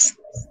upstairs.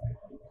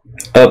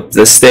 Up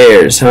the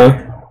stairs,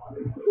 huh?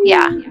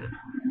 Yeah.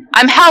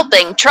 I'm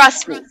helping,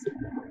 trust me.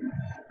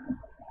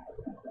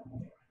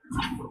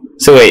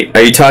 So wait,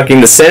 are you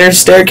talking the center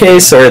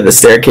staircase or the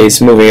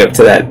staircase moving up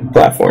to that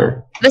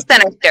platform? The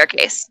center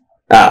staircase.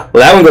 Ah,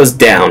 well that one goes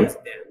down.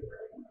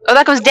 Oh,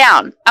 that goes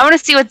down. I want to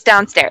see what's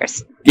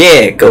downstairs.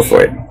 Yeah, go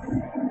for it.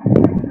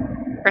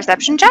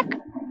 Perception check?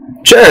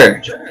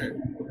 Sure.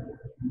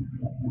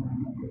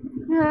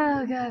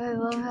 oh god, I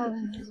love how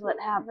this is what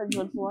happens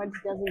when Florence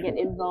doesn't get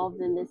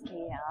involved in this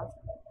chaos.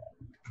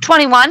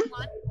 21.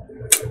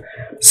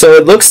 So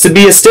it looks to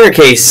be a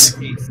staircase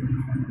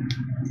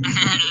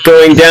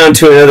going down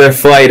to another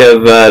flight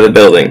of the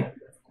building.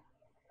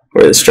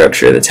 Or the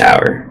structure of the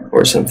tower,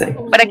 or something.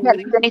 But I can't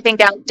see anything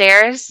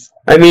downstairs.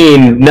 I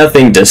mean,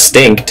 nothing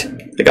distinct.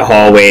 Like a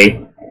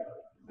hallway.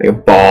 Like a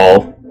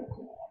ball.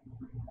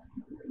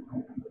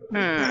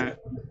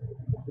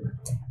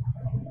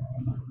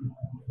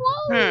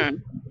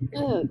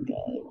 Oh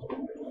god.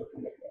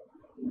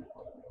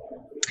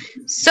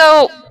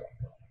 So...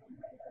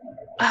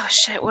 Oh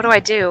shit, what do I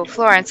do?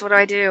 Florence, what do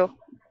I do?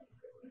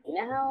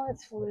 Now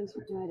it's Florence,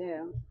 what do I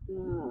do?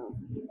 Oh.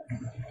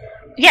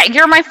 Yeah,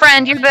 you're my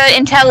friend. You're the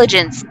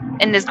intelligence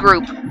in this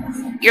group.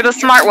 You're the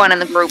smart one in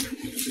the group.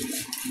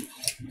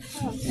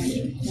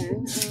 Okay, see.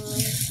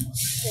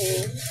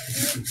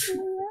 What's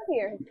out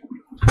here?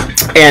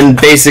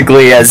 And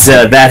basically, as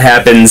that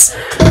happens,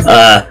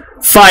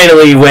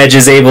 finally Wedge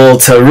is able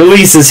to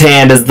release his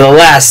hand as the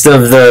last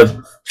of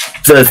the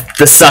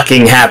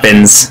sucking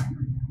happens.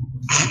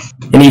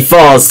 And he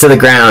falls to the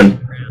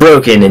ground,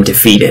 broken and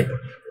defeated.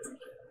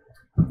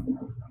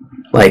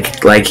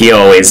 Like he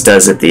always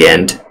does at the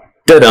end.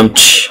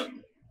 Da-dum-ch.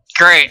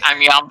 Great,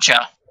 I'm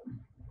Yamcha.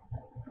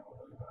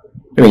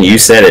 I mean, you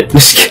said it.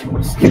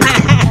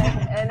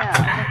 I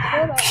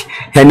know.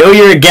 I know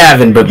you're a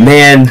Gavin, but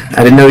man,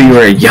 I didn't know you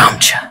were a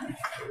Yamcha.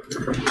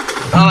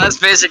 Well, that's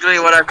basically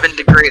what I've been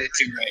degraded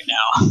to right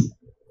now.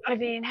 I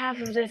mean, half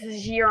of this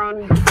is your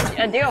own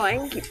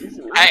doing. Keep this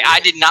in mind.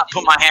 I did not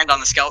put my hand on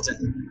the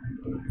skeleton.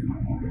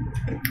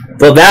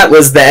 Well, that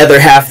was the other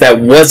half that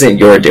wasn't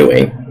your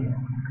doing.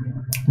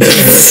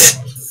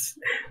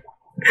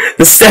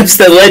 The steps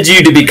that led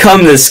you to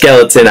become the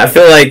skeleton, I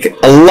feel like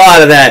a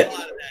lot of that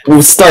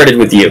started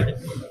with you.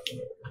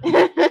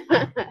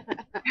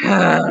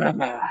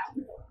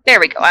 There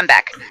we go, I'm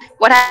back.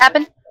 What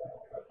happened?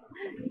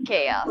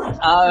 Chaos.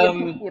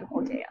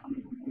 Beautiful chaos.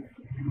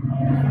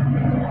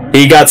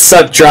 He got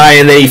sucked dry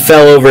and then he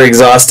fell over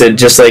exhausted,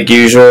 just like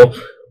usual.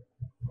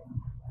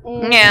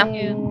 Yeah.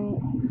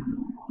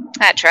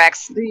 That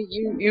tracks.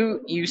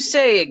 You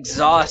say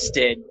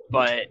exhausted,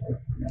 but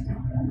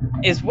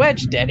is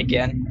Wedge dead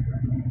again?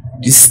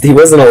 He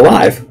wasn't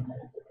alive.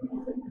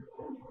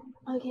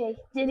 Okay,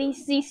 did he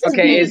cease to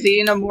Okay, be? is he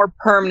in a more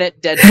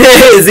permanent dead?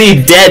 Is he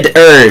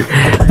dead-er?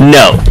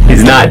 No,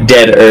 he's not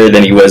dead-er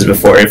than he was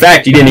before. In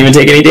fact, he didn't even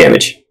take any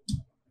damage.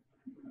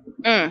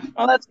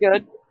 Oh, that's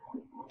good.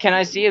 Can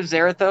I see if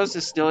Zarathos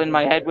is still in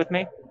my head with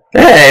me?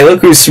 Hey, look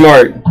who's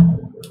smart.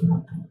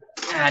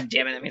 Ah,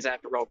 damn it, that means I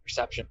have to roll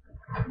perception.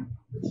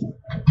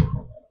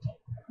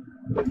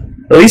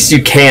 At least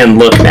you can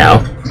look now.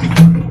 I'm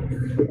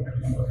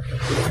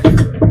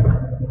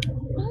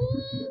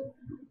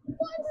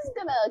just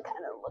gonna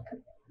kind of look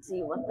and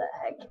see what the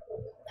heck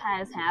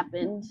has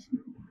happened.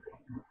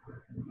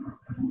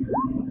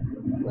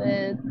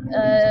 With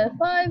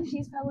 5,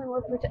 she's probably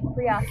more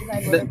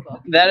preoccupied with her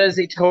book. That is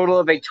a total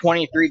of a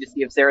 23 to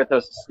see if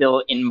Zarathos is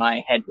still in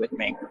my head with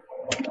me.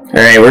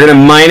 Alright, we're gonna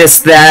minus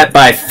that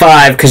by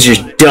 5 because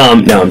you're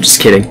dumb. No, I'm just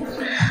kidding.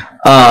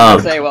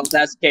 Say, well, if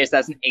that's the case,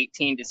 that's an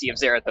 18 to see if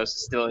Zarathos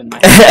is still in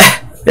my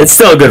head. It's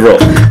still a good roll.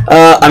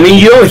 I mean,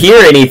 you don't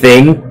hear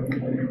anything.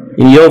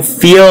 You don't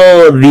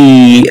feel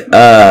the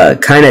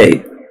kind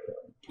of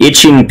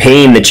itching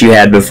pain that you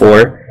had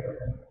before.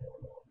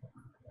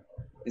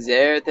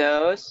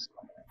 Zerathos,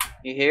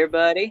 you here,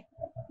 buddy?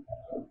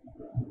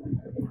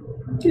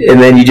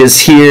 And then you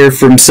just hear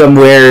from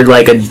somewhere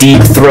like a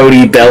deep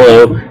throaty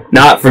bellow,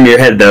 not from your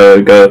head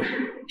though, go,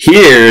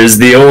 "Here's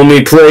the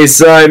only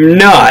place I'm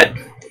not."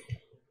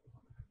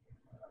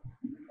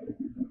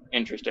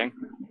 Interesting.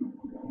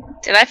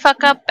 Did I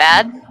fuck up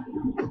bad?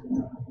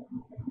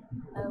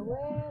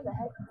 Where the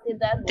heck did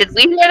that? Did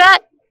we hear that?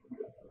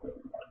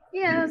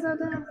 Yeah, that was not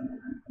that.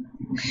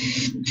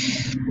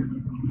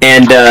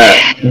 And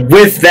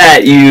with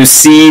that, you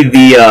see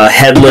the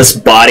headless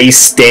body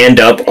stand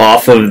up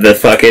off of the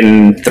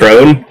fucking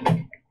throne.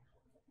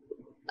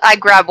 I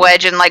grab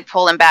Wedge and like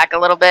pull him back a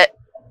little bit.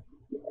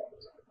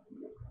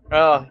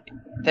 Oh,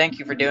 thank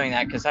you for doing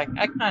that, because I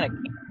kind of can't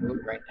move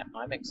right now.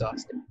 I'm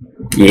exhausted.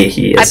 Yeah,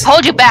 he I is.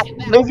 pulled you back.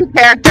 Move your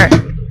character.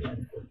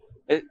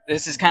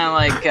 This is kind of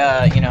like,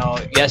 you know,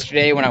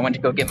 yesterday when I went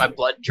to go get my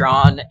blood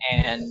drawn,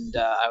 and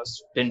I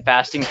was been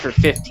fasting for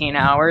 15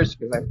 hours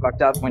because I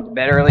fucked up, went to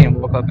bed early, and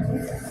woke up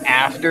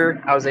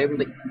after I was able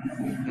to,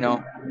 you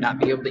know, not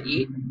be able to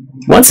eat.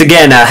 Once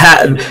again,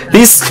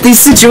 these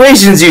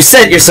situations, you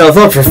set yourself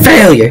up for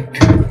failure.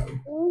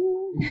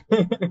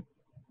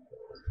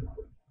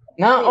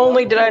 Not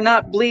only did I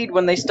not bleed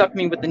when they stuck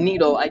me with the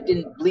needle, I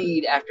didn't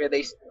bleed after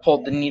they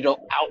pulled the needle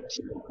out,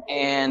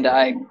 and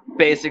I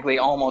basically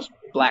almost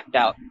blacked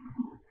out.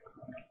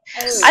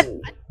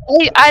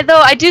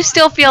 I do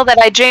still feel that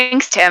I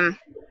jinxed him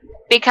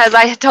because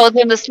I told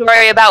him the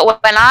story about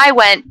when I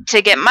went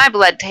to get my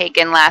blood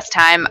taken last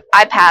time.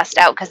 I passed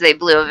out because they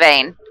blew a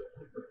vein.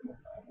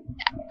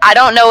 I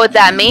don't know what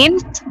that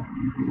means,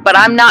 but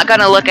I'm not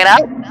gonna look it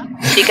up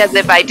because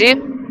if I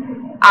do,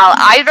 I'll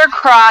either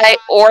cry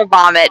or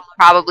vomit,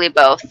 probably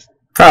both.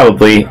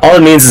 Probably. All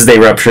it means is they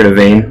ruptured a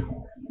vein.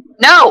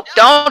 No,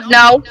 don't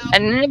know.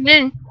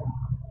 And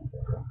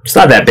It's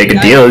not that big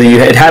a deal.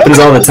 It happens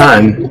all the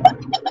time.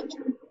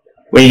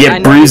 When you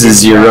get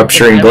bruises, you're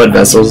rupturing blood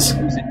vessels.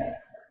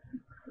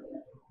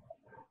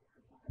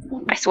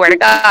 I swear to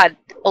God,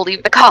 I'll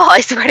leave the call.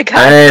 I swear to God.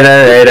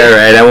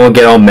 Alright. I won't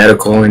get all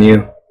medical on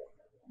you.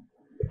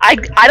 I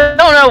don't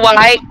know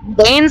why.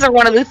 Veins are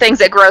one of the things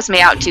that gross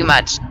me out too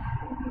much.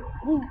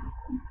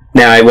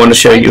 Now I want to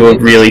show you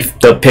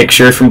the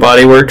picture from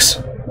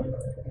Bodyworks.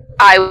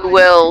 I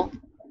will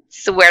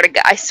swear to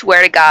God. I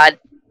swear to God.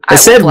 I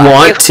said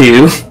want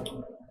to.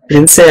 I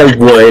didn't say I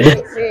would. See,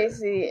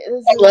 this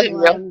I is love why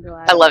you. I'm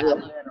glad. I love you.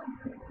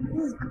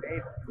 This is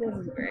great. This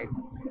is great.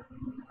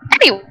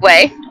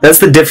 Anyway. That's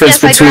the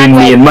difference Yes, between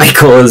me and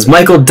Michael. Is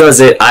Michael does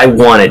it, I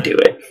want to do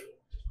it.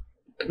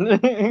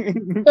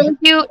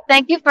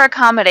 Thank you for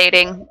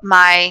accommodating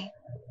my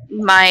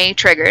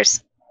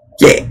triggers.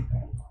 Yeah.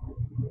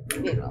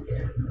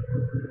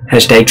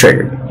 Hashtag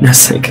triggered.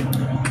 That's like.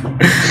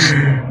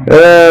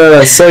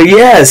 So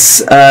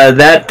yes,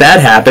 that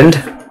happened,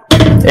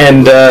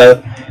 and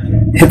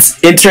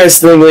it's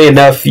interestingly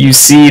enough, you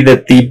see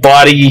that the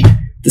body,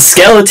 the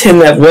skeleton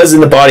that was in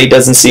the body,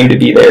 doesn't seem to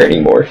be there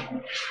anymore.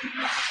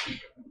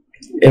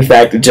 In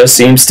fact, it just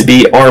seems to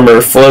be armor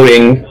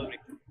floating.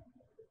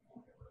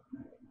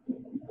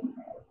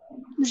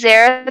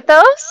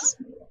 Zerathos?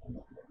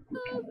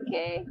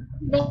 Okay.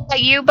 Is that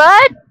you,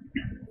 bud?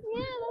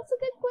 Yeah, that's a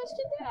good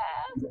question to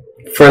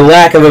ask. For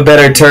lack of a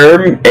better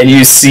term, and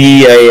you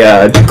see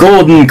a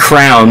golden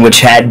crown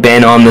which had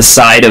been on the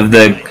side of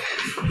the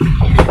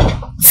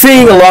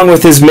thing along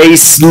with his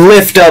mace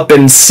lift up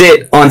and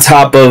sit on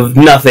top of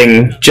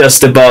nothing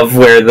just above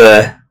where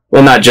the,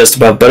 well, not just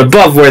above, but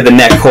above where the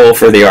neck hole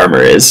for the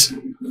armor is.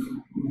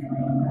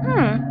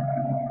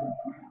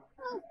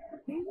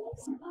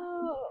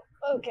 Oh,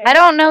 okay. I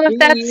don't know if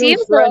that's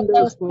you. friend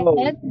or That's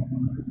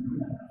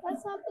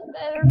not the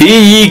better. Be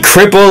ye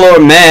cripple or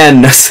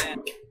man.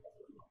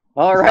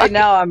 Well, right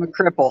now I'm a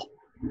cripple.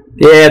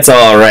 Yeah, it's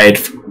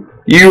alright.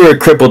 You were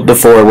crippled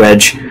before,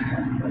 Wedge.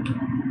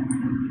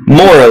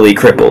 Morally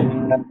crippled.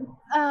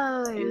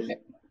 Oh, yeah.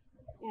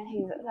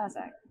 Yeah, that's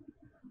accurate.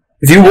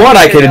 If you want,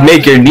 I could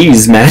make your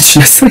knees match.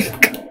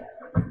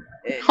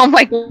 Oh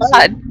my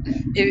God.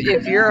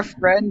 If you're a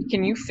friend,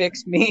 can you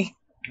fix me?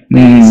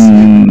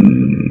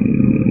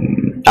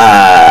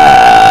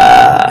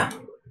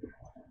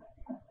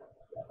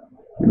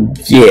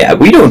 Yeah,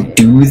 we don't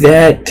do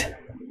that.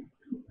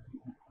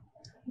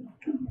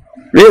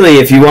 Really,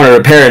 if you want to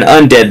repair an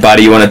undead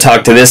body, you want to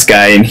talk to this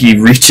guy, and he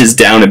reaches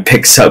down and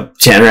picks up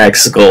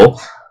Janarak's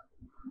skull.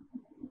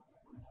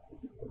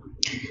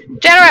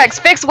 Generax,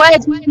 fix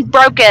Wedge. He's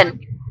broken.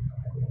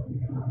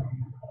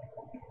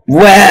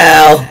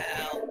 Well,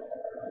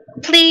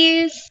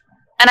 Please.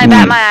 And I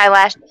bat my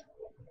eyelash.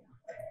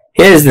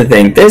 here's the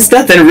thing. There's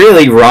nothing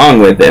really wrong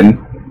with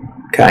him.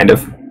 Kind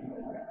of.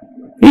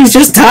 He's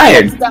just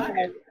tired. Oh,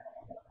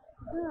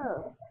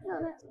 no,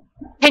 that's...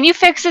 Can you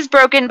fix his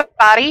broken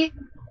body?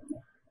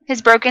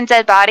 His broken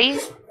dead body?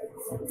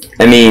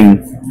 I mean,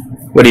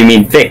 what do you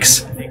mean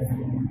fix?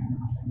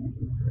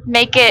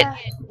 Make it,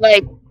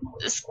 like,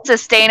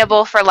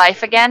 sustainable for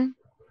life again?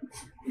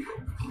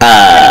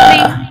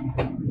 I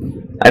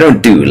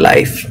don't do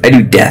life. I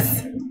do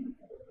death.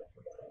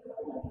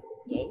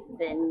 Okay,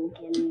 then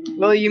can we...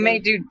 Well, you may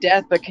do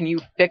death, but can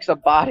you fix a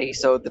body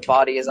so the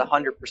body is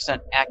 100%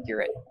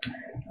 accurate?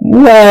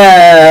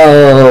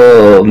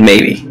 Well,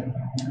 maybe.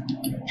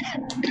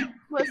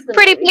 What's the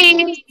Pretty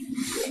movie?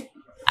 please.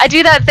 I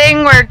do that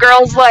thing where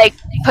girls like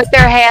put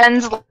their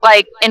hands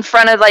like in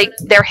front of like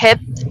their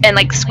hips and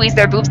like squeeze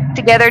their boobs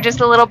together just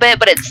a little bit,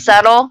 but it's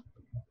subtle.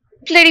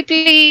 Pretty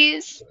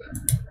please.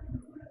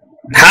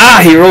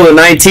 Ha! He rolled a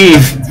 19.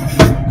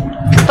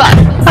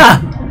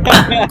 Fuck.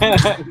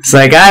 It's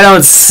like, I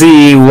don't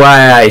see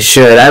why I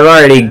should. I've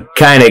already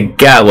kind of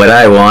got what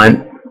I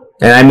want.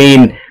 And I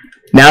mean,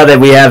 now that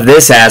we have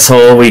this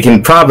asshole, we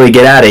can probably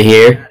get out of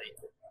here.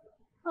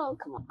 Oh,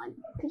 come on.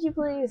 Could you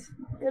please?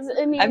 'Cause,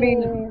 I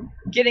mean,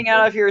 getting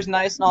out of here is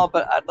nice and all,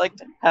 but I'd like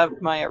to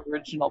have my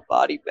original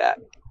body back.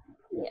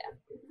 yeah.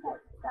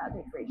 That'd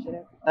be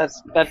appreciative.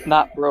 That's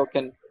not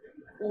broken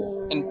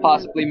and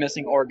possibly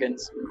missing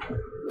organs.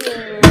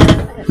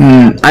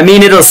 I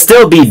mean, it'll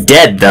still be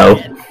dead, though.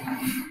 Yeah,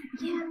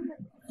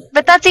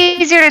 But that's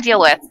easier to deal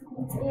with.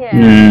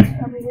 yeah.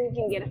 Probably we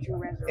can get it through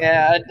resurrection.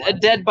 Yeah, a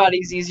dead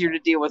body's easier to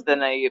deal with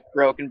than a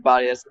broken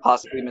body that's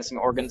possibly missing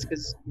organs,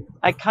 because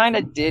I kind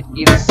of did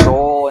eat a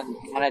soul and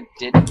kind of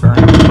did burn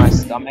through my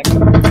stomach.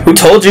 Who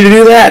told you to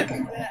do that?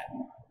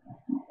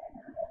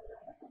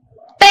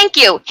 Thank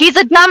you. He's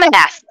a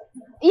dumbass.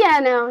 Yeah,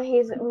 no,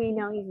 we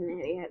know he's an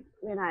idiot.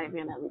 We're not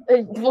even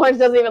gonna. Florence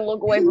doesn't even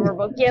look away from her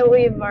book. Yeah,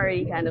 we've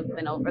already kind of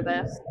been over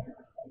this.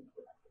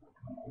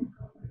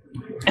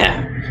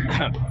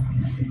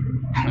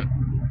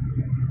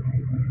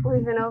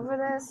 We've been over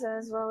this,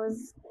 as well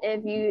as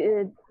if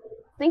you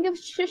think of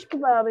shish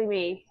kebabbing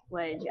me,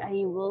 which I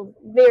will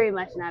very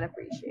much not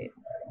appreciate.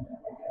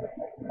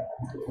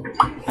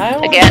 I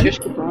don't Again? want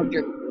to kebab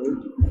your food.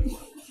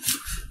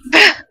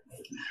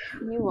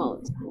 You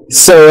won't.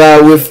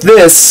 So, with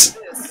this,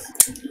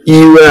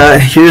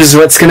 here's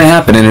what's gonna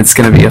happen, and it's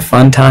gonna be a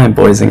fun time,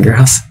 boys and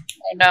girls.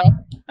 Oh no.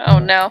 Oh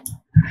no.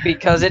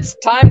 Because it's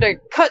time to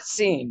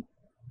cutscene.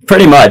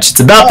 Pretty much. It's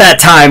about that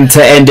time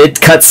to end it.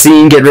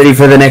 Cutscene, get ready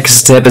for the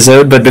next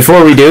episode. But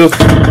before we do,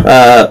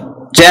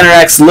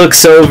 Janarax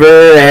looks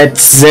over at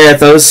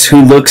Zarathos,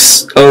 who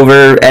looks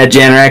over at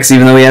Janarax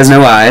even though he has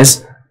no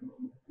eyes.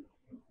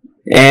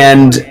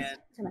 And,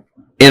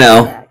 you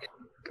know,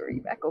 Hurry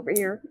back over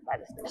here.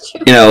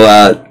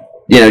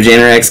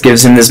 Janarax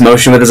gives him this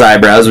motion with his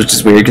eyebrows, which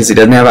is weird because he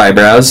doesn't have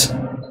eyebrows.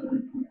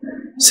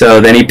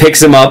 So then he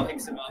picks him up.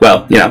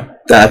 Well,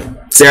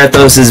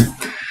 Zarathos'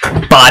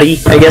 body,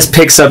 I guess,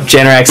 picks up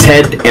Janarax's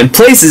head and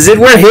places it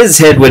where his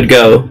head would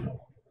go.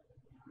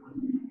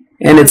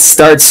 And it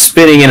starts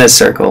spinning in a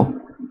circle.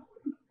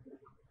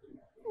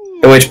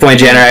 At which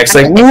point Janarax's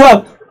like,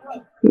 whoa!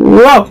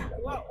 Whoa!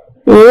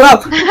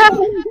 Whoa!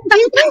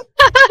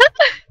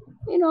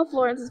 You know,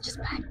 Florence is just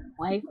backing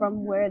away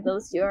from where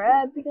those two are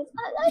at because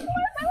I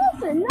want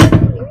to listen. Not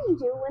hearing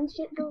you when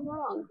shit goes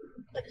wrong.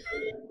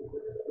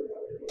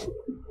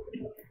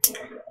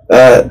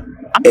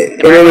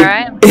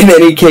 In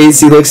any case,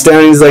 he looks down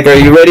and he's like, are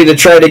you ready to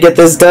try to get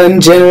this done,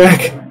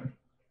 Janarak?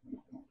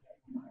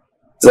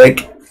 It's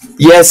like,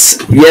 yes,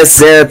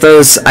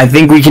 Zarathos, I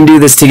think we can do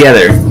this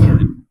together.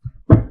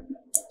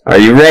 Are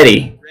you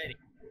ready?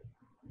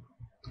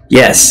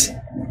 Yes.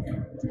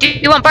 Do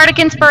you want Bardic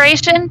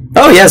Inspiration?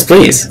 Oh, yes,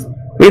 please.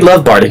 We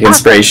love Bardic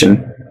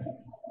Inspiration.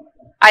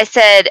 I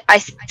say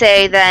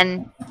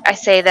then.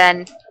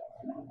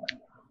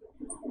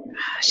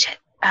 Shit.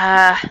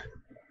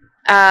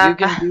 You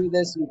can do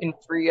this, you can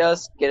free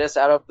us, get us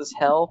out of this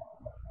hell.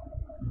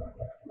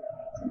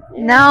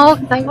 No,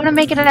 I want to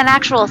make it an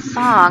actual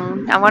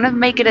song. I want to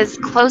make it as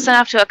close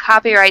enough to a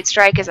copyright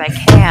strike as I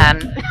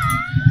can.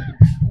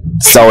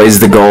 It's always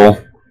the goal.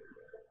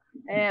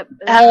 Yep.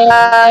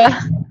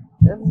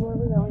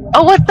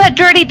 Oh, what's that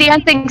dirty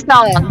dancing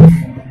song?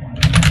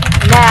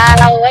 Now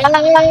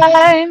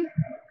I'm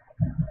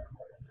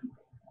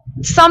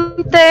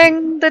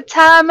something, the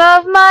time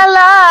of my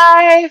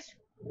life.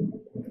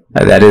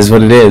 That is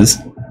what it is.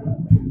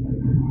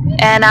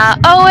 And I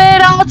owe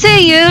it all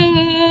to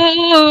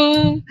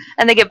you.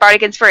 And they get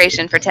Bardic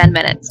Inspiration for 10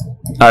 minutes.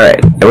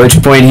 Alright, at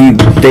which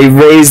point they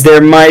raise their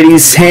mighty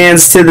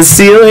hands to the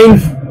ceiling,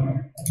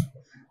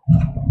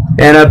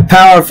 and a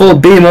powerful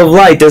beam of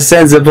light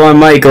descends upon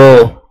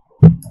Michael,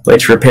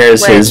 which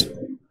repairs his...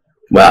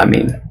 Well, I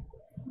mean...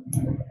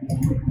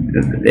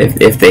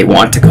 If they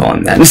want to call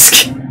him that.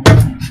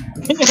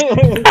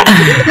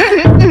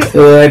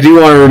 Well, I do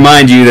want to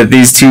remind you that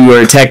these two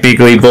are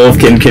technically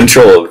both in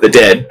control of the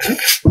dead.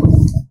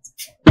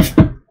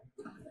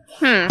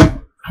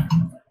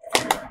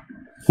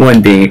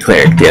 One being a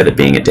cleric, the other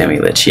being a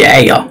DemiLich.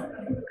 Yeah.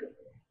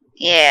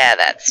 Yeah,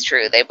 that's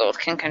true. They both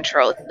can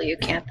control you,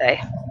 can't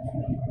they?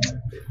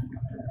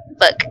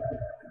 Look.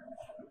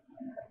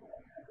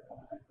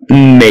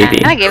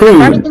 Maybe. I gave them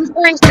Bardic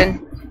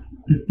Inspiration.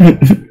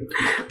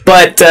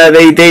 But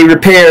they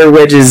repair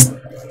Wedge's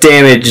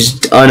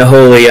damaged,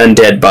 unholy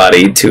undead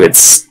body to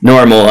its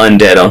normal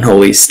undead,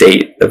 unholy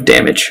state of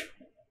damage.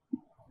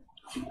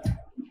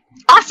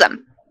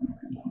 Awesome.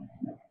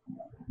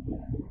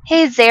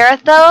 Hey,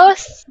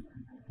 Zarathos.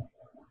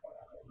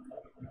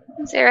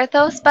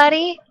 Zarathos,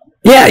 buddy?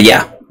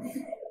 Yeah.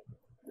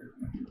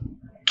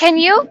 Can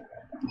you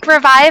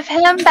revive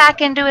him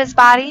back into his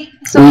body?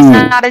 So he's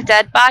not a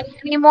dead body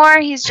anymore?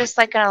 He's just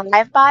like an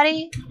alive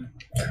body?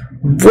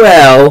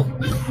 Well,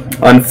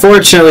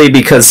 unfortunately,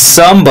 because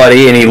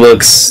somebody, and he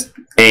looks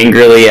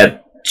angrily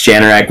at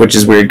Janarak, which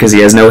is weird because he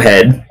has no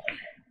head,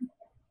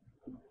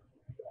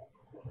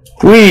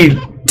 we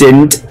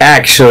didn't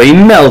actually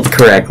meld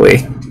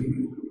correctly.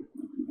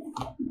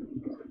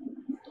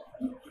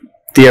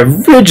 The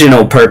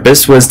original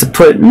purpose was to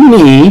put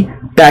me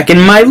back in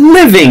my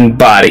living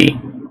body.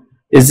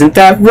 Isn't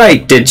that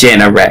right,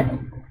 Degenerate?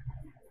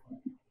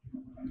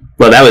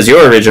 Well, that was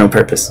your original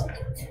purpose.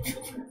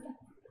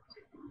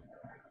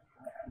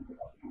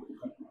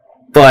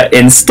 But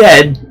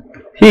instead,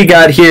 he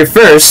got here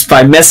first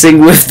by messing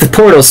with the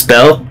portal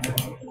spell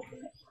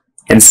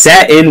and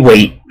sat in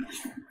wait.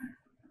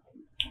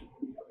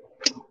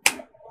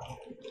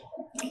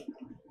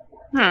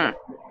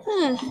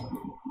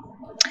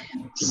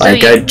 So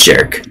Like a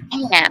jerk.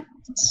 You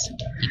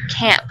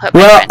can't put.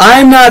 Well,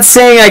 I'm not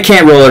saying I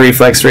can't roll a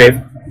reflex rave.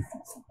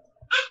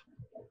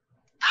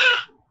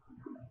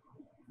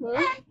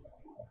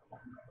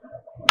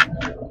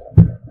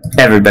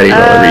 Everybody roll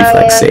a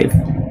reflex save.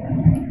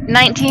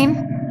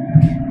 19.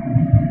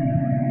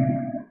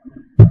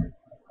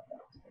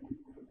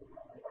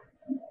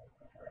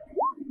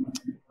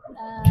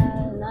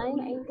 9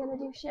 ain't gonna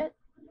do shit.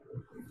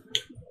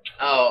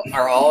 Oh,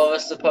 are all of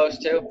us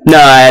supposed to?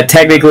 No,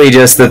 technically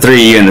just the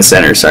three of you in the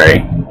center, sorry.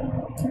 Lars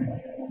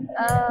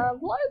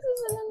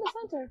isn't in the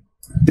center.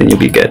 Then you'll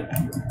be good.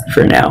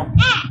 For now.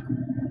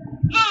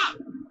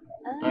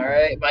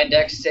 Alright, my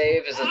dex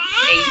save is an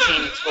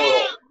 18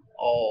 total.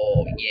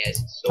 Oh,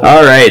 yes. So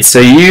Alright, so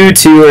you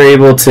two are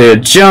able to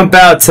jump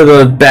out to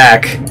the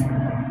back.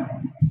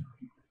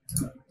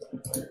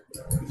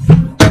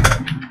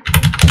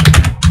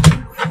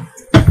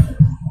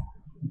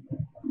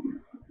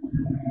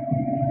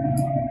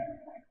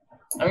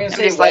 I'm gonna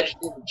say Wedge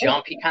didn't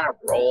jump, he kind of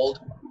rolled.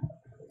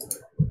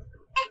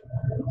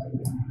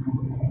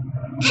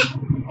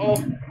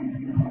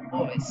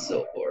 Oh, it's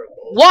so horrible.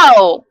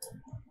 Whoa!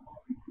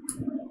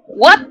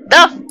 What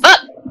the fuck?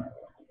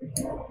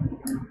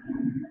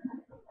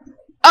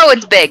 Oh,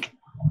 it's big.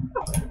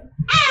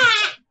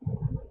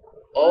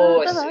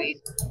 Oh, it's sweet.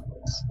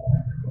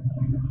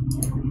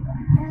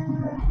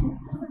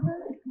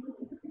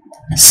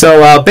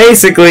 So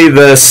basically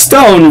the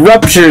stone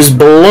ruptures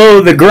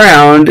below the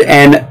ground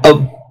and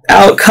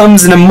out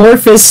comes an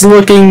amorphous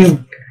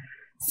looking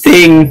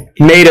thing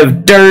made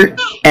of dirt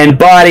and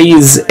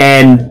bodies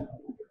and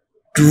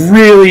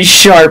really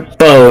sharp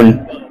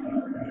bone.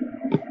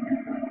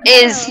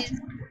 Is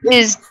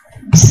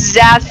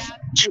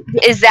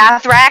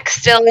Zathrak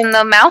still in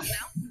the mouth?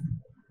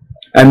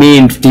 I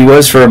mean, he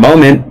was for a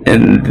moment,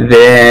 and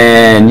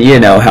then you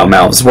know how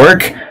mouths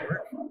work.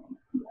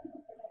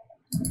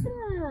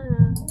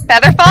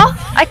 Featherfall?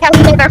 I cast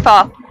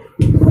Featherfall.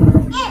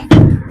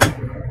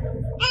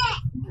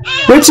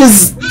 Which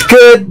is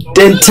good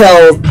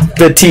until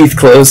the teeth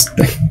close.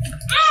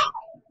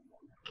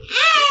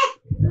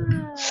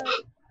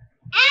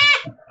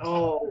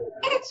 Oh,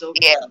 it's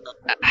okay. Yeah.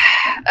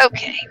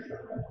 Okay.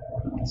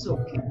 It's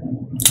okay.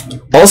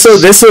 Also,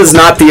 this was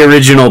not the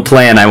original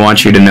plan, I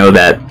want you to know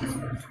that.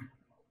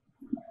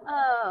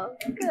 Oh,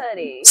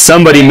 goody.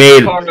 Somebody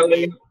made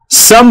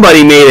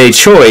a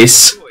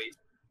choice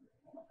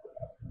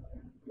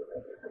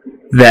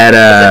that,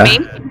 Me?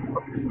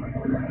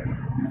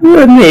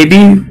 well,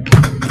 maybe.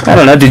 I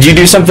don't know, did you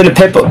do something to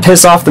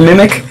piss off the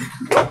mimic?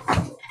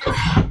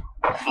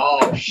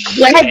 Oh,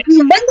 shit.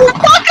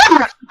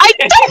 Motherfucker! I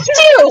touched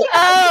you!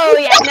 Oh,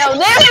 yeah, no,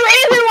 there's a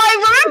reason why.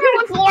 Remember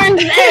what Lauren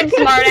said,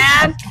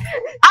 smartass.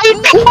 I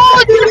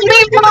told you to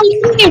leave me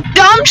alone, you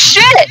dumb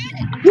shit!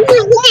 I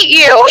hate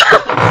you!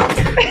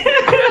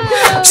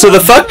 So the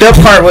fucked up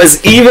part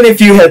was, even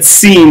if you had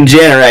seen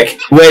Janarek,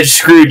 Wedge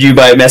screwed you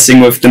by messing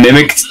with the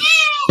mimic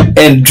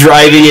and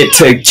driving it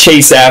to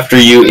chase after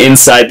you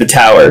inside the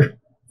tower.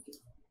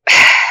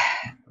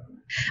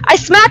 I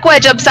smack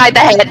Wedge upside the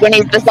head when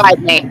he's beside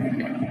me.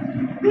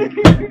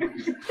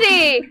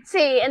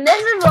 See, and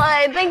this is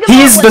why I think about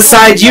He's what-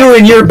 beside you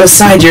and you're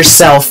beside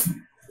yourself.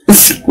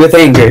 With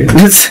anger.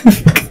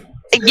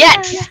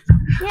 Yes!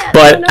 Yeah,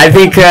 But no, I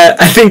think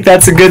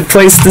that's a good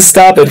place to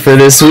stop it for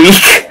this week.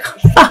 especially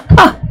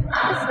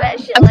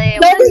when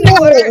Let me know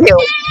what you do.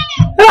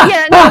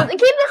 yeah, no, keep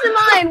this in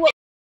mind.